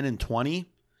of 10 and 20,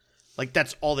 Like,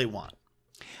 that's all they want.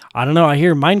 I don't know. I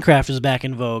hear Minecraft is back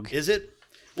in vogue. Is it?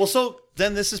 Well, so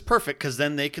then this is perfect because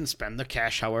then they can spend the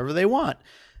cash however they want.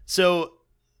 So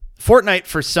Fortnite,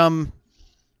 for some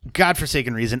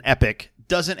godforsaken reason, Epic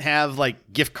doesn't have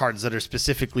like gift cards that are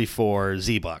specifically for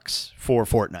Z-Bucks for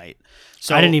Fortnite.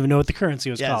 So I didn't even know what the currency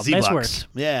was called. Z-Bucks. Nice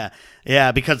work.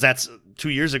 Yeah, because that's 2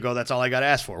 years ago. That's all I got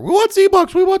asked for. We want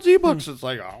Z-Bucks. It's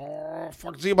like, oh,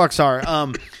 fuck Z-Bucks are.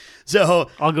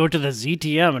 So I'll go to the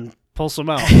ZTM and pull some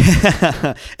out.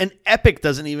 and Epic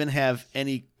doesn't even have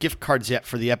any gift cards yet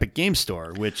for the Epic Game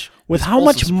Store, which With is how also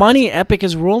much surprising. money Epic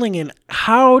is rolling in,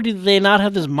 how did they not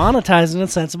have this monetized in a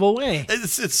sensible way?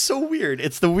 It's so weird.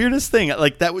 It's the weirdest thing.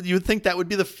 Like you would think that would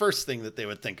be the first thing that they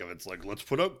would think of. It's like, let's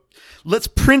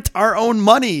print our own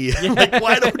money. Like,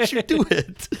 why don't you do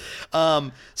it?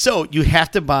 So you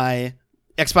have to buy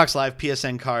Xbox Live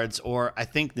PSN cards, or I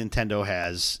think Nintendo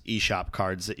has eShop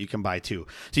cards that you can buy too.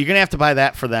 So you're gonna have to buy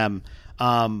that for them.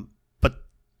 But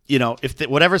if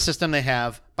whatever system they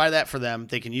have, buy that for them.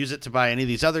 They can use it to buy any of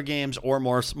these other games, or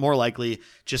more likely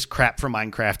just crap for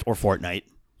Minecraft or Fortnite.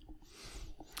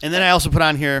 And then I also put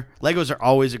on here, Legos are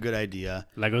always a good idea.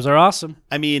 Legos are awesome.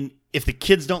 I mean, if the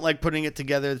kids don't like putting it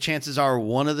together, the chances are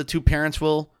one of the two parents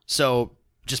will. So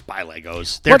just buy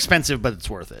Legos. They're expensive, but it's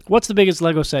worth it. What's the biggest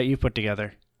Lego set you put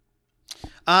together?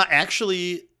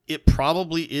 Actually, it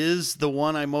probably is the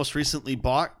one I most recently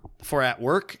bought for at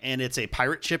work, and it's a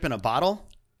pirate ship in a bottle.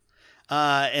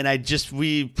 And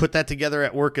we put that together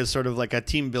at work as sort of like a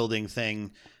team building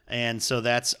thing. And so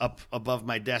that's up above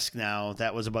my desk now.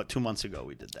 That was about 2 months ago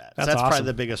we did that. That's so that's awesome. probably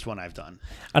the biggest one I've done.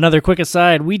 Another quick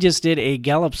aside, we just did a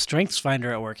Gallup Strengths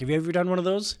Finder at work. Have you ever done one of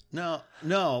those? No.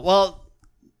 Well,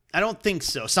 I don't think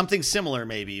so. Something similar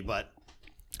maybe, but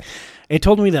It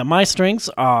told me that my strengths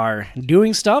are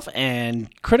doing stuff and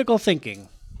critical thinking.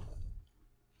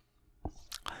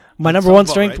 My number sounds one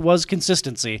about strength right. was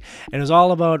consistency. And it was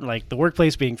all about like the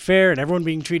workplace being fair and everyone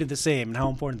being treated the same and how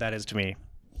important that is to me.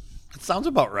 it sounds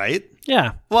about right.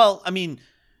 Yeah. Well, I mean,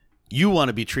 you want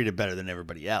to be treated better than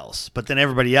everybody else, but then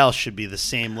everybody else should be the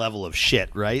same level of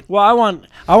shit, right? Well, I want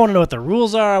to know what the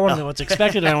rules are. I want to know what's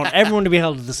expected. And I want everyone to be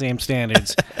held to the same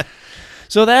standards.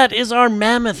 So that is our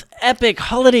mammoth epic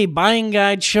holiday buying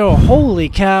guide show. Holy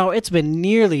cow, it's been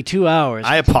nearly 2 hours.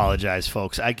 I apologize,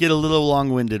 folks. I get a little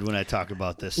long-winded when I talk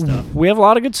about this stuff. We have a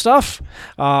lot of good stuff.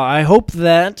 I hope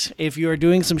that if you are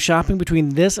doing some shopping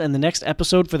between this and the next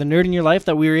episode for the Nerd in Your Life,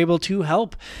 that we are able to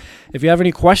help. If you have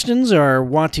any questions or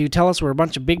want to tell us we're a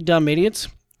bunch of big dumb idiots,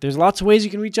 there's lots of ways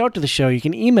you can reach out to the show. You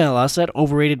can email us at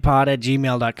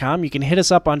overratedpod@gmail.com. You can hit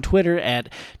us up on Twitter at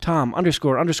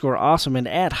Tom__awesome and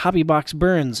at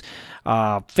HobbyBoxBurns.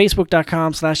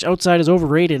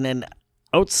 Facebook.com/outside-is-overrated and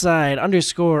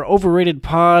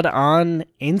outside_overratedpod on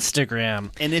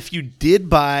Instagram. And if you did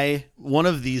buy one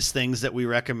of these things that we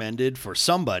recommended for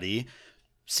somebody,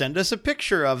 send us a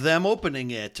picture of them opening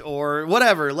it or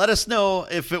whatever. Let us know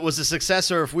if it was a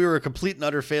success or if we were a complete and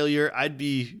utter failure. I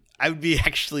would be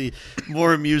actually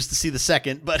more amused to see the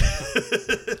second, but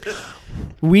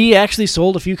We actually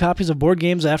sold a few copies of board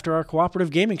games after our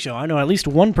cooperative gaming show. I know at least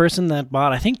one person that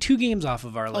bought, I think, 2 games off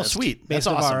of our list. Sweet. Based That's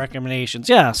on awesome. our recommendations.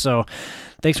 Yeah, so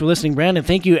thanks for listening, Brandon.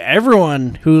 Thank you,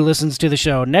 everyone who listens to the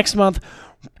show. Next month,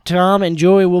 Tom and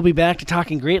Joey will be back to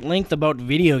talk in great length about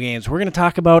video games. We're going to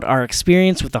talk about our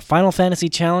experience with the Final Fantasy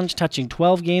Challenge, touching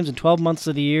 12 games in 12 months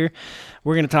of the year.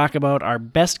 We're going to talk about our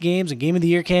best games and Game of the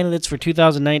Year candidates for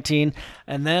 2019.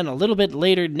 And then a little bit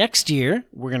later next year,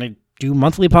 we're going to do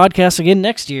monthly podcasts again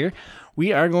next year.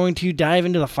 We are going to dive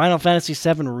into the Final Fantasy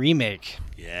VII Remake.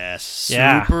 yes,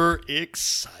 Yeah. super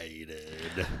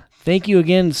excited. Thank you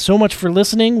again so much for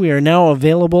listening. We are now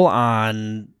available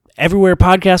on everywhere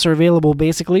podcasts are available,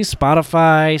 basically.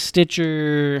 Spotify,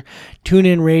 Stitcher,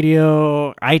 TuneIn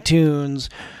Radio, iTunes.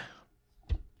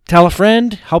 Tell a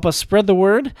friend. Help us spread the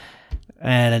word.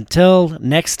 And until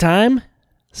next time,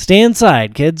 stay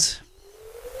inside, kids.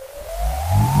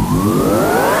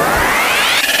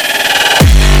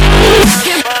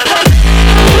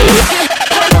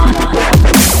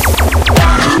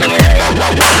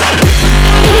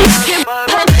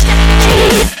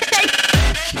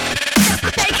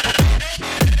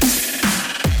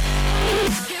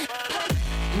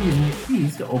 Using the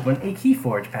keys to open a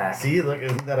Keyforge pack. See, look,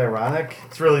 isn't that ironic?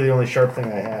 It's really the only sharp thing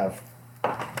I have.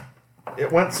 It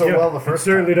went so well the first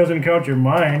time. doesn't count your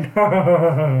mind.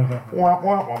 Wah, wah,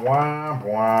 wah, wah,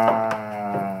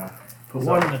 wah. Put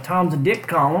one in the Tom's a Dick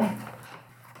column.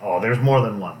 Oh, there's more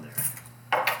than one there.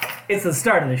 It's the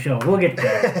start of the show. We'll get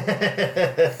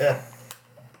there.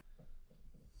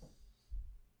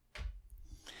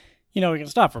 We can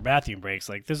stop for bathroom breaks.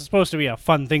 Like, this is supposed to be a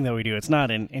fun thing that we do. It's not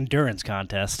an endurance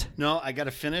contest. No, I got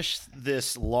to finish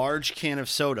this large can of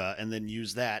soda and then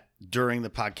use that during the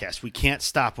podcast. We can't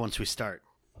stop once we start.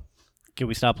 Can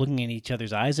we stop looking in each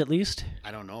other's eyes at least?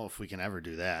 I don't know if we can ever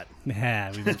do that.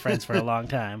 Yeah, we've been friends for a long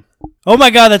time. Oh my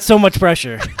God, that's so much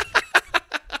pressure.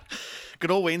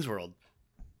 Good old Wayne's World.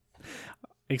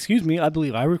 Excuse me, I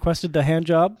believe I requested the hand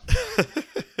job.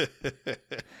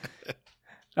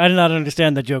 I did not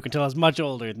understand the joke until I was much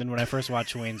older than when I first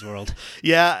watched Wayne's World.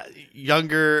 Yeah,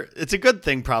 younger. It's a good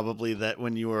thing probably that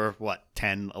when you were,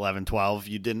 10, 11, 12,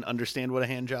 you didn't understand what a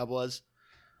hand job was.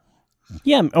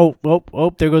 Yeah. Oh,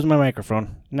 there goes my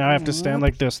microphone. Now I have to stand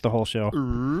like this the whole show.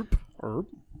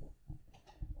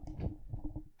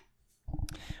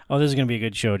 Oh, this is going to be a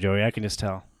good show, Joey. I can just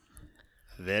tell.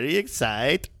 Very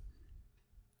excited.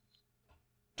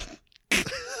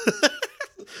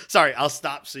 Sorry, I'll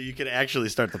stop so you can actually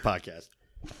start the podcast.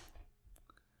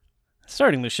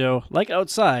 Starting the show, like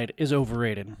outside, is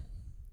overrated.